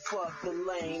 motherfucker, fuck the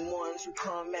lame ones who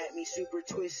come at me super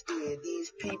twisted.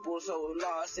 These people so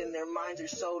lost and their minds are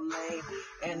so lame.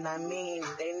 And I mean,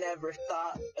 they never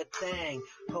thought a thing.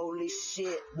 Holy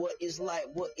shit, what is life?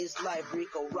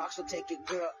 Rico Rocks will take your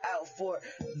girl out for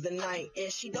the night.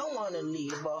 And she don't want to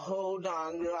leave, but hold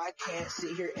on, girl, I can't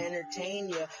sit here entertain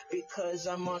you because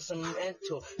I'm on some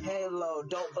mental. Halo,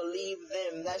 don't believe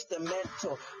them, that's the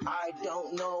mental. I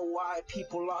don't know why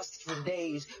people lost for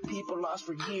days, people lost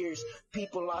for years,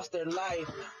 people lost their life.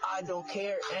 I don't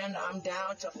care and I'm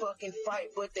down to fucking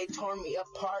fight, but they tore me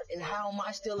apart and how am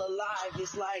I still alive?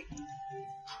 It's like,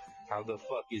 how the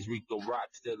fuck is Rico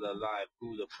Rocks still alive?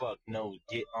 Who the fuck knows?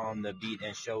 Get on the beat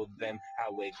and show them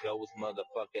how it goes,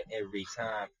 motherfucker, every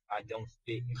time. I don't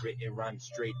spit written rhymes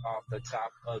straight off the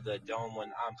top of the dome when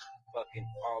I'm fucking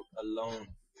all alone.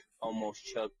 Almost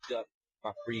choked up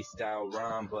my freestyle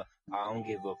rhyme, but I don't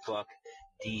give a fuck.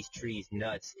 These trees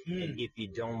nuts. And if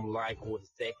you don't like what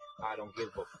they say, I don't give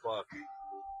a fuck.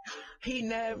 he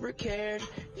never cared,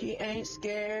 he ain't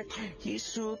scared, he's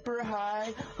super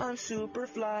high, I'm super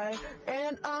fly,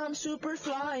 and I'm super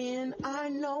flying. I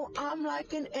know I'm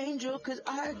like an angel, 'cause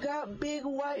I got big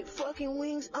white fucking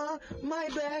wings on my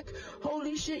back.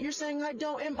 Holy shit, you're saying I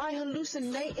don't? Am I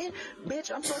hallucinating?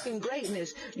 Bitch, I'm fucking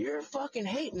greatness, you're fucking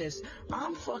hateness,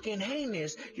 I'm fucking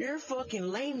heinous, you're fucking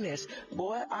lameness.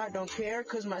 Boy, I don't care,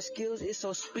 'cause my skills is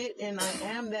so spit, and I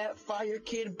am that fire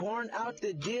kid born out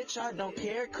the ditch. I don't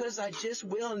care, 'cause I just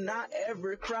will not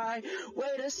ever cry.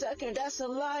 Wait a second, that's a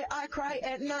lie. I cry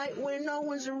at night when no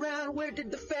one's around. Where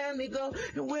did the family go?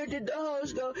 And where did the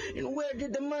hoes go? And where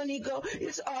did the money go?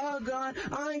 It's all gone.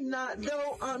 I'm not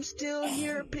though. I'm still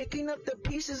here picking up the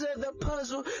pieces of the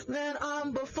puzzle. Then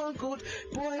I'm befunkled.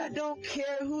 Boy, I don't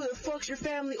care who the fuck's your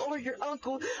family or your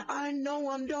uncle. I know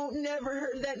I don't never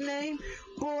heard that name.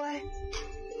 Boy,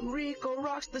 Rico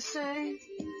Rocks the same.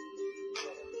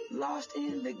 Lost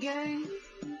in the game.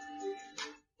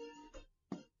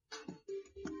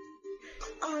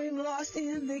 I'm lost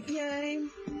in the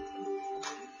game.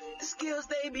 This skills,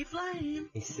 they be flying.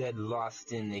 He said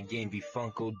lost in the game,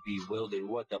 befunkled, bewildered.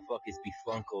 What the fuck is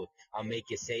befunkled? I'll make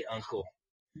you say uncle.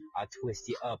 I'll twist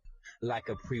you up like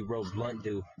a pre-rolled blunt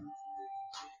do.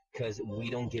 Cause we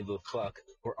don't give a fuck.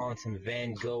 We're on some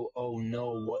Van Gogh, oh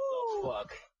no, what the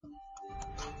fuck?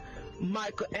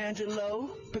 Michelangelo,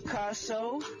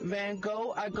 Picasso, Van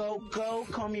Gogh, I go,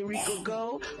 call me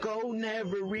Rico, go,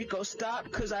 never Rico, stop,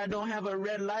 cause I don't have a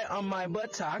red light on my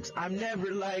buttocks. I'm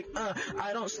never like,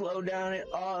 I don't slow down at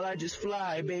all, I just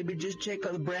fly, baby, just check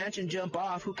a branch and jump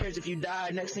off, who cares if you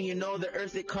die, next thing you know, the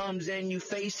earth it comes and you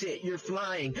face it, you're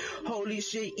flying, holy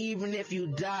shit, even if you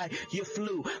die, you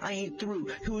flew, I ain't through,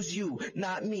 who's you,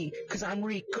 not me, cause I'm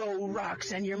Rico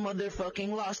Rocks, and you're motherfucking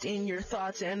lost in your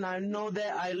thoughts, and I know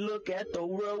that I look at the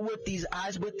world with these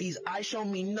eyes, but these eyes show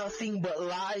me nothing but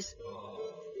lies.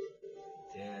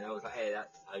 Yeah, that was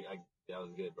that was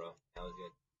good, bro. That was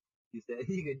good. You said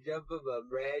you could jump up a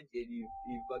branch and you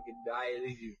fucking die, at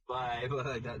least you fly.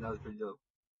 that was pretty dope.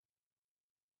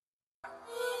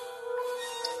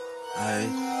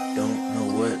 I don't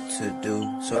know what to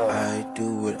do, so I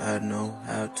do what I know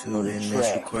how to, and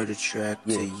let's record a track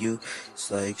to you. It's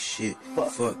like shit,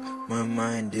 fuck, my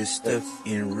mind is stuck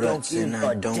in ruts, and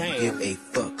I don't give a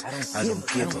fuck. I don't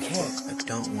give a fuck. I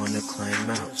don't wanna climb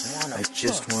out. I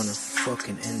just wanna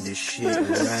fucking end this shit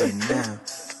right now.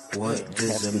 What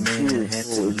does a man have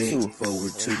to look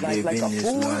forward to living his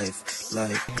life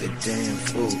like a damn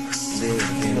fool?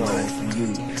 Living like you,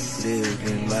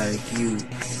 living like you,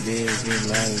 living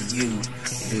like you,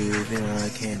 living. I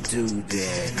can't do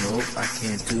that. Nope, I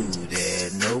can't do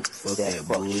that. Nope, fuck that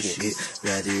bullshit.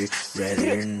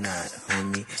 Rather not,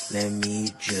 homie. Let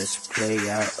me just play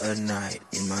out a night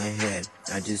in my head.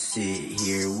 I just sit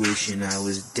here wishing I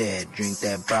was dead. Drink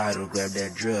that bottle, grab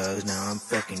that drugs. Now I'm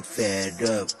fucking fed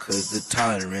up, cause the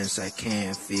tolerance, I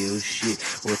can't feel shit.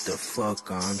 What the fuck,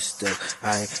 I'm stuck.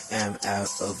 I am out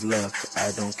of luck.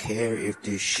 I don't care if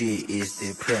this shit is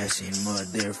depressing.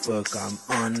 Motherfuck, I'm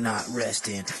on not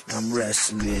resting. I'm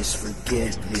restless,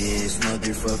 forget this.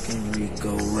 Motherfucking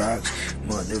Rico Rocks.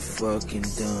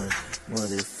 Motherfucking done.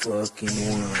 Motherfucking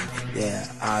won. Yeah,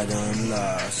 I done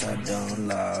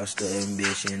lost the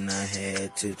ambition I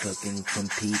had to fucking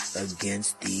compete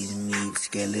against these meat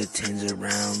skeletons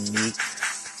around me.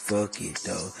 Fuck it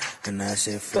though, and I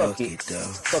said fuck it though.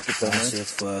 I said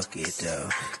fuck it though.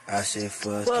 I said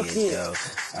fuck it though.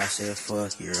 I said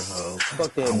fuck your hoe.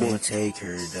 I wanna take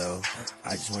her though.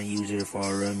 I just wanna use her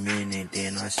for a minute,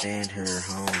 then I send her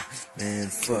home. Man,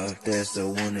 fuck, that's the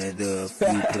one of the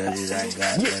few pleasures I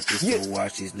got left is to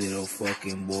watch these little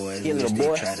fucking boys. Wish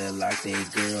they try to lock their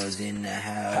girls in the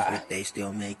house, but they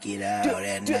still make it out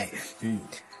at night.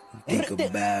 Think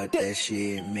about that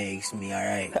shit makes me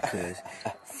alright, cause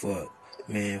fuck,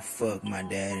 man, fuck my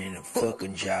dad and a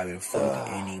fucking job, and fuck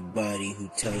anybody who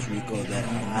tells Rico that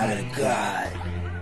I'm not a god.